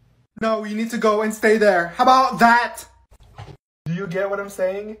 No, you need to go and stay there. How about that? Do you get what I'm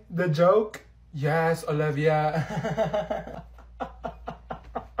saying? The joke? Yes, Olivia.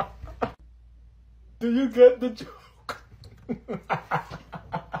 Do you get the joke?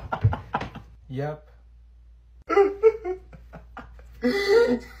 Yep.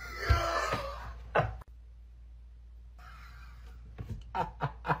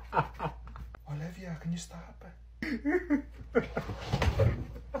 Olivia, can you stop?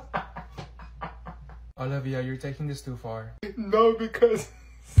 Olivia, you're taking this too far. No, because...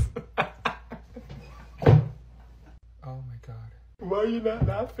 Oh my god. Why are you not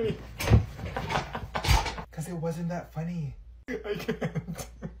laughing? Because it wasn't that funny. I can't.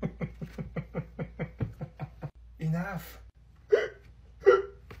 Enough.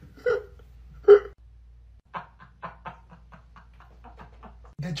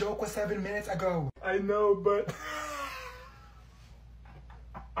 The joke was 7 minutes ago. I know, but...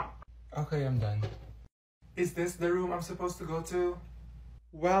 Okay, I'm done. Is this the room I'm supposed to go to?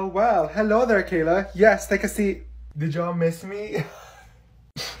 Well, well. Hello there, Kayla. Yes, take a seat. Did y'all miss me?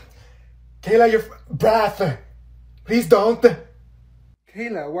 Kayla, your breath. Please don't.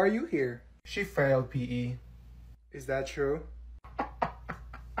 Kayla, why are you here? She failed PE. Is that true?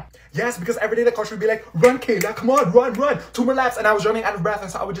 Yes, because every day the coach would be like, run, Kayla, come on, run. 2 more laps. And I was running out of breath,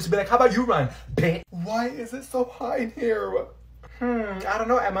 and so I would just be like, how about you run, bitch? Why is it so hot in here? I don't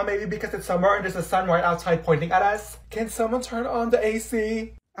know, Emma. Maybe because it's summer and there's a sun right outside pointing at us. Can someone turn on the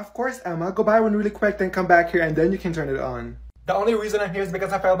AC? Of course, Emma. Go buy one really quick, then come back here, and then you can turn it on. The only reason I'm here is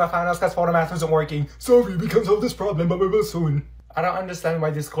because I failed my finals because photo math wasn't working. Sorry, we can't solve this problem, but we will soon. I don't understand why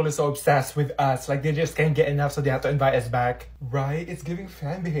this school is so obsessed with us. Like, they just can't get enough, so they have to invite us back. Right? It's giving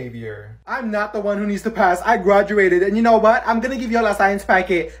fan behavior. I'm not the one who needs to pass. I graduated, and you know what? I'm gonna give you all a science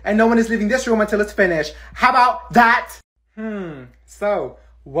packet, and no one is leaving this room until it's finished. How about that? So,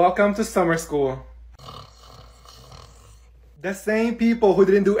 welcome to summer school. The same people who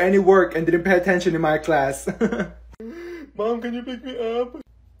didn't do any work and didn't pay attention in my class. Mom, can you pick me up?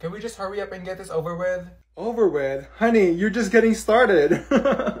 Can we just hurry up and get this over with? Over with? Honey, you're just getting started.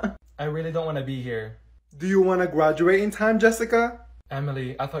 I really don't want to be here. Do you want to graduate in time, Jessica?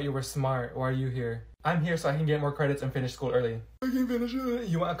 Emily, I thought you were smart. Why are you here? I'm here so I can get more credits and finish school early. I can finish it.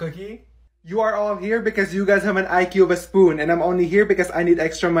 You want a cookie? You are all here because you guys have an IQ of a spoon, and I'm only here because I need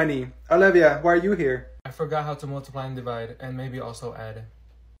extra money. Olivia, why are you here? I forgot how to multiply and divide, and maybe also add.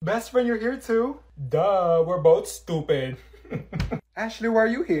 Best friend, you're here too? Duh, we're both stupid. Ashley, why are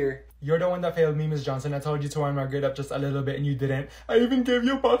you here? You're the one that failed me, Miss Johnson. I told you to run my grade up just a little bit and you didn't. I even gave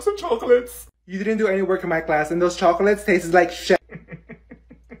you a box of chocolates. You didn't do any work in my class, and those chocolates tasted like shit.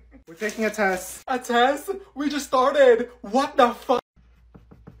 We're taking a test. A test? We just started. What the fuck?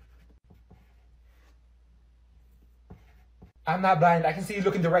 I'm not blind. I can see you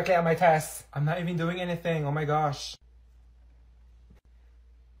looking directly at my test. I'm not even doing anything. Oh my gosh.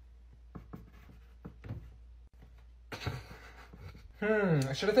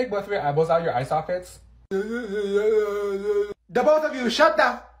 Should I take both of your eyeballs out of your eye sockets? The both of you, shut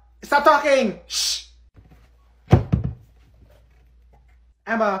the... Stop talking! Shh!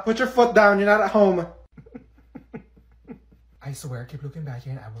 Emma, put your foot down. You're not at home. I swear, keep looking back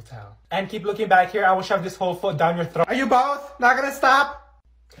here and I will tell. And keep looking back here, I will shove this whole foot down your throat. Are you both not gonna stop?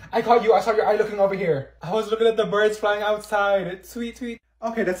 I caught you. I saw your eye looking over here. I was looking at the birds flying outside. It's sweet, sweet.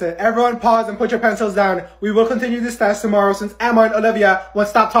 Okay, that's it. Everyone pause and put your pencils down. We will continue this test tomorrow since Emma and Olivia won't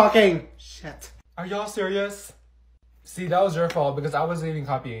stop talking. Shit. Are y'all serious? See, that was your fault because I wasn't even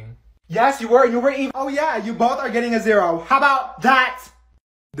copying. Yes, you were. You were even. Oh yeah, you both are getting a 0. How about that?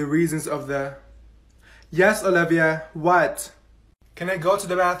 The reasons of the... Yes, Olivia. What? Can I go to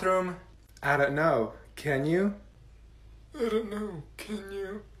the bathroom? I don't know. Can you? I don't know. Can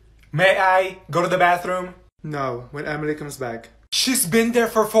you? May I go to the bathroom? No, when Emily comes back. She's been there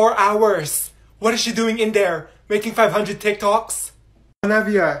for 4 hours. What is she doing in there? Making 500 TikToks?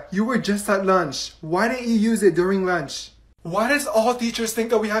 Olivia, you were just at lunch. Why didn't you use it during lunch? Why does all teachers think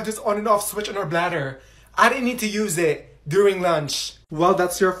that we have this on and off switch in our bladder? I didn't need to use it during lunch. Well,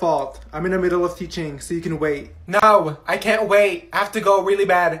 that's your fault. I'm in the middle of teaching, so you can wait. No, I can't wait. I have to go really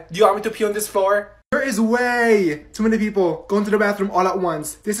bad. Do you want me to pee on this floor? There is way too many people going to the bathroom all at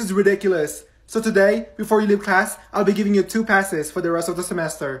once. This is ridiculous. So today, before you leave class, I'll be giving you 2 passes for the rest of the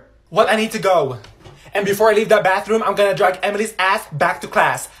semester. Well, I need to go. And before I leave that bathroom, I'm gonna drag Emily's ass back to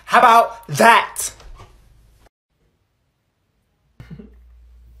class. How about that?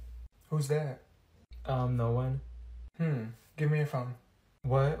 Who's that? No one. Give me your phone.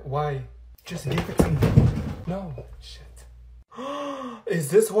 What? Why? Just give it to me. No. Shit. Is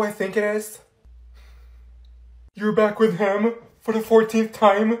this who I think it is? You're back with him for the 14th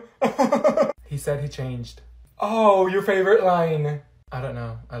time? He said he changed. Oh, your favorite line. I don't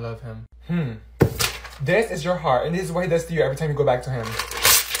know. I love him. This is your heart, and this is what he does to you every time you go back to him.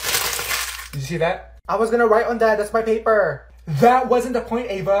 Did you see that? I was gonna write on that. That's my paper. That wasn't the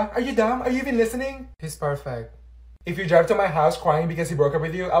point, Ava. Are you dumb? Are you even listening? He's perfect. If you drive to my house crying because he broke up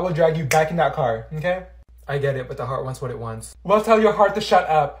with you, I will drag you back in that car, okay? I get it, but the heart wants what it wants. Well, tell your heart to shut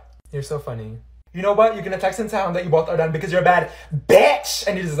up. You're so funny. You know what? You're gonna text and tell him that you both are done because you're a bad bitch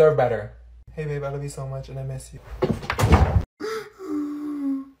and you deserve better. Hey babe, I love you so much and I miss you.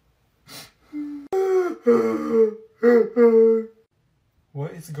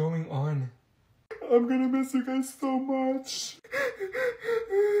 What is going on? I'm gonna miss you guys so much.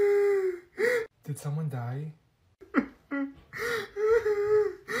 Did someone die?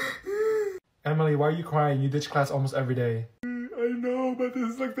 Emily, why are you crying? You ditch class almost every day. I know, but this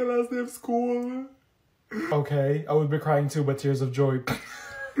is like the last day of school. Okay, I would be crying too, but tears of joy.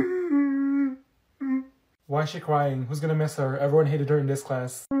 Why is she crying? Who's gonna miss her? Everyone hated her in this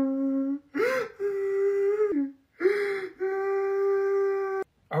class.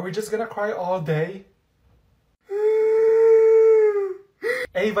 Are we just gonna cry all day?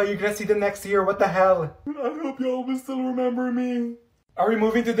 Ava, you're gonna see them next year. What the hell? I hope you all will still remember me. Are we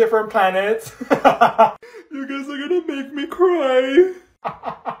moving to different planets? You guys are gonna make me cry.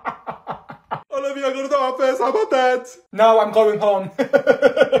 All of you are going to the office. How about that? No, I'm going home.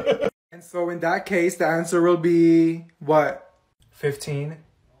 And so in that case, the answer will be what? 15.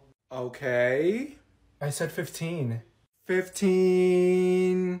 Okay. I said 15.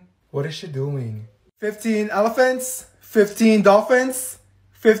 15. What is she doing? 15 elephants, 15 dolphins,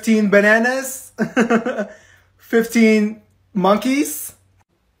 15 bananas, 15 monkeys,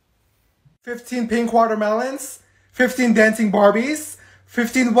 15 pink watermelons, 15 dancing Barbies,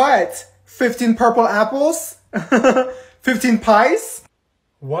 15 what? 15 purple apples, 15 pies.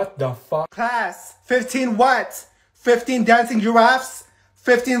 What the fuck? Class, 15 what? 15 dancing giraffes,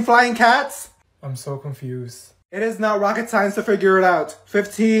 15 flying cats. I'm so confused. It is not rocket science to figure it out.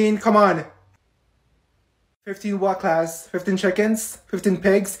 15, come on. 15 what, class? 15 chickens? 15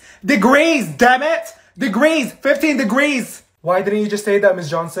 pigs? Degrees, damn it! Degrees! 15 degrees! Why didn't you just say that, Miss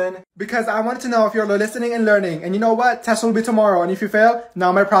Johnson? Because I wanted to know if you're listening and learning. And you know what? Test will be tomorrow. And if you fail,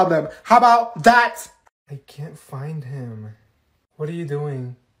 not my problem. How about that? I can't find him. What are you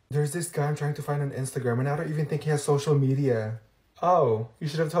doing? There's this guy I'm trying to find on Instagram. And I don't even think he has social media. Oh, you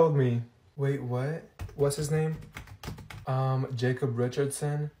should have told me. Wait, what? What's his name? Jacob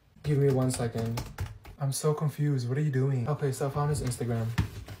Richardson? Give me 1 second. I'm so confused. What are you doing? Okay, so I found his Instagram.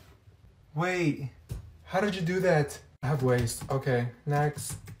 Wait, how did you do that? I have waste. Okay,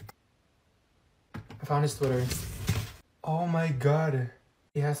 next. I found his Twitter. Oh my god.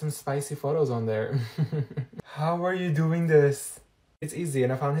 He has some spicy photos on there. How are you doing this? It's easy,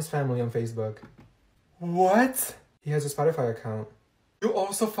 and I found his family on Facebook. What? He has a Spotify account. You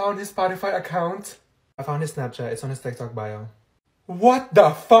also found his Spotify account? I found his Snapchat. It's on his TikTok bio. What the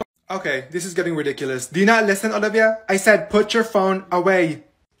fuck? Okay, this is getting ridiculous. Do you not listen, Olivia? I said put your phone away.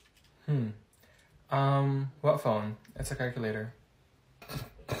 What phone? It's a calculator.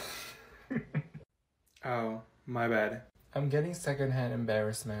 Oh, my bad. I'm getting secondhand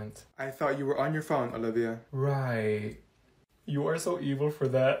embarrassment. I thought you were on your phone, Olivia. Right. You are so evil for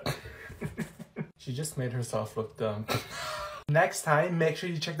that. She just made herself look dumb. Next time, make sure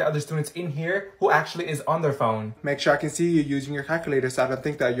you check the other students in here who actually is on their phone. Make sure I can see you using your calculator so I don't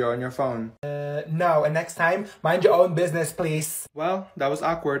think that you're on your phone. No, and next time, mind your own business, please. Well, that was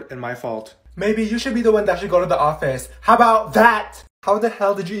awkward and my fault. Maybe you should be the one that should go to the office. How about that? How the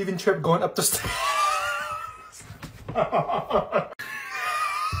hell did you even trip going up the stairs?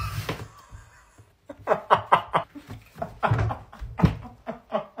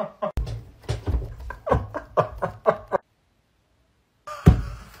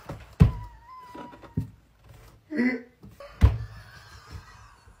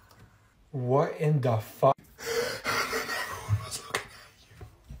 What in the fuck?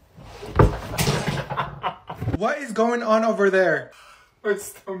 What is going on over there? My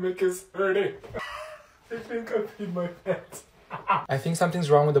stomach is hurting. I think I peed my pants. I think something's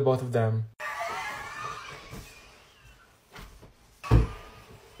wrong with the both of them.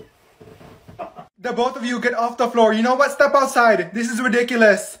 The both of you get off the floor. You know what? Step outside. This is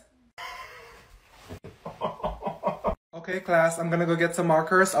ridiculous. Okay, class, I'm gonna go get some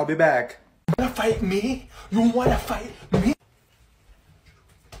markers. I'll be back. You wanna fight me? You wanna fight me?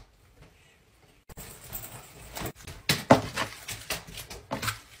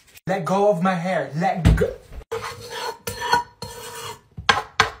 Let go of my hair. Let go.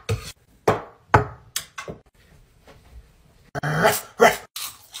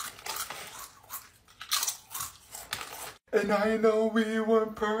 And I know we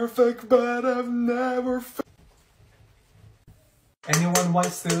weren't perfect, but I've never felt. Anyone want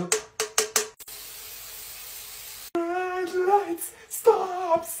soup? Red lights,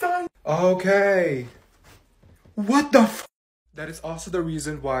 stop sign. Okay. What the f? That is also the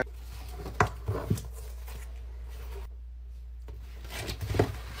reason why.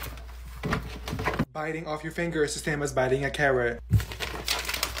 Biting off your finger is the same as biting a carrot.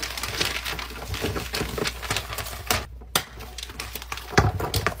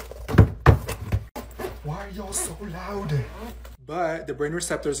 Why are y'all so loud? But the brain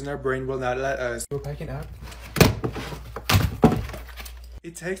receptors in our brain will not let us. We're packing up.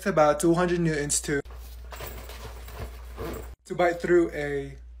 It takes about 200 newtons to bite through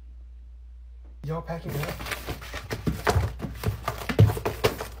a. Y'all packing up?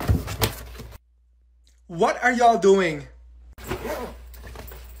 What are y'all doing?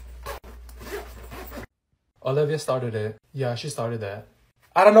 Olivia started it. Yeah, she started that.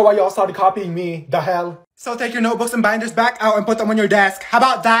 I don't know why y'all started copying me. The hell? So take your notebooks and binders back out and put them on your desk. How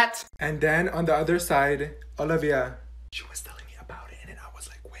about that? And then on the other side, Olivia. She was telling me about it and then I was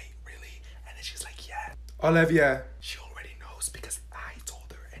like, wait, really? And then she's like, yeah. Olivia. She already knows because I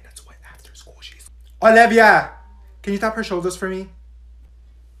told her and that's why after school she's... Olivia! Can you tap her shoulders for me?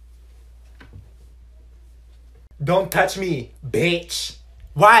 Don't touch me, bitch.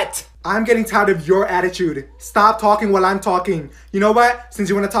 What? I'm getting tired of your attitude. Stop talking while I'm talking. You know what? Since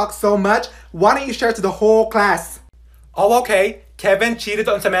you want to talk so much, why don't you share it to the whole class? Oh, okay. Kevin cheated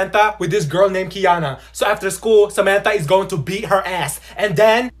on Samantha with this girl named Kiana. So after school, Samantha is going to beat her ass. And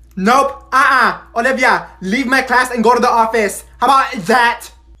then... Nope. Olivia, leave my class and go to the office. How about that?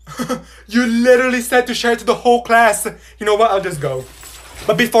 You literally said to share it to the whole class. You know what? I'll just go.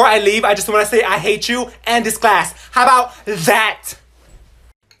 But before I leave, I just want to say I hate you and this class. How about that?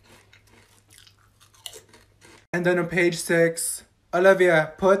 And then on page 6,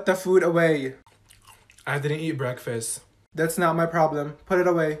 Olivia, put the food away. I didn't eat breakfast. That's not my problem. Put it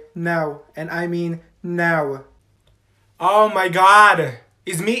away. Now. And I mean now. Oh my god.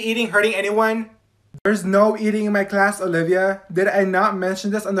 Is me eating hurting anyone? There's no eating in my class, Olivia. Did I not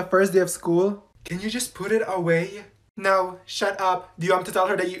mention this on the first day of school? Can you just put it away? No, shut up. Do you want to tell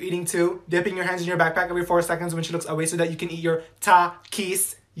her that you're eating too? Dipping your hands in your backpack every 4 seconds when she looks away so that you can eat your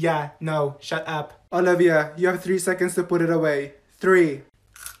Takis? Yeah, no, shut up. Olivia, you have 3 seconds to put it away. 3,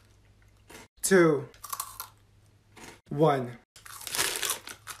 2, 1.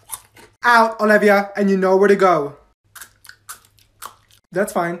 Out, Olivia, and you know where to go.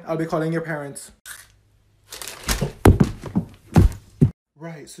 That's fine. I'll be calling your parents.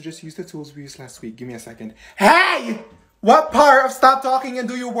 Right, so just use the tools we used last week. Give me a second. Hey! What part of stop talking and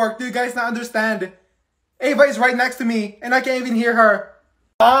do your work do you guys not understand? Ava is right next to me, and I can't even hear her.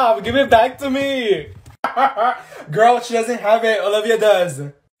 Give it back to me. Girl, she doesn't have it. Olivia does.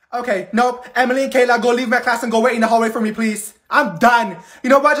 Okay, nope. Emily and Kayla, go leave my class and go wait in the hallway for me, please. I'm done. You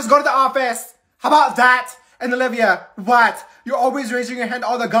know what? Just go to the office. How about that? And Olivia, what? You're always raising your hand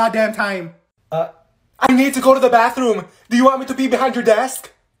all the goddamn time. I need to go to the bathroom. Do you want me to be behind your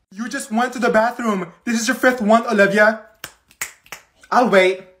desk? You just went to the bathroom. This is your 5th one, Olivia. I'll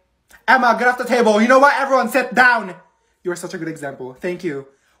wait. Emma, get off the table. You know what? Everyone, sit down. You are such a good example. Thank you.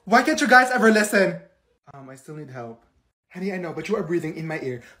 Why can't you guys ever listen? I still need help. Honey, I know, but you are breathing in my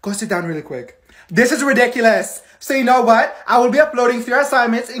ear. Go sit down really quick. This is ridiculous. So you know what? I will be uploading 3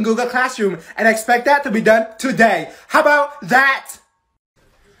 assignments in Google Classroom, and I expect that to be done today. How about that?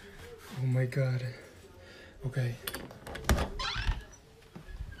 Oh my god. Okay.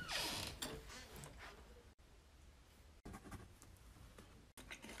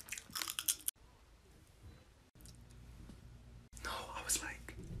 No, I was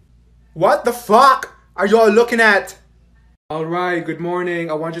like... What the fuck are y'all looking at? Alright, good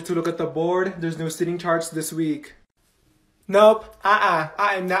morning. I want you to look at the board. There's no sitting charts this week. Nope.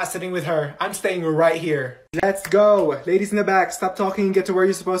 I am not sitting with her. I'm staying right here. Let's go. Ladies in the back, stop talking and get to where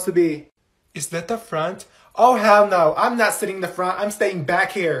you're supposed to be. Is that the front? Oh, hell no. I'm not sitting in the front. I'm staying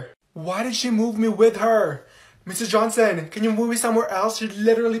back here. Why did she move me with her? Mrs. Johnson, can you move me somewhere else? She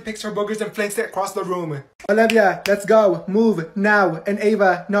literally picks her boogers and flings it across the room. Olivia, let's go. Move now. And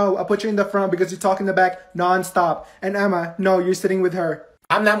Ava, no, I'll put you in the front because you talk in the back non-stop. And Emma, no, you're sitting with her.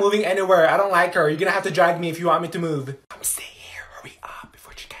 I'm not moving anywhere. I don't like her. You're gonna have to drag me if you want me to move. Come stay here. Hurry up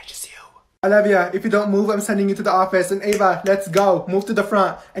before she catches you. Olivia, if you don't move, I'm sending you to the office. And Ava, let's go. Move to the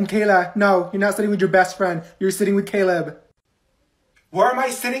front. And Kayla, no, you're not sitting with your best friend. You're sitting with Caleb. Where am I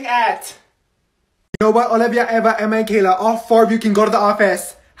sitting at? You know what, Olivia, Eva, Emma, and Kayla, all four of you can go to the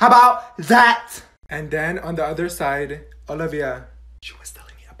office. How about that? And then on the other side, Olivia. She was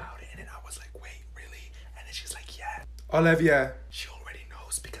telling me about it, and then I was like, wait, really? And then she's like, yeah. Olivia. She already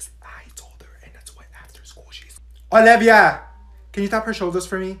knows because I told her, and that's why after school she's... Olivia! Can you tap her shoulders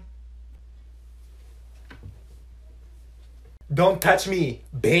for me? Don't touch me,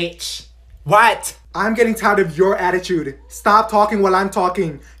 bitch. What? I'm getting tired of your attitude. Stop talking while I'm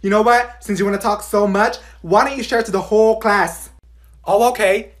talking. You know what? Since you want to talk so much, why don't you share it to the whole class? Oh,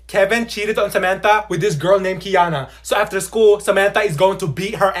 okay. Kevin cheated on Samantha with this girl named Kiana. So after school, Samantha is going to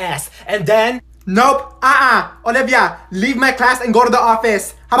beat her ass. And then... Nope. Olivia, leave my class and go to the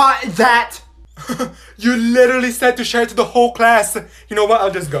office. How about that? You literally said to share it to the whole class. You know what?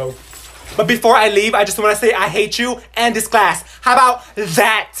 I'll just go. But before I leave, I just want to say I hate you and this class. How about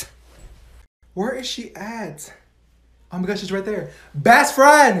that? Where is she at? Oh my gosh, she's right there. Best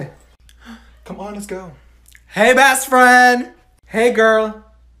friend! Come on, let's go. Hey, best friend! Hey, girl.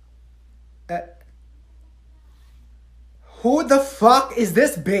 Who the fuck is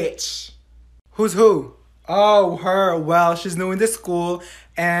this bitch? Who's who? Oh, her. Well, she's new in this school,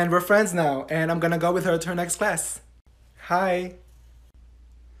 and we're friends now, and I'm gonna go with her to her next class. Hi.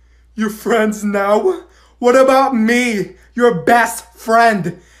 You're friends now? What about me? Your best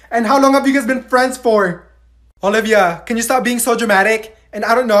friend. And how long have you guys been friends for? Olivia, can you stop being so dramatic? And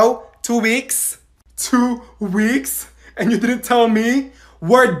I don't know, 2 weeks? 2 weeks? And you didn't tell me?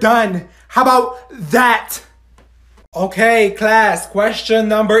 We're done. How about that? Okay, class, question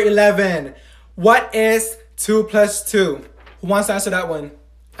number 11. What is 2 plus 2? Who wants to answer that one?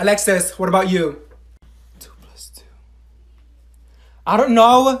 Alexis, what about you? 2 plus 2. I don't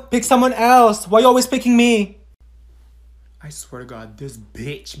know. Pick someone else. Why are you always picking me? I swear to God, this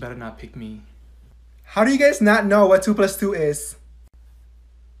bitch better not pick me. How do you guys not know what 2 plus 2 is?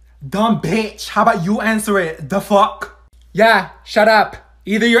 Dumb bitch, how about you answer it? The fuck? Yeah, shut up.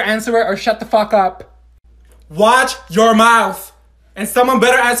 Either you answer it or shut the fuck up. Watch your mouth. And someone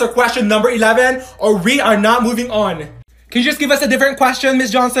better answer question number 11 or we are not moving on. Can you just give us a different question, Miss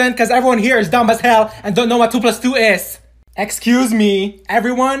Johnson? Because everyone here is dumb as hell and don't know what 2 plus 2 is. Excuse me,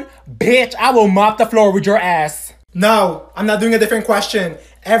 everyone? Bitch, I will mop the floor with your ass. No, I'm not doing a different question.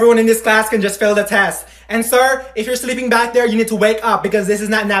 Everyone in this class can just fail the test. And sir, if you're sleeping back there, you need to wake up because this is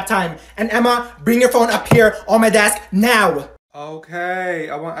not nap time. And Emma, bring your phone up here on my desk now. Okay,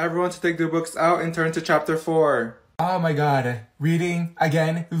 I want everyone to take their books out and turn to chapter 4. Oh my god, reading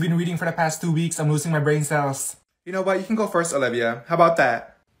again? We've been reading for the past 2 weeks. I'm losing my brain cells. You know what? You can go first, Olivia. How about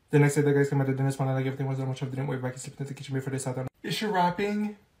that? The next day, the guys came at the dinner spot like everything was done. Much of didn't wait back and slept in the kitchen before they sat down. Is she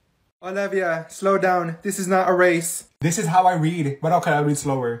rapping? Olivia, slow down. This is not a race. This is how I read, but okay, I'll read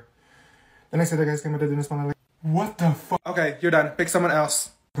slower. The next day, the guys came at the dinner spot like, what the fuck? Okay, you're done. Pick someone else.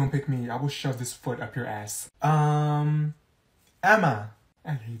 Don't pick me. I will shove this foot up your ass. Emma.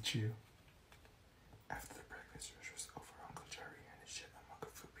 I hate you. After the breakfast was over, Uncle Jerry and his shit a mug of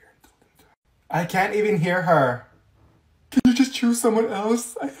food beer and told him to... I can't even hear her. Can you just choose someone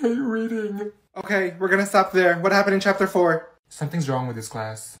else? I hate reading. Okay, we're gonna stop there. What happened in chapter 4? Something's wrong with this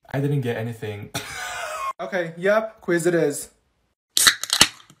class. I didn't get anything. Okay, yep, quiz it is.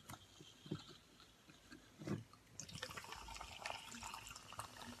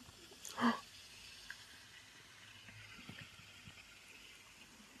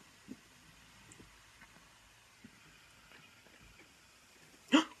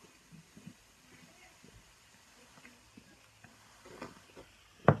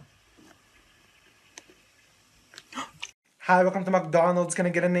 Hi, welcome to McDonald's. Can I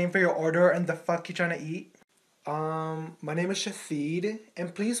get a name for your order and the fuck you trying to eat? My name is Shafid,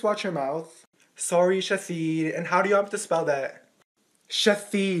 and please watch your mouth. Sorry, Shafid. And how do you want me to spell that?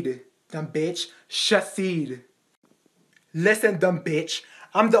 Shafid, dumb bitch. Shafid. Listen, dumb bitch.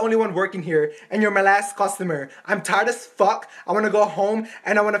 I'm the only one working here, and you're my last customer. I'm tired as fuck. I want to go home,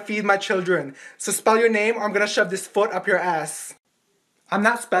 and I want to feed my children. So spell your name, or I'm gonna shove this foot up your ass. I'm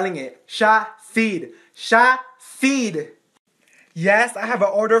not spelling it. Shafid. Shafid. Yes, I have an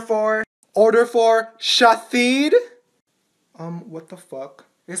order for Shafid. What the fuck?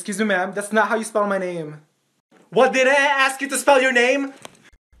 Excuse me, ma'am, that's not how you spell my name. What, did I ask you to spell your name?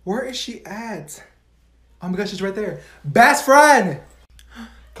 Where is she at? Oh my gosh, she's right there. Best friend!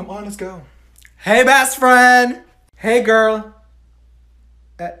 Come on, let's go. Hey, best friend! Hey, girl.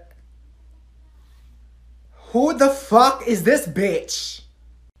 Who the fuck is this bitch?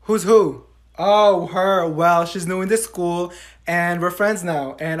 Who's who? Oh, her. Well, she's new in this school, and we're friends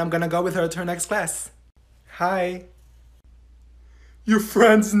now, and I'm gonna go with her to her next class. Hi. You're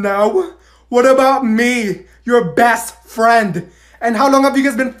friends now? What about me? Your best friend. And how long have you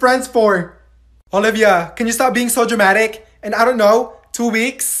guys been friends for? Olivia, can you stop being so dramatic? And I don't know, 2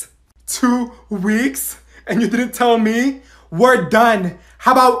 weeks? 2 weeks? And you didn't tell me? We're done.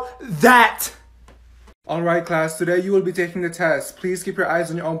 How about that? Alright class, today you will be taking the test. Please keep your eyes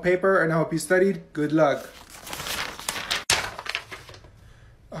on your own paper and I hope you studied. Good luck.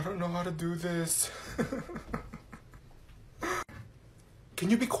 I don't know how to do this. Can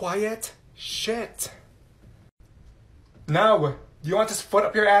you be quiet? Shit. Now, do you want this foot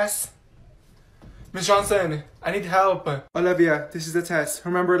up your ass? Miss Johnson, I need help. Olivia, this is the test.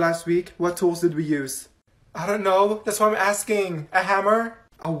 Remember last week? What tools did we use? I don't know. That's why I'm asking. A hammer?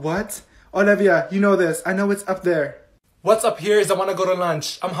 A what? Olivia, you know this. I know it's up there. What's up here is I want to go to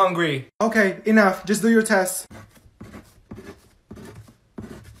lunch. I'm hungry. Okay, enough. Just do your test.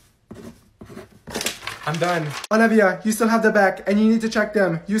 I'm done. Olivia, you still have the back and you need to check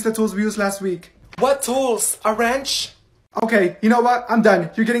them. Use the tools we used last week. What tools? A wrench? Okay, you know what? I'm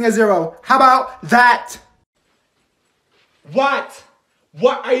done. You're getting a 0. How about that? What?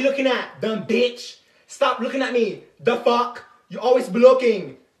 What are you looking at, dumb bitch? Stop looking at me. The fuck? You always be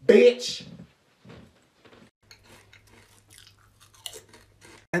looking, bitch.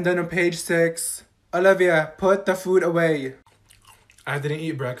 And then on page 6, Olivia, put the food away. I didn't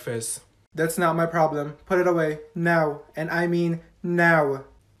eat breakfast. That's not my problem. Put it away. Now. And I mean now.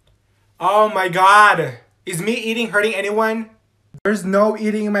 Oh my god. Is me eating hurting anyone? There's no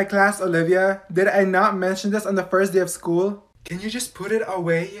eating in my class, Olivia. Did I not mention this on the first day of school? Can you just put it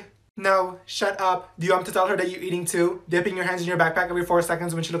away? No, shut up. Do you want to tell her that you're eating too? Dipping your hands in your backpack every 4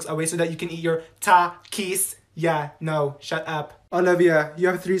 seconds when she looks away so that you can eat your ta-kees? Yeah, no, shut up. Olivia, you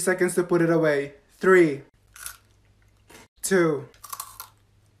have 3 seconds to put it away. 3, 2,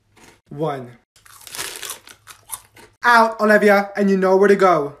 1. Out, Olivia, and you know where to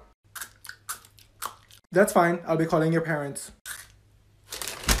go. That's fine. I'll be calling your parents.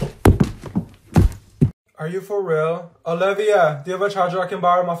 Are you for real? Olivia, do you have a charger I can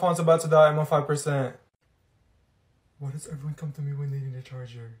borrow? My phone's about to die. I'm on 5%. Why does everyone come to me when they need a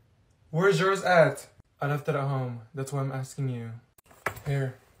charger? Where's yours at? I left it at home. That's why I'm asking you.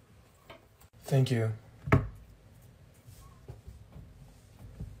 Here. Thank you.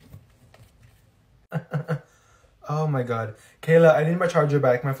 Oh my god. Kayla, I need my charger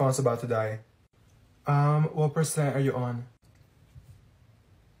back. My phone's about to die. What percent are you on?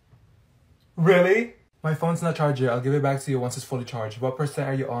 Really? My phone's not charged yet. I'll give it back to you once it's fully charged. What percent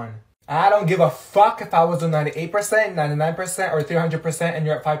are you on? I don't give a fuck if I was on 98%, 99%, or 300% and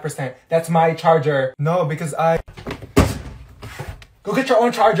you're at 5%. That's my charger. No, because Go get your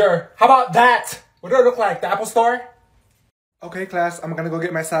own charger. How about that? What do I look like? The Apple Store? Okay, class. I'm gonna go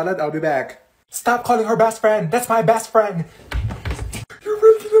get my salad. I'll be back. Stop calling her best friend. That's my best friend. You're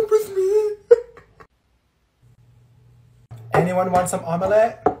breaking up with me. Anyone want some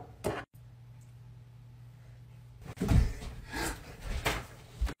omelette?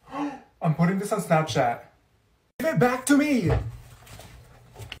 I'm putting this on Snapchat. Give it back to me!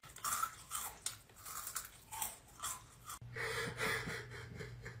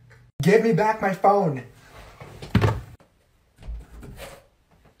 Give me back my phone!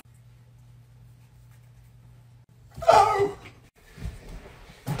 Oh!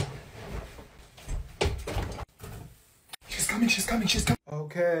 She's coming, she's coming, she's coming.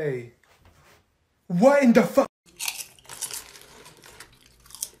 Okay. What in the fuck?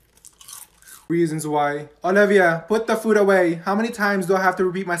 Reasons why. Olivia, put the food away. How many times do I have to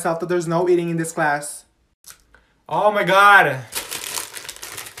repeat myself that there's no eating in this class? Oh my god.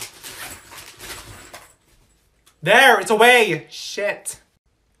 There, it's away. Shit.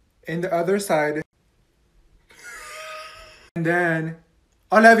 And the other side. And then,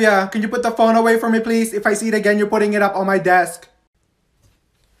 Olivia, can you put the phone away from me, please? If I see it again, you're putting it up on my desk.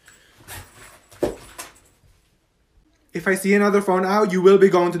 If I see another phone out, you will be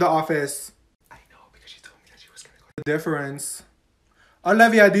going to the office. I know, because she told me that she was going to go. The difference.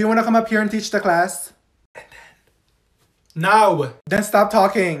 Olivia, do you want to come up here and teach the class? And then... No! Then stop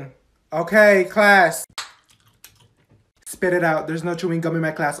talking. Okay, class. Spit it out. There's no chewing gum in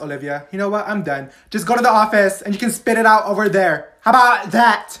my class, Olivia. You know what? I'm done. Just go to the office and you can spit it out over there. How about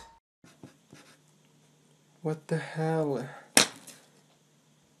that? What the hell?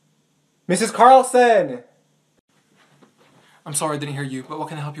 Mrs. Carlson! I'm sorry I didn't hear you, but what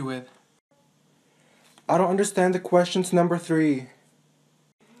can I help you with? I don't understand the questions number 3.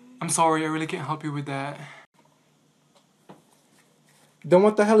 I'm sorry, I really can't help you with that. Then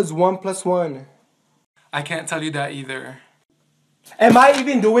what the hell is 1 plus 1? I can't tell you that either. Am I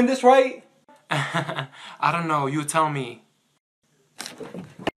even doing this right? I don't know, you tell me.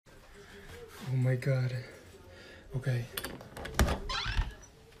 Oh my god. Okay.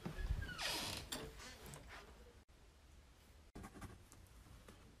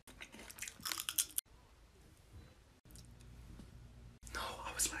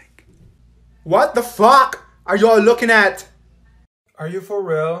 What the fuck are y'all looking at? Are you for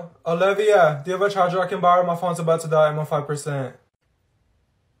real? Olivia, do you have a charger I can borrow? My phone's about to die. I'm on 5%.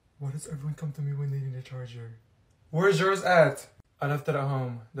 Why does everyone come to me when they need a charger? Where's yours at? I left it at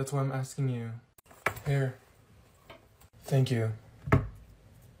home. That's why I'm asking you. Here. Thank you.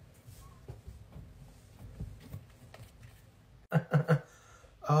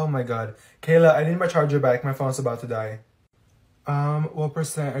 Oh my god. Kayla, I need my charger back. My phone's about to die. What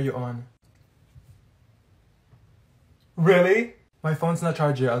percent are you on? Really? My phone's not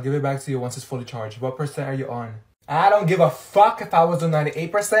charged yet. I'll give it back to you once it's fully charged. What percent are you on? I don't give a fuck if I was on 98%,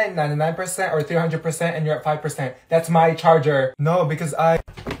 99%, or 300% and you're at 5%. That's my charger. No, because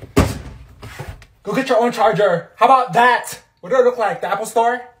Go get your own charger. How about that? What do I look like? The Apple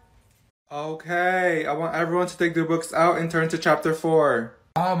Store? Okay, I want everyone to take their books out and turn to chapter 4.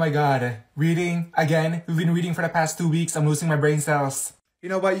 Oh my god. Reading again. We've been reading for the past 2 weeks. I'm losing my brain cells. You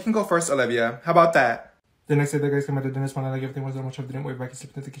know what? You can go first, Olivia. How about that? The next day, the guys came out to dinner, spun like everything was so much of didn't wait back and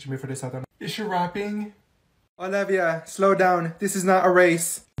slept in the kitchen before they sat down. Is she rapping? Olivia, slow down. This is not a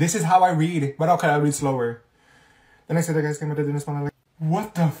race. This is how I read, but okay, I'll read slower. The next day, the guys came out to dinner, spun like,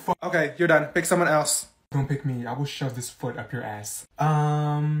 what the fuck? Okay, you're done. Pick someone else. Don't pick me. I will shove this foot up your ass.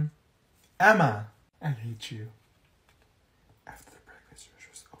 Emma. I hate you. After the breakfast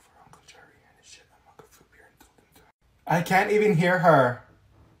was over, Uncle Jerry and his shit a mug of fruit beer and told him to. I can't even hear her.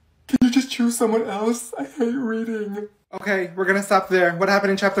 Can you just choose someone else? I hate reading. Okay, we're gonna stop there. What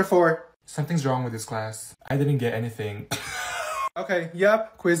happened in chapter 4? Something's wrong with this class. I didn't get anything. Okay,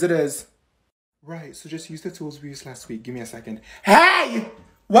 yep, quiz it is. Right, so just use the tools we used last week. Give me a second. Hey!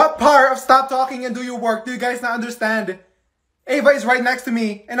 What part of stop talking and do your work do you guys not understand? Ava is right next to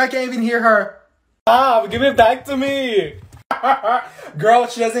me, and I can't even hear her. Give it back to me! Girl,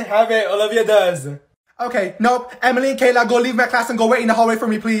 she doesn't have it. Olivia does. Okay, nope. Emily and Kayla, go leave my class and go wait in the hallway for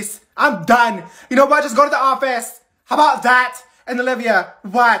me, please. I'm done. You know what? Just go to the office. How about that? And Olivia,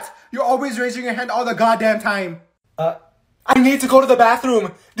 what? You're always raising your hand all the goddamn time. I need to go to the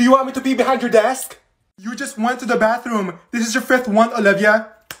bathroom. Do you want me to be behind your desk? You just went to the bathroom. This is your 5th one,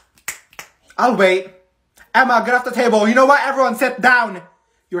 Olivia. I'll wait. Emma, get off the table. You know what? Everyone sit down.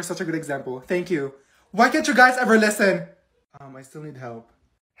 You are such a good example. Thank you. Why can't you guys ever listen? I still need help.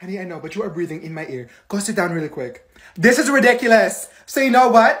 Honey, I know, but you are breathing in my ear. Go sit down really quick. This is ridiculous. So you know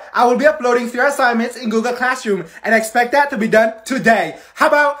what? I will be uploading 3 assignments in Google Classroom and I expect that to be done today. How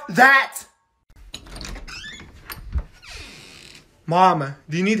about that? Mom,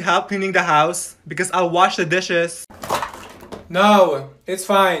 do you need help cleaning the house? Because I'll wash the dishes. No, it's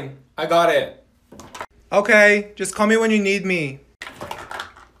fine. I got it. Okay, just call me when you need me.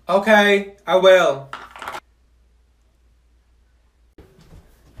 Okay, I will.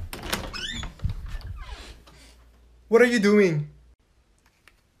 What are you doing?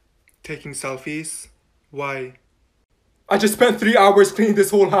 Taking selfies? Why? I just spent 3 hours cleaning this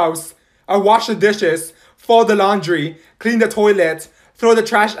whole house. I washed the dishes, fold the laundry, clean the toilet, throw the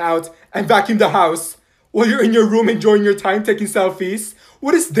trash out, and vacuum the house. While you're in your room enjoying your time taking selfies?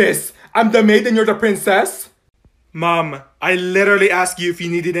 What is this? I'm the maid and you're the princess? Mom, I literally asked you if you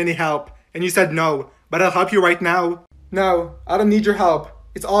needed any help, and you said no, but I'll help you right now. No, I don't need your help.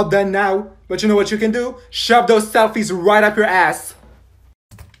 It's all done now, but you know what you can do? Shove those selfies right up your ass.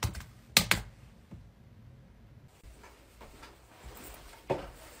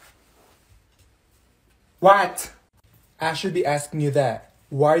 What? I should be asking you that.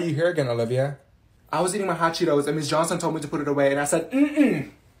 Why are you here again, Olivia? I was eating my hot Cheetos and Miss Johnson told me to put it away and I said,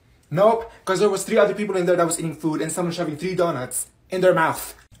 Nope, because there was 3 other people in there that was eating food and someone shoving 3 donuts in their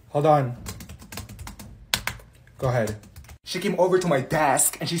mouth. Hold on. Go ahead. She came over to my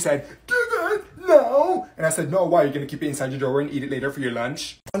desk and she said, do that now. And I said, no, why? You're going to keep it inside your drawer and eat it later for your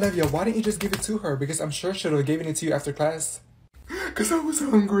lunch? Olivia, why didn't you just give it to her? Because I'm sure she would have given it to you after class. Because I was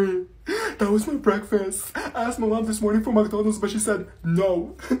hungry. That was my breakfast. I asked my mom this morning for McDonald's, but she said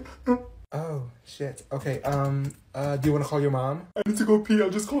no. Oh, shit. Okay, do you want to call your mom? I need to go pee. I'll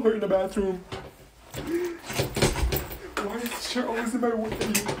just call her in the bathroom. Why is she always in my way?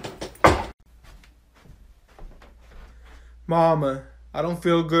 Mom, I don't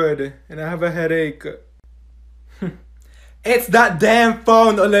feel good and I have a headache. It's that damn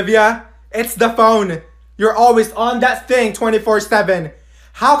phone, Olivia. It's the phone. You're always on that thing 24/7.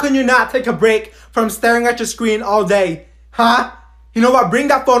 How can you not take a break from staring at your screen all day? Huh? You know what? Bring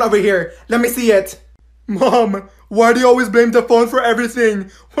that phone over here. Let me see it. Mom, why do you always blame the phone for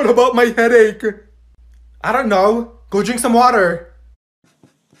everything? What about my headache? I don't know. Go drink some water.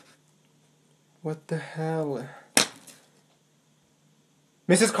 What the hell?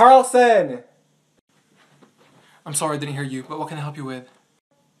 Mrs. Carlson! I'm sorry I didn't hear you, but what can I help you with?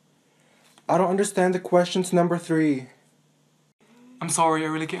 I don't understand the questions number 3. I'm sorry, I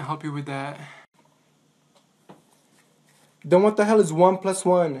really can't help you with that. Then what the hell is 1 plus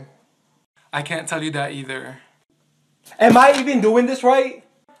 1? I can't tell you that either. Am I even doing this right?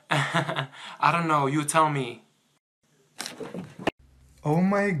 I don't know, you tell me. Oh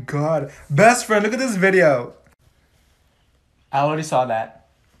my god. Best friend, look at this video. I already saw that.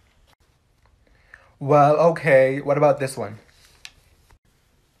 Well, okay. What about this one?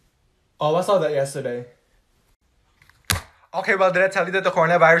 Oh, I saw that yesterday. Okay, well, did I tell you that the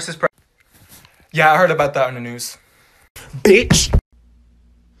coronavirus is Yeah, I heard about that on the news. Bitch!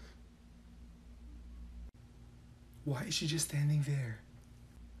 Why is she just standing there?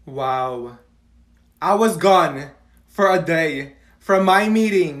 Wow. I was gone for a day from my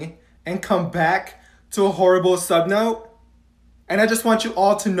meeting and come back to a horrible subnote. And I just want you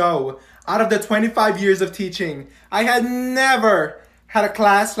all to know, out of the 25 years of teaching, I had never had a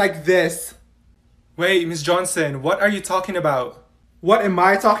class like this. Wait, Miss Johnson, what are you talking about? What am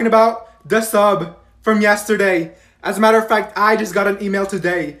I talking about? The sub from yesterday. As a matter of fact, I just got an email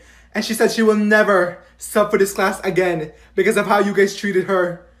today and she said she will never sub for this class again because of how you guys treated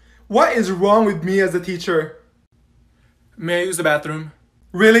her. What is wrong with me as a teacher? May I use the bathroom?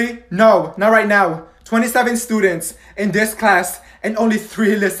 Really? No, not right now. 27 students in this class and only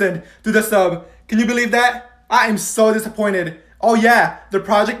 3 listened to the sub. Can you believe that? I am so disappointed. Oh yeah, the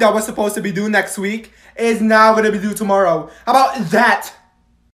project that was supposed to be due next week is now going to be due tomorrow. How about that?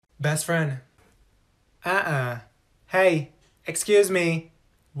 Best friend. Hey, excuse me.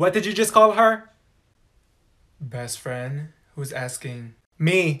 What did you just call her? Best friend? Who's asking?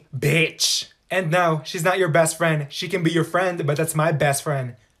 Me, bitch. And no, she's not your best friend. She can be your friend, but that's my best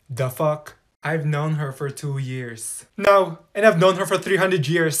friend. The fuck? I've known her for 2 years. No, and I've known her for 300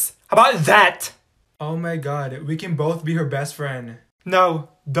 years. How about that? Oh my god, we can both be her best friend. No,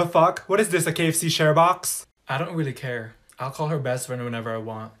 the fuck? What is this, a KFC share box? I don't really care. I'll call her best friend whenever I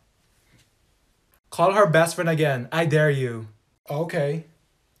want. Call her best friend again. I dare you. Okay.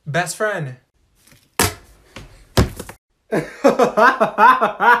 Best friend.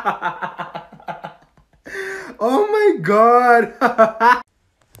 Oh my god.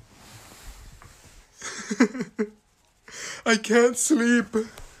 I can't sleep.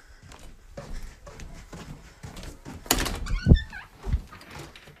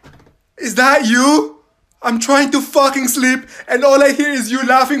 Is that you? I'm trying to fucking sleep and all I hear is you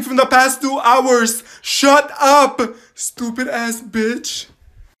laughing from the past 2 hours. Shut up, stupid ass bitch.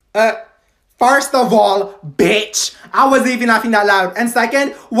 First of all, bitch, I wasn't even laughing that loud. And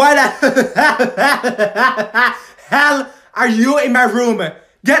second, why the hell are you in my room?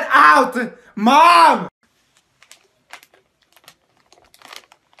 Get out, Mom!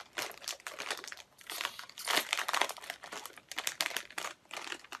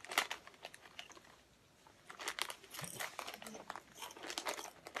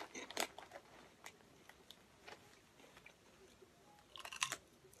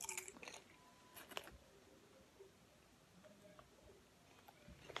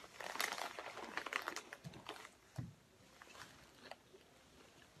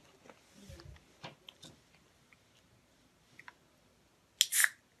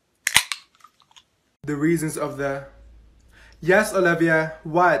 The reasons of the... Yes, Olivia,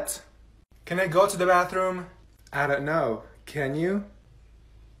 what? Can I go to the bathroom? I don't know. Can you?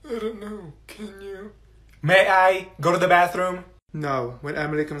 I don't know. Can you? May I go to the bathroom? No, when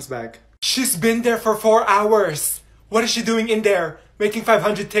Emily comes back. She's been there for 4 hours. What is she doing in there? Making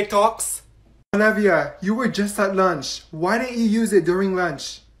 500 TikToks? Olivia, you were just at lunch. Why didn't you use it during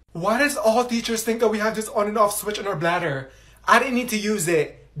lunch? Why does all teachers think that we have this on and off switch in our bladder? I didn't need to use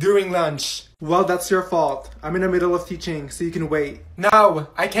it during lunch. Well, that's your fault. I'm in the middle of teaching, so you can wait. No,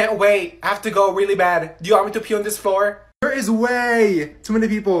 I can't wait. I have to go really bad. Do you want me to pee on this floor? There is way too many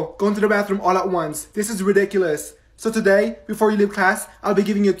people going to the bathroom all at once. This is ridiculous. So today, before you leave class, I'll be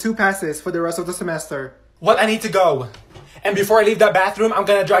giving you 2 passes for the rest of the semester. Well, I need to go. And before I leave that bathroom, I'm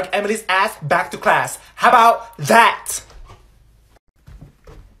gonna drag Emily's ass back to class. How about that?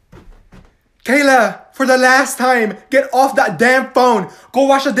 Kayla, for the last time, get off that damn phone. Go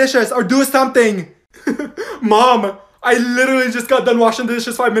wash the dishes or do something. Mom, I literally just got done washing the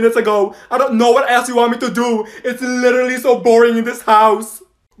dishes 5 minutes ago. I don't know what else you want me to do. It's literally so boring in this house.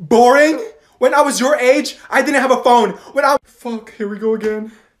 Boring? When I was your age, I didn't have a phone. Fuck, here we go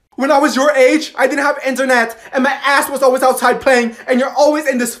again. When I was your age, I didn't have internet, and my ass was always outside playing, and you're always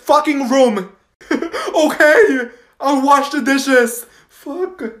in this fucking room. Okay, I'll wash the dishes.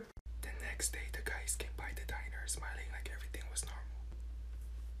 Fuck. The next day, the guys came by the diner, smiling like everything was normal.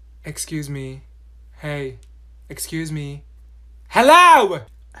 Excuse me. Hey. Excuse me. Hello!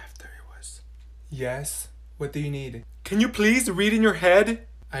 After it was, yes, what do you need? Can you please read in your head?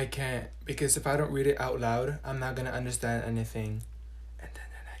 I can't, because if I don't read it out loud, I'm not gonna understand anything. And then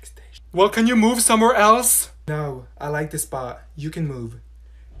the next day, well, can you move somewhere else? No, I like this spot. You can move.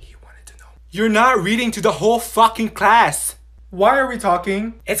 He wanted to know. You're not reading to the whole fucking class. Why are we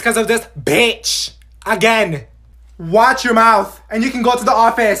talking? It's because of this bitch. Again. Watch your mouth, and you can go to the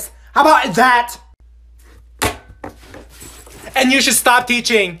office. How about that? And you should stop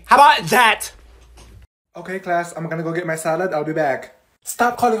teaching. How about that? Okay, class, I'm gonna go get my salad. I'll be back.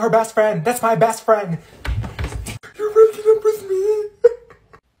 Stop calling her best friend. That's my best friend. You're breaking up with me.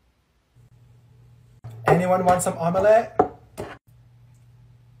 Anyone want some omelette?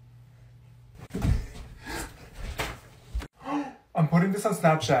 I'm putting this on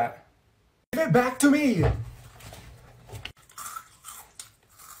Snapchat. Give it back to me.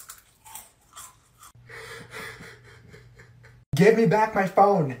 Give me back my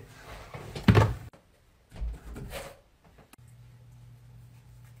phone.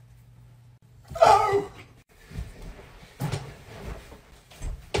 Oh!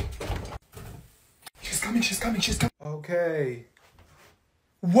 She's coming. Okay.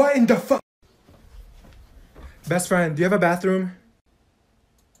 What in the fuck? Best friend, do you have a bathroom?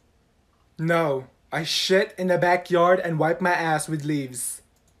 No. I shit in the backyard and wipe my ass with leaves.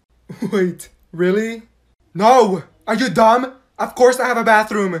 Wait, really? No! Are you dumb? Of course I have a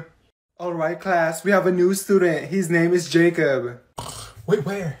bathroom. Alright, class, we have a new student. His name is Jacob. Wait,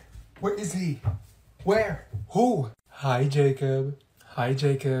 where? Where is he? Where? Who? Hi, Jacob. Hi,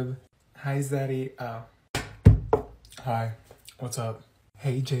 Jacob. Hi, Zaddy. Oh. Hi. What's up?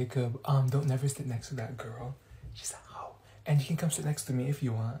 Hey, Jacob. Don't never sit next to that girl. She's a hoe. And you can come sit next to me if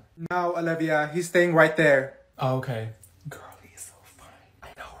you want. No, Olivia. He's staying right there. Oh, okay. Girl, he's so fine. I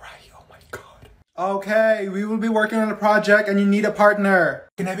know, right? Oh my god. Okay, we will be working on a project and you need a partner.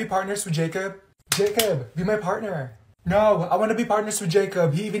 Can I be partners with Jacob? Jacob, be my partner. No, I want to be partners with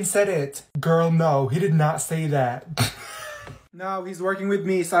Jacob. He even said it. Girl, no. He did not say that. No, he's working with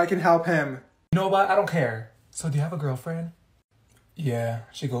me so I can help him. You know what? I don't care. So do you have a girlfriend? Yeah,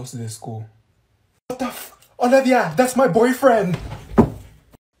 she goes to this school. What the f- Olivia, that's my boyfriend!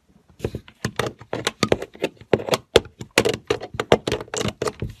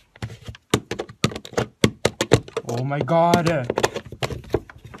 Oh my god!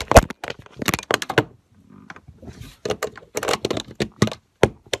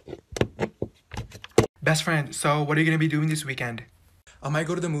 Best friend, so what are you gonna be doing this weekend? I might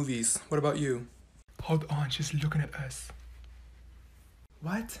go to the movies. What about you? Hold on, she's looking at us.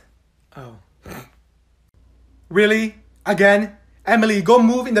 What? Oh. Really? Again? Emily, go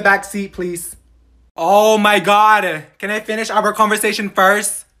move in the back seat, please. Oh my god! Can I finish our conversation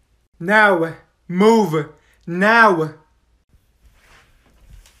first? Now. Move. Now.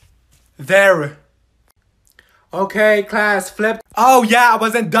 There. Okay, class, flip. Oh yeah, I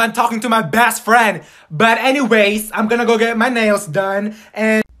wasn't done talking to my best friend. But anyways, I'm gonna go get my nails done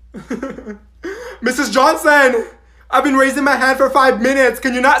and... Mrs. Johnson! I've been raising my hand for 5 minutes.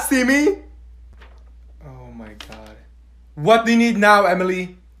 Can you not see me? Oh my god. What do you need now,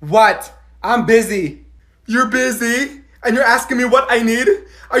 Emily? What? I'm busy. You're busy? And you're asking me what I need?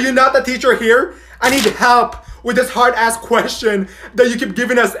 Are you not the teacher here? I need help with this hard-ass question that you keep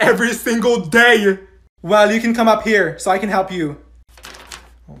giving us every single day. Well, you can come up here so I can help you.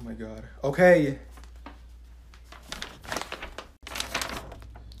 Oh my god. Okay.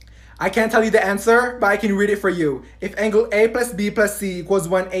 I can't tell you the answer, but I can read it for you. If angle A plus B plus C equals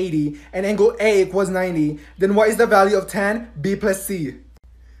 180 and angle A equals 90, then what is the value of tan B plus C?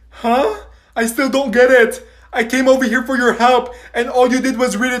 Huh? I still don't get it. I came over here for your help and all you did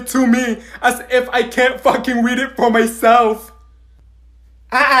was read it to me as if I can't fucking read it for myself.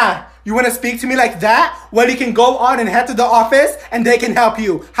 You want to speak to me like that? Well, you can go on and head to the office and they can help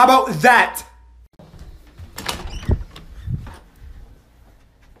you. How about that?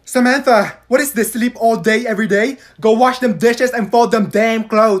 Samantha, what is this? Sleep all day, every day? Go wash them dishes and fold them damn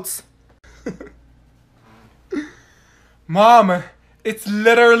clothes. Mom, It's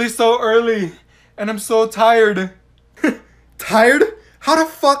literally so early, and I'm so tired. Tired? How the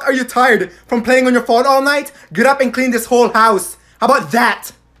fuck are you tired? From playing on your phone all night? Get up and clean this whole house. How about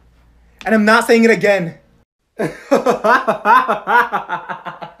that? And I'm not saying it again.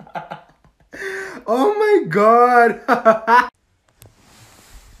 Oh my god.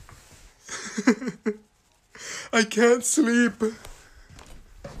 I can't sleep.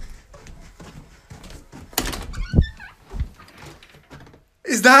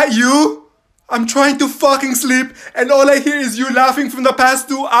 Is that you? I'm trying to fucking sleep and all I hear is you laughing from the past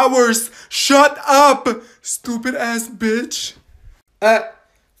 2 hours. Shut up, stupid ass bitch.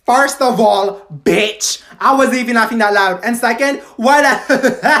 First of all, bitch, I wasn't even laughing that loud. And second, why the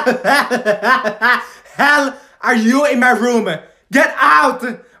hell are you in my room? Get out,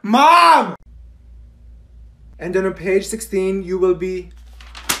 Mom! And then on page 16, you will be...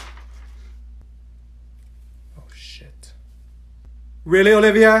 Oh shit. Really,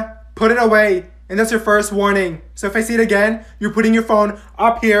 Olivia? Put it away. And that's your first warning. So if I see it again, you're putting your phone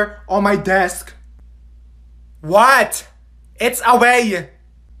up here on my desk. What? It's away.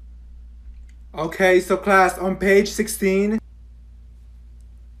 Okay, so class, on page 16.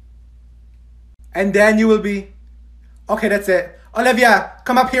 And then you will be... Okay, that's it. Olivia,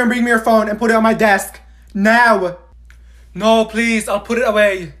 come up here and bring me your phone and put it on my desk. Now. No, please, I'll put it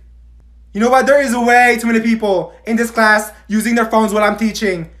away. You know what? There is way too many people in this class using their phones while I'm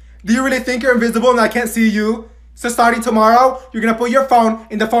teaching. Do you really think you're invisible and I can't see you? So starting tomorrow, you're gonna put your phone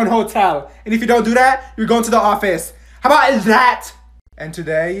in the phone hotel. And if you don't do that, you're going to the office. How about that? And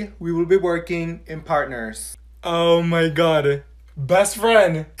today, we will be working in partners. Oh my god. Best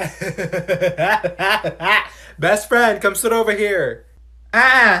friend. Best friend, come sit over here.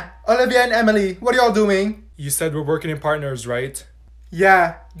 Olivia and Emily, what are y'all doing? You said we're working in partners, right?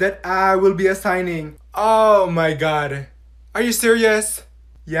 Yeah, that I will be assigning. Oh my god. Are you serious?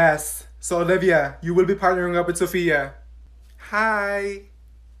 Yes. So Olivia, you will be partnering up with Sophia. Hi.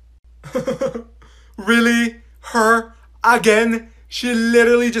 Really? Her? Again? She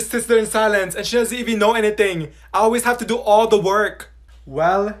literally just sits there in silence and she doesn't even know anything. I always have to do all the work.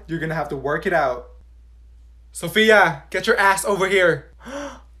 Well, you're gonna have to work it out. Sophia, get your ass over here.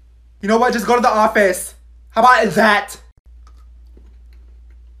 You know what? Just go to the office. How about that?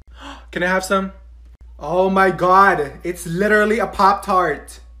 Can I have some? Oh my god, it's literally a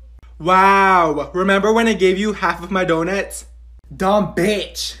Pop-Tart. Wow, remember when I gave you half of my donuts? Dumb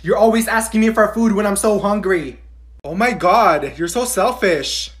bitch, you're always asking me for food when I'm so hungry. Oh my god, you're so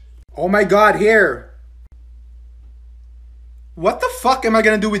selfish. Oh my god, here. What the fuck am I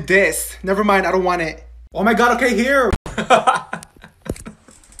gonna do with this? Never mind, I don't want it. Oh my god, okay, here.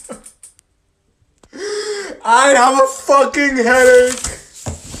 I have a fucking headache.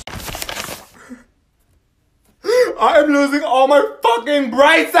 I'm losing all my fucking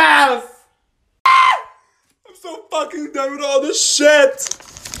brain cells. I'm so fucking done with all this shit.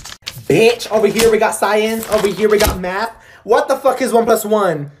 Bitch, over here we got science, over here we got math. What the fuck is 1 +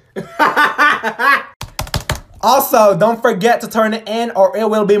 1? Also, don't forget to turn it in or it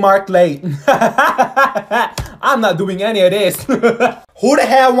will be marked late. I'm not doing any of this. Who the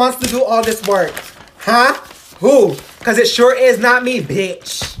hell wants to do all this work? Huh? Who? Cause it sure is not me,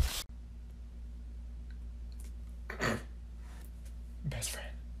 bitch. Best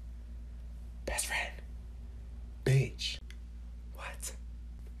friend. Best friend. Bitch. What?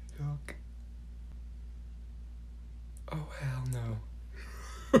 Look. Oh, hell no.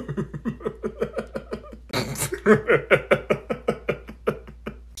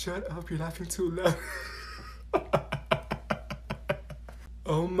 Shut up, you're laughing too loud.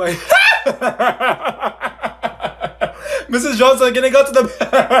 Oh my... Mrs. Johnson, can I go to the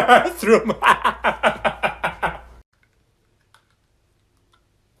bathroom?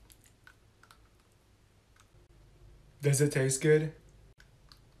 Does it taste good?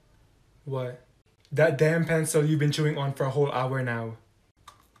 What? That damn pencil you've been chewing on for a whole hour now.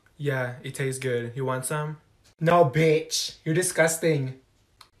 Yeah, it tastes good. You want some? No, bitch. You're disgusting.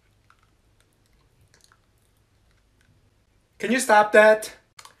 Can you stop that?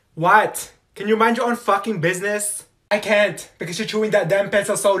 What? Can you mind your own fucking business? I can't, because you're chewing that damn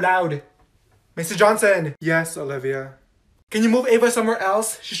pencil so loud. Mr. Johnson. Yes, Olivia. Can you move Ava somewhere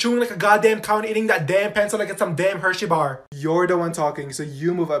else? She's chewing like a goddamn cow and eating that damn pencil like it's some damn Hershey bar. You're the one talking, so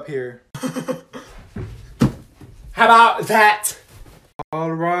you move up here. How about that?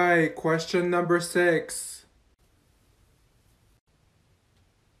 Alright, question number 6.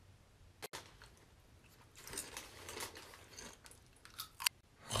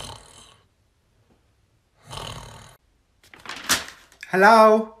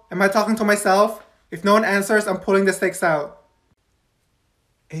 Hello? Am I talking to myself? If no one answers, I'm pulling the sticks out.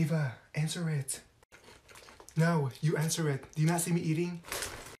 Ava, answer it. No, you answer it. Do you not see me eating?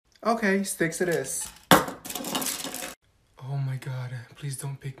 Okay, sticks it is. Oh my god, please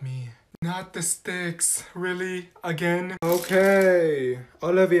don't pick me. Not the sticks. Really? Again? Okay.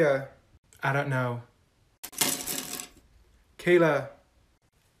 Olivia. I don't know. Kayla.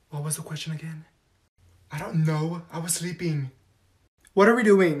 What was the question again? I don't know. I was sleeping. What are we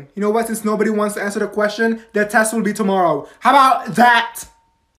doing? You know what? Since nobody wants to answer the question, the test will be tomorrow. How about that?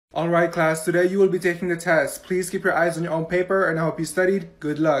 Alright class, today you will be taking the test. Please keep your eyes on your own paper and I hope you studied.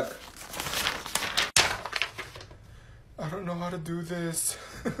 Good luck. I don't know how to do this.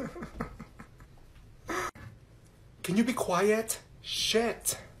 Can you be quiet?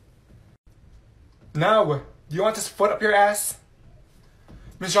 Shit. Now, do you want this foot up your ass?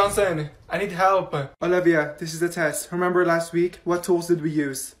 Miss Johnson, I need help. Olivia, this is the test. Remember last week? What tools did we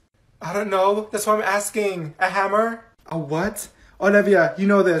use? I don't know. That's why I'm asking. A hammer? A what? Olivia, you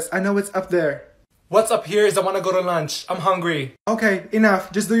know this. I know it's up there. What's up here is I want to go to lunch. I'm hungry. Okay,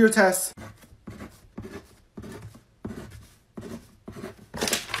 enough. Just do your test.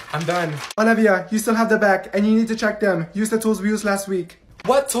 I'm done. Olivia, you still have the back and you need to check them. Use the tools we used last week.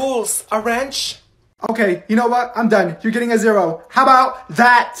 What tools? A wrench? Okay, you know what? I'm done. You're getting a 0. How about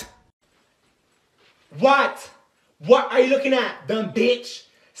that? What? What are you looking at, dumb bitch?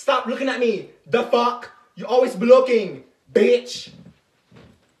 Stop looking at me. The fuck? You always be looking, bitch.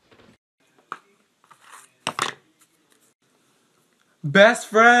 Best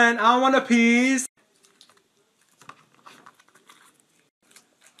friend, I want a piece.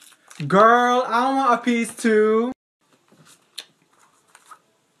 Girl, I want a piece too.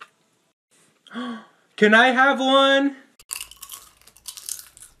 Can I have one?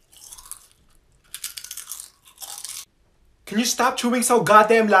 Can you stop chewing so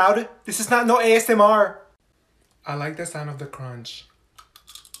goddamn loud? This is not no ASMR. I like the sound of the crunch.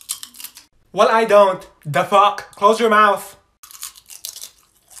 Well, I don't. The fuck? Close your mouth.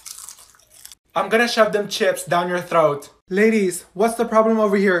 I'm gonna shove them chips down your throat. Ladies, what's the problem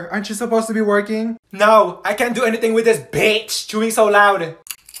over here? Aren't you supposed to be working? No, I can't do anything with this bitch chewing so loud.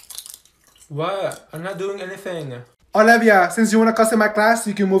 What? I'm not doing anything. Olivia, since you wanna cuss in my class,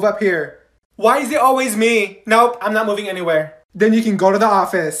 you can move up here. Why is it always me? Nope, I'm not moving anywhere. Then you can go to the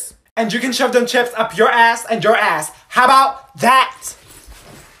office. And you can shove them chips up your ass and your ass. How about that?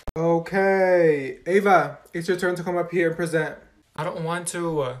 Okay, Ava, it's your turn to come up here and present. I don't want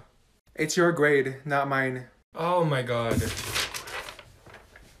to. It's your grade, not mine. Oh my god.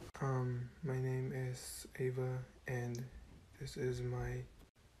 My name is Ava and this is my...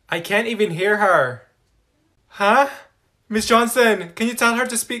 I can't even hear her. Huh? Miss Johnson, can you tell her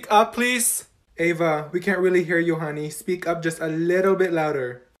to speak up, please? Ava, we can't really hear you, honey. Speak up just a little bit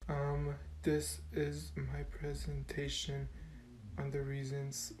louder. This is my presentation on the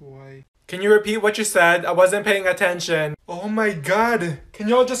reasons why... Can you repeat what you said? I wasn't paying attention. Oh my god. Can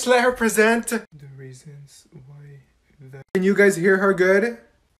y'all just let her present? The reasons why that... Can you guys hear her good?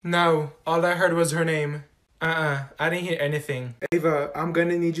 No. All I heard was her name. I didn't hear anything. Ava, I'm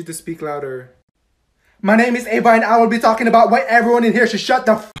gonna need you to speak louder. My name is Ava and I will be talking about why everyone in here should shut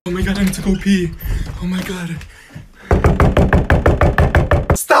the f— Oh my god, I need to go pee. Oh my god.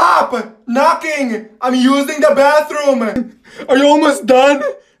 Stop knocking! I'm using the bathroom! Are you almost done?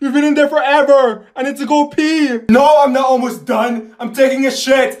 You've been in there forever! I need to go pee! No, I'm not almost done! I'm taking a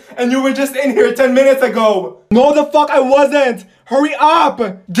shit! And you were just in here 10 minutes ago! No, the fuck I wasn't! Hurry up!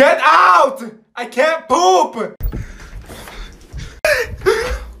 Get out! I can't poop!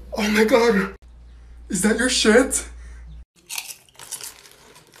 Oh my god! Is that your shit?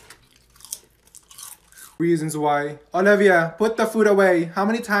 Reasons why. Olivia, put the food away. How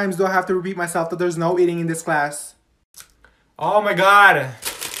many times do I have to repeat myself that there's no eating in this class? Oh my god!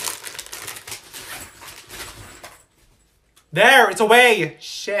 There, it's away!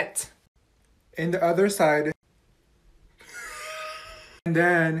 Shit. And the other side. And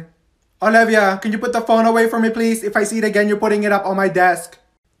then... Olivia, can you put the phone away from me, please? If I see it again, you're putting it up on my desk.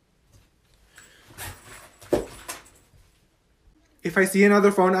 If I see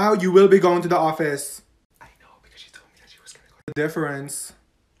another phone out, you will be going to the office. I know, because she told me that she was gonna go. The difference.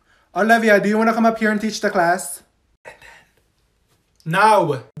 Olivia, do you want to come up here and teach the class? And then...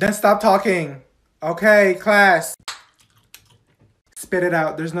 No! Then stop talking. Okay, class. Spit it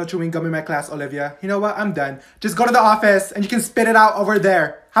out. There's no chewing gum in my class, Olivia. You know what? I'm done. Just go to the office and you can spit it out over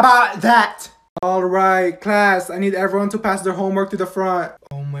there. How about that? Alright, class. I need everyone to pass their homework to the front.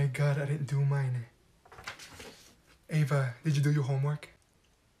 Oh my god, I didn't do mine. Ava, did you do your homework?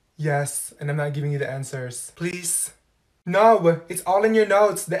 Yes, and I'm not giving you the answers. Please? No, it's all in your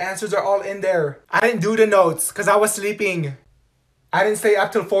notes. The answers are all in there. I didn't do the notes because I was sleeping. I didn't stay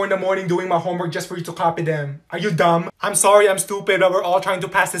up till 4 in the morning doing my homework just for you to copy them. Are you dumb? I'm sorry, I'm stupid, but we're all trying to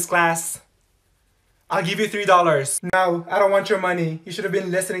pass this class. I'll give you $3. No, I don't want your money. You should have been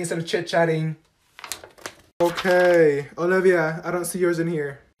listening instead of chit-chatting. Okay, Olivia, I don't see yours in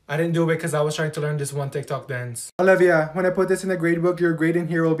here. I didn't do it because I was trying to learn this one TikTok dance. Olivia, when I put this in the gradebook, your grade in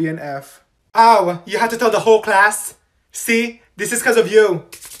here will be an F. Oh, you had to tell the whole class? See, this is because of you.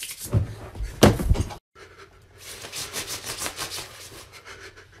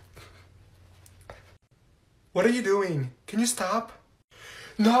 What are you doing? Can you stop?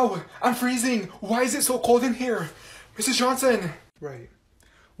 No, I'm freezing. Why is it so cold in here? Mrs. Johnson. Right.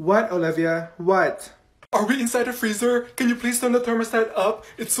 What, Olivia? What? Are we inside a freezer? Can you please turn the thermostat up?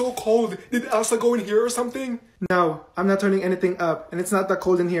 It's so cold. Did Elsa go in here or something? No, I'm not turning anything up. And it's not that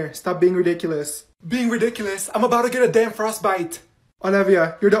cold in here. Stop being ridiculous. Being ridiculous? I'm about to get a damn frostbite.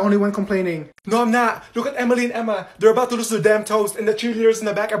 Olivia, you're the only one complaining. No, I'm not. Look at Emily and Emma. They're about to lose their damn toast. And the cheerleaders in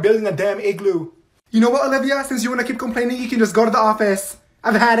the back are building a damn igloo. You know what, Olivia? Since you want to keep complaining, you can just go to the office.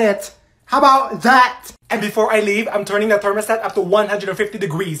 I've had it. How about that? And before I leave, I'm turning the thermostat up to 150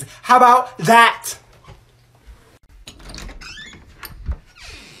 degrees. How about that?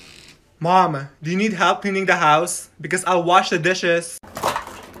 Mom, do you need help cleaning the house? Because I'll wash the dishes.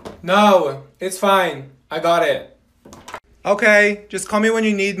 No, it's fine. I got it. Okay, just call me when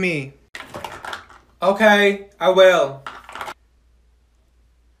you need me. Okay, I will.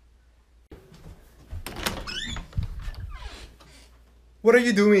 What are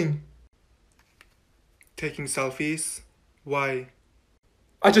you doing? Taking selfies? Why?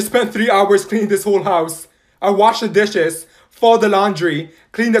 I just spent 3 hours cleaning this whole house. I washed the dishes, fold the laundry,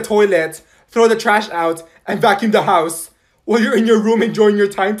 clean the toilet, throw the trash out, and vacuum the house. While you're in your room enjoying your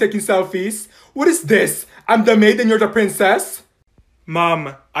time taking selfies? What is this? I'm the maid and you're the princess?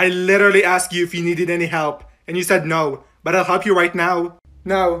 Mom, I literally asked you if you needed any help, and you said no, but I'll help you right now.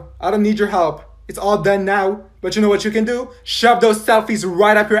 No, I don't need your help. It's all done now, but you know what you can do? Shove those selfies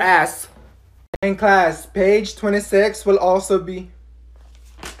right up your ass. In class, page 26 will also be...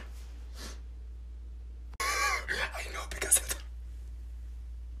 I know because of...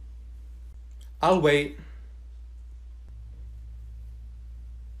 I'll wait.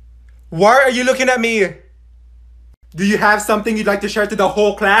 Why are you looking at me? Do you have something you'd like to share to the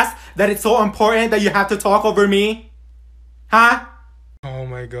whole class that it's so important that you have to talk over me? Huh? Oh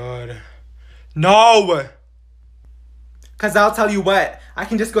my god. No! Cause I'll tell you what, I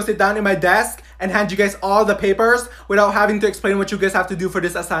can just go sit down in my desk and hand you guys all the papers without having to explain what you guys have to do for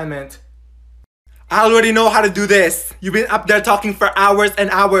this assignment. I already know how to do this. You've been up there talking for hours and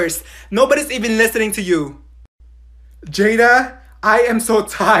hours. Nobody's even listening to you. Jada, I am so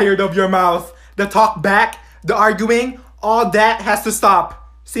tired of your mouth. The talk back, the arguing, all that has to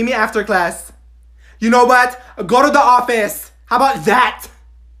stop. See me after class. You know what? Go to the office. How about that?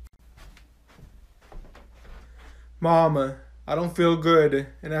 Mom, I don't feel good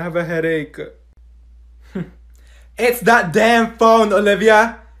and I have a headache. It's that damn phone,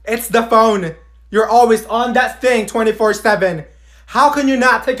 Olivia. It's the phone. You're always on that thing 24/7. How can you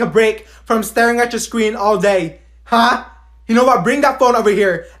not take a break from staring at your screen all day? Huh? You know what? Bring that phone over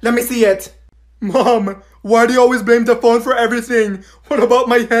here. Let me see it. Mom, why do you always blame the phone for everything? What about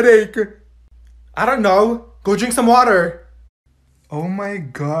my headache? I don't know. Go drink some water. Oh my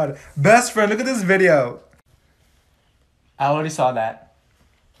god. Best friend, look at this video. I already saw that.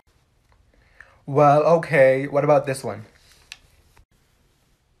 Well, okay. What about this one?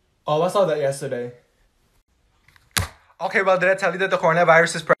 Oh, I saw that yesterday. Okay, well, did I tell you that the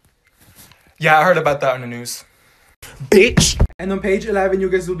coronavirus is Yeah, I heard about that on the news. Bitch! And on page 11, you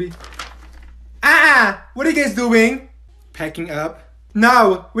guys will be... What are you guys doing? Packing up.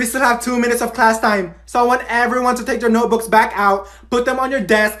 No, we still have 2 minutes of class time. So I want everyone to take their notebooks back out, put them on your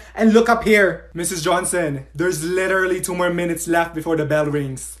desk, and look up here. Mrs. Johnson, there's literally 2 more minutes left before the bell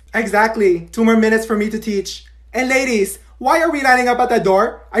rings. Exactly, 2 more minutes for me to teach. And ladies, why are we lining up at the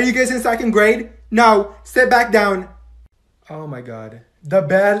door? Are you guys in 2nd grade? No, sit back down. Oh my god. The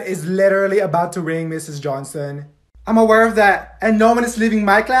bell is literally about to ring, Mrs. Johnson. I'm aware of that, and no one is leaving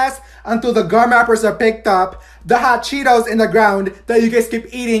my class until the gum wrappers are picked up, the hot Cheetos in the ground that you guys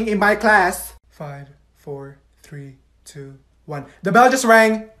keep eating in my class. 5, 4, 3, 2, 1. The bell just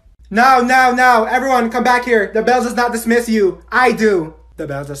rang. No, everyone come back here. The bell does not dismiss you. I do. The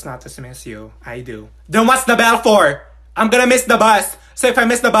bell does not dismiss you. I do. Then what's the bell for? I'm gonna miss the bus. So if I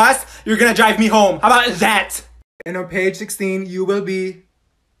miss the bus, you're gonna drive me home. How about that? And on page 16, you will be...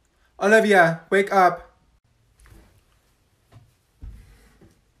 Olivia, wake up.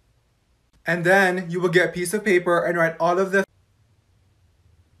 And then you will get a piece of paper and write all of the...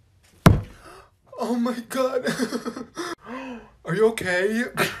 Oh my god. Are you okay?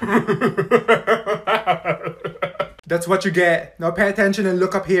 That's what you get. Now pay attention and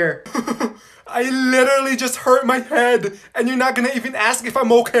look up here. I literally just hurt my head and you're not gonna even ask if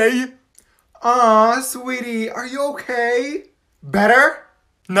I'm okay? Aw, sweetie, are you okay? Better?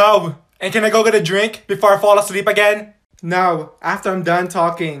 No. And can I go get a drink before I fall asleep again? No, after I'm done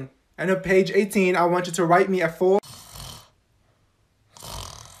talking. And on page 18, I want you to write me a full...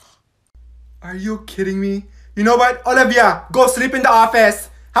 Are you kidding me? You know what, Olivia, go sleep in the office.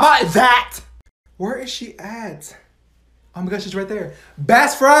 How about that? Where is she at? Oh my gosh, she's right there.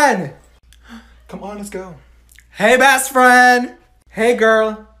 Best friend! Come on, let's go. Hey, best friend! Hey,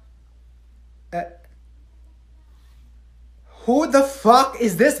 girl. Who the fuck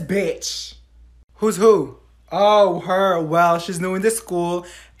is this bitch? Who's who? Oh, her. Well, she's new in this school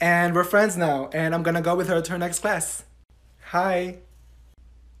and we're friends now. And I'm gonna go with her to her next class. Hi.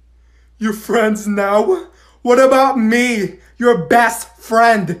 You're friends now? What about me? Your best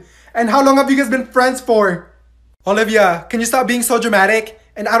friend. And how long have you guys been friends for? Olivia, can you stop being so dramatic?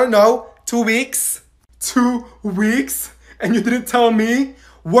 And I don't know, 2 weeks? 2 weeks? And you didn't tell me?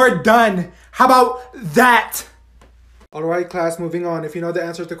 We're done. How about that? Alright class, moving on. If you know the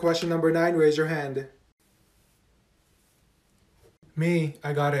answer to question number 9, raise your hand. Me,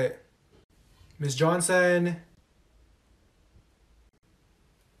 I got it. Miss Johnson.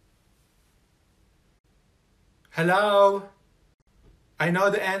 Hello? I know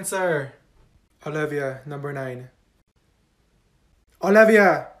the answer. Olivia, number 9.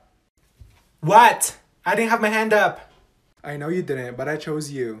 Olivia! What? I didn't have my hand up. I know you didn't, but I chose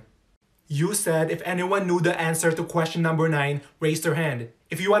you. You said if anyone knew the answer to question number 9, raise their hand.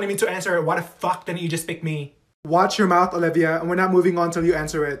 If you wanted me to answer it, why the fuck didn't you just pick me? Watch your mouth, Olivia, and we're not moving on till you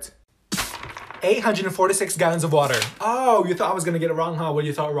answer it. 846 gallons of water. Oh, you thought I was gonna get it wrong, huh? Well,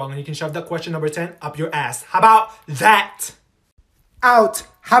 you thought wrong, and you can shove that question number 10 up your ass. How about that? Out!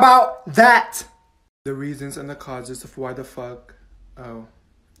 How about that? The reasons and the causes of why the fuck... Oh.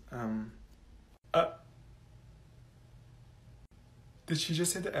 Did she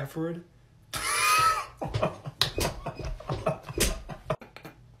just say the F word?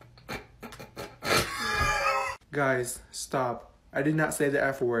 Guys, stop. I did not say the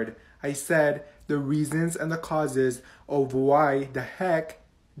F word. I said the reasons and the causes of why the heck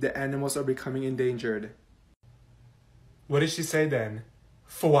the animals are becoming endangered. What did she say then?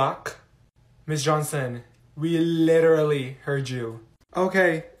 Fuck? Miss Johnson, we literally heard you.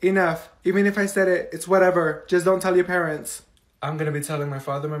 Okay, enough. Even if I said it, it's whatever. Just don't tell your parents. I'm gonna be telling my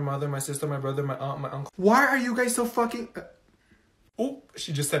father, my mother, my sister, my brother, my aunt, my uncle. Why are you guys so fucking... Oh,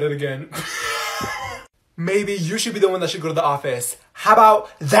 she just said it again. Maybe you should be the one that should go to the office. How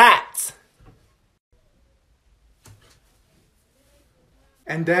about that?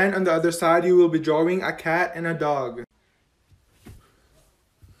 And then on the other side, you will be drawing a cat and a dog.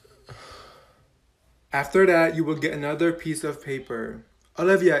 After that, you will get another piece of paper.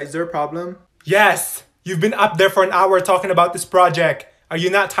 Olivia, is there a problem? Yes! You've been up there for an hour talking about this project. Are you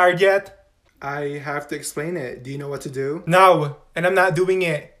not tired yet? I have to explain it. Do you know what to do? No, and I'm not doing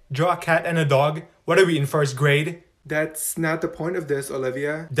it. Draw a cat and a dog? What are we, in first grade? That's not the point of this,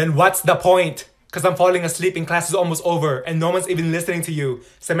 Olivia. Then what's the point? Because I'm falling asleep and class is almost over and no one's even listening to you.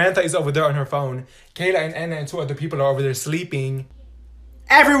 Samantha is over there on her phone. Kayla and Anna and 2 other people are over there sleeping.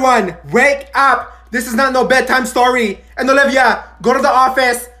 Everyone, wake up! This is not no bedtime story. And Olivia, go to the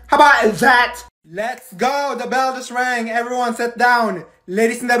office. How about that? Let's go. The bell just rang. Everyone sit down.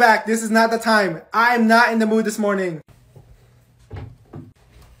 Ladies in the back, this is not the time. I'm not in the mood this morning.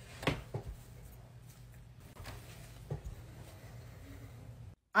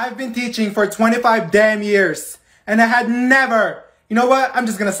 I've been teaching for 25 damn years. And I had never, you know what? I'm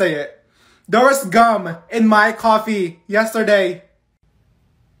just gonna say it. There was gum in my coffee yesterday.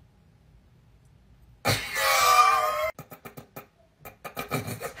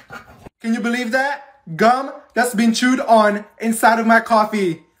 Can you believe that? Gum that's been chewed on inside of my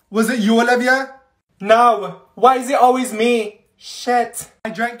coffee. Was it you, Olivia? No. Why is it always me? Shit.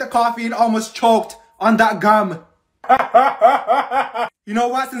 I drank the coffee and almost choked on that gum. You know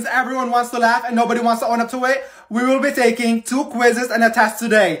what? Since everyone wants to laugh and nobody wants to own up to it, we will be taking 2 quizzes and a test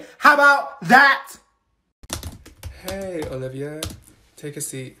today. How about that? Hey, Olivia. Take a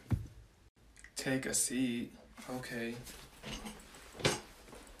seat. Take a seat. Okay.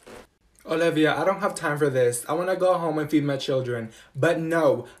 Olivia, I don't have time for this. I want to go home and feed my children. But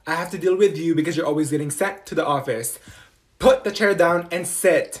no, I have to deal with you because you're always getting sent to the office. Put the chair down and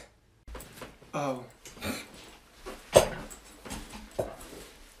sit. Oh.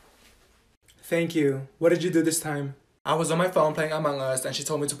 Thank you. What did you do this time? I was on my phone playing Among Us and she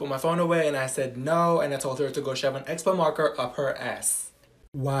told me to put my phone away and I said no and I told her to go shove an expo marker up her ass.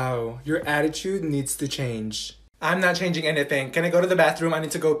 Wow, your attitude needs to change. I'm not changing anything. Can I go to the bathroom? I need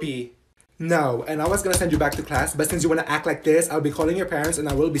to go pee. No, and I was gonna send you back to class, but since you wanna act like this, I'll be calling your parents and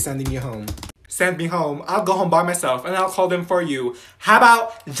I will be sending you home. Send me home. I'll go home by myself and I'll call them for you. How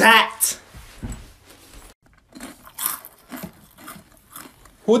about that?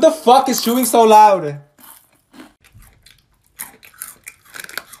 Who the fuck is chewing so loud?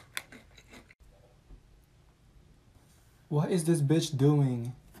 What is this bitch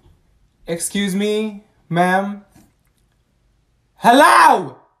doing? Excuse me, ma'am?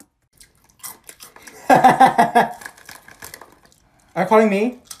 Hello! Are you calling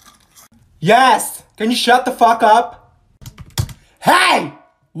me? Yes! Can you shut the fuck up? Hey!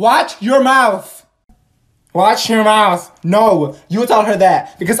 Watch your mouth! Watch your mouth! No, you tell her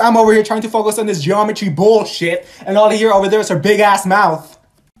that because I'm over here trying to focus on this geometry bullshit and all I hear over there is her big ass mouth.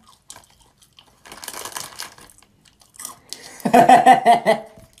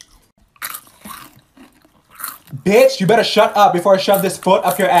 Bitch, you better shut up before I shove this foot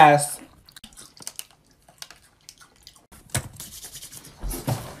up your ass.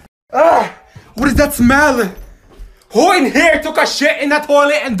 Ah! What is that smell? Who in here took a shit in the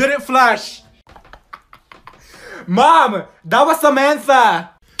toilet and didn't flush? Mom, that was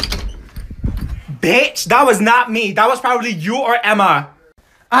Samantha. Bitch, that was not me. That was probably you or Emma.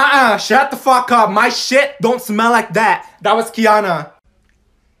 Shut the fuck up. My shit don't smell like that. That was Kiana.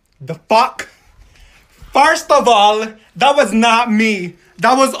 The fuck? First of all, that was not me.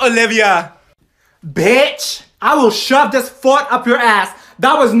 That was Olivia. Bitch, I will shove this foot up your ass.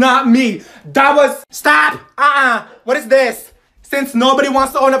 That was not me. That was... Stop! What is this? Since nobody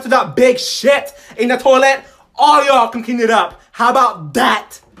wants to own up to that big shit in the toilet, all y'all can clean it up. How about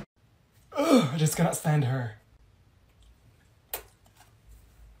that? Ugh, I just cannot stand her.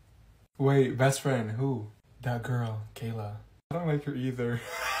 Wait, best friend, who? That girl, Kayla. I don't like her either.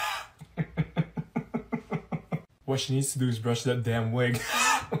 What she needs to do is brush that damn wig.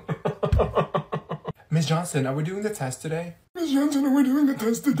 Miss Johnson, are we doing the test today? Miss Johnson, are we doing the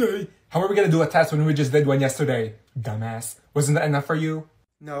test today? How are we gonna do a test when we just did one yesterday? Dumbass. Wasn't that enough for you?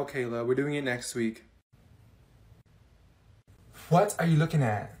 No, Kayla, we're doing it next week. What are you looking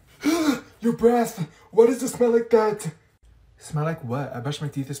at? Your breath! Why does it smell like that? Smell like what? I brushed my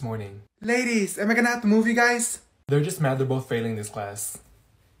teeth this morning. Ladies, am I gonna have to move you guys? They're just mad they're both failing this class.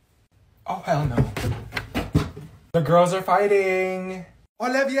 Oh, hell no. The girls are fighting.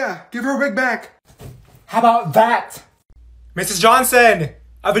 Olivia, give her wig back. How about that? Mrs. Johnson,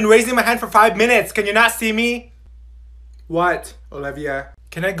 I've been raising my hand for 5 minutes. Can you not see me? What, Olivia?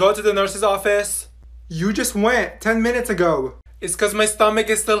 Can I go to the nurse's office? You just went 10 minutes ago. It's because my stomach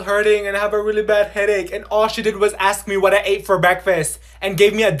is still hurting and I have a really bad headache and all she did was ask me what I ate for breakfast and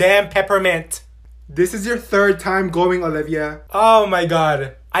gave me a damn peppermint. This is your 3rd time going, Olivia. Oh my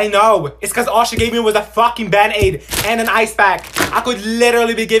god. I know. It's because all she gave me was a fucking Band-Aid and an ice pack. I could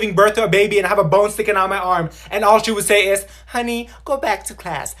literally be giving birth to a baby and have a bone sticking out my arm and all she would say is, honey, go back to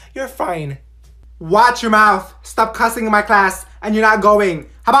class. You're fine. Watch your mouth. Stop cussing in my class and you're not going.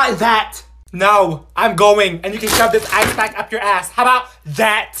 How about that? No, I'm going and you can shove this ice pack up your ass. How about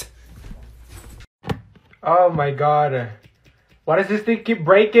that? Oh my god. Why does this thing keep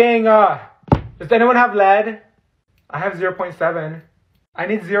breaking? Does anyone have lead? I have 0.7. I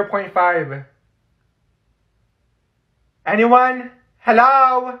need 0.5. Anyone?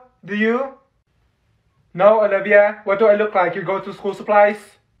 Hello? Do you? No, Olivia. What do I look like? You go to school supplies?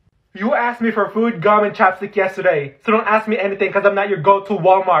 You asked me for food, gum, and chapstick yesterday. So don't ask me anything because I'm not your go-to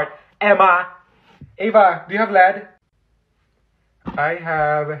Walmart. Emma. Ava, do you have lead? I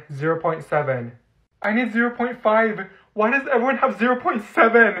have 0.7. I need 0.5. Why does everyone have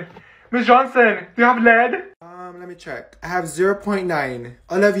 0.7? Miss Johnson, do you have lead? Let me check. I have 0.9.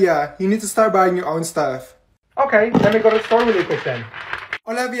 Olivia, you need to start buying your own stuff. Okay, let me go to the store really quick then.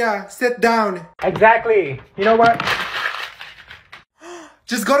 Olivia, sit down. Exactly. You know what?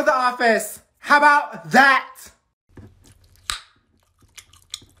 Just go to the office. How about that?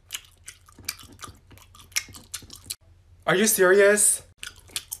 Are you serious?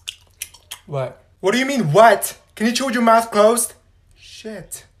 What? What do you mean, what? Can you chew with your mouth closed?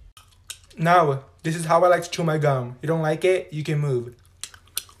 Shit. No, this is how I like to chew my gum. You don't like it? You can move.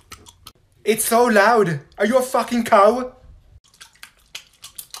 It's so loud. Are you a fucking cow?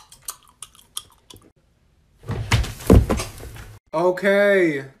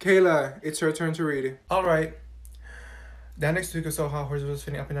 Okay, Kayla, it's your turn to read. Alright. The next week or so, how horse was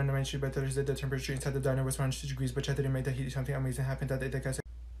spinning up and down the main street, but Thursday the temperature inside the diner was 102 degrees, but Saturday made the heat something amazing happen that day.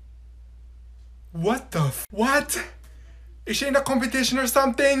 What the what? Is she in a competition or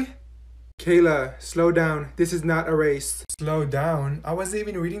something? Kayla, slow down. This is not a race. Slow down? I wasn't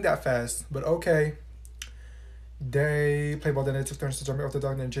even reading that fast, but okay. They play ball, then they took turns to jumping off the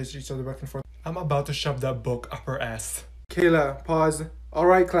dog and chase each other back and forth. I'm about to shove that book up her ass. Kayla, pause.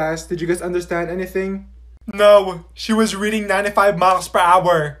 Alright class, did you guys understand anything? No, she was reading 95 miles per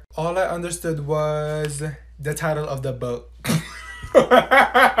hour. All I understood was the title of the book.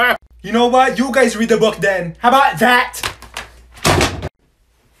 You know what? You guys read the book then. How about that?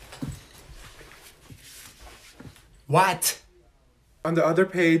 What? On the other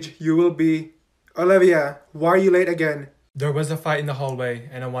page, you will be... Olivia, why are you late again? There was a fight in the hallway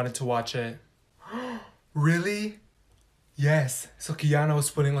and I wanted to watch it. Really? Yes. So Kiana was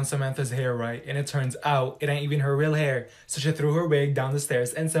putting on Samantha's hair, right? And it turns out it ain't even her real hair. So she threw her wig down the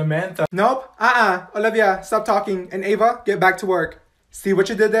stairs and Samantha... Nope. Olivia, stop talking. And Ava, get back to work. See what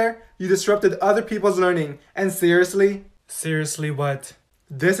you did there? You disrupted other people's learning. And seriously? Seriously, what?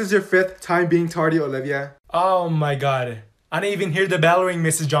 This is your 5th time being tardy, Olivia. Oh my god. I didn't even hear the bell ring,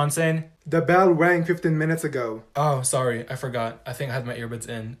 Mrs. Johnson. The bell rang 15 minutes ago. Oh, sorry. I forgot. I think I had my earbuds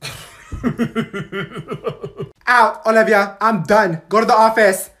in. Out, Olivia. I'm done. Go to the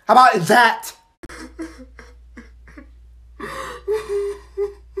office. How about that?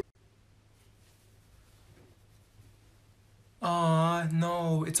 Aw,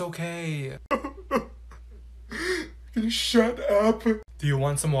 no. It's okay. Can you shut up? Do you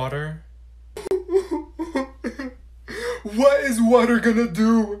want some water? What is water gonna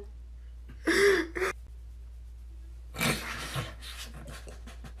do?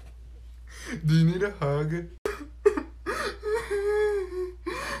 Do you need a hug?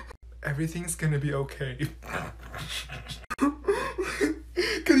 Everything's gonna be okay.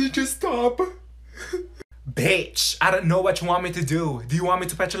 Can you just stop? Bitch, I don't know what you want me to do. Do you want me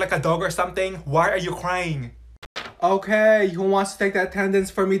to pet you like a dog or something? Why are you crying? Okay, who wants to take the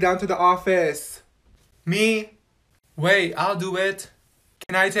attendance for me down to the office? Me? Wait, I'll do it.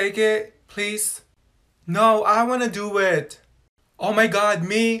 Can I take it, please? No, I wanna do it. Oh my god,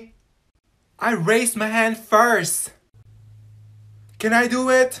 me? I raised my hand first. Can I do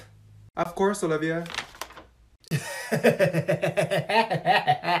it? Of course, Olivia.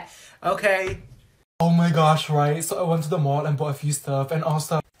 Okay. Oh my gosh, right? So I went to the mall and bought a few stuff and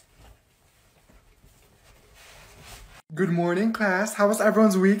also... Good morning, class. How was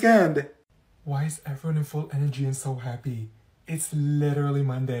everyone's weekend? Why is everyone in full energy and so happy? It's literally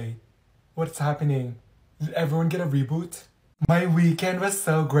Monday. What's happening? Did everyone get a reboot? My weekend was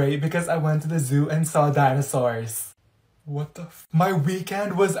so great because I went to the zoo and saw dinosaurs. What the f- My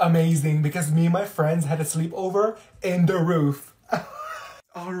weekend was amazing because me and my friends had a sleepover in the roof.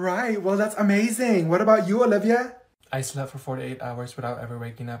 Alright, well that's amazing. What about you, Olivia? I slept for 48 hours without ever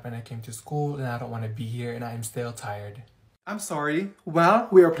waking up and I came to school and I don't want to be here and I'm still tired. I'm sorry. Well,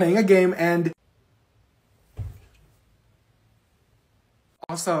 we are playing a game and...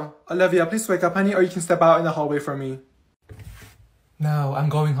 Also, Olivia, please wake up, honey, or you can step out in the hallway for me. No, I'm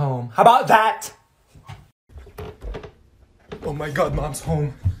going home. How about that? Oh my god, mom's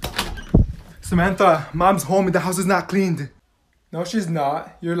home. Samantha, mom's home and the house is not cleaned. No, she's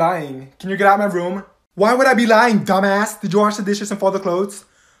not. You're lying. Can you get out of my room? Why would I be lying, dumbass? Did you wash the dishes and fold the clothes?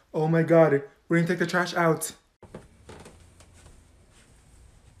 Oh my god, we're gonna take the trash out.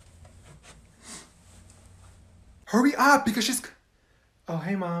 Hurry up, because she's... Oh,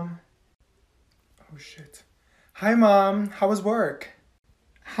 hey, Mom. Oh, shit. Hi, Mom. How was work?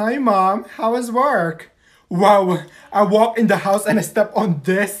 Hi, Mom. How was work? Wow, I walked in the house and I stepped on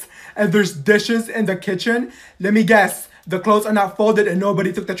this and there's dishes in the kitchen. Let me guess, the clothes are not folded and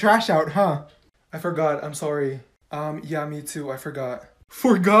nobody took the trash out, huh? I forgot. I'm sorry. Yeah, me too. I forgot.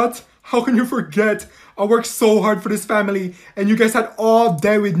 Forgot? How can you forget? I worked so hard for this family and you guys had all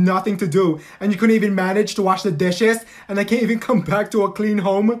day with nothing to do and you couldn't even manage to wash the dishes and I can't even come back to a clean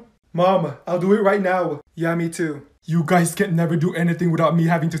home. Mom, I'll do it right now. Yeah, me too. You guys can never do anything without me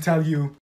having to tell you.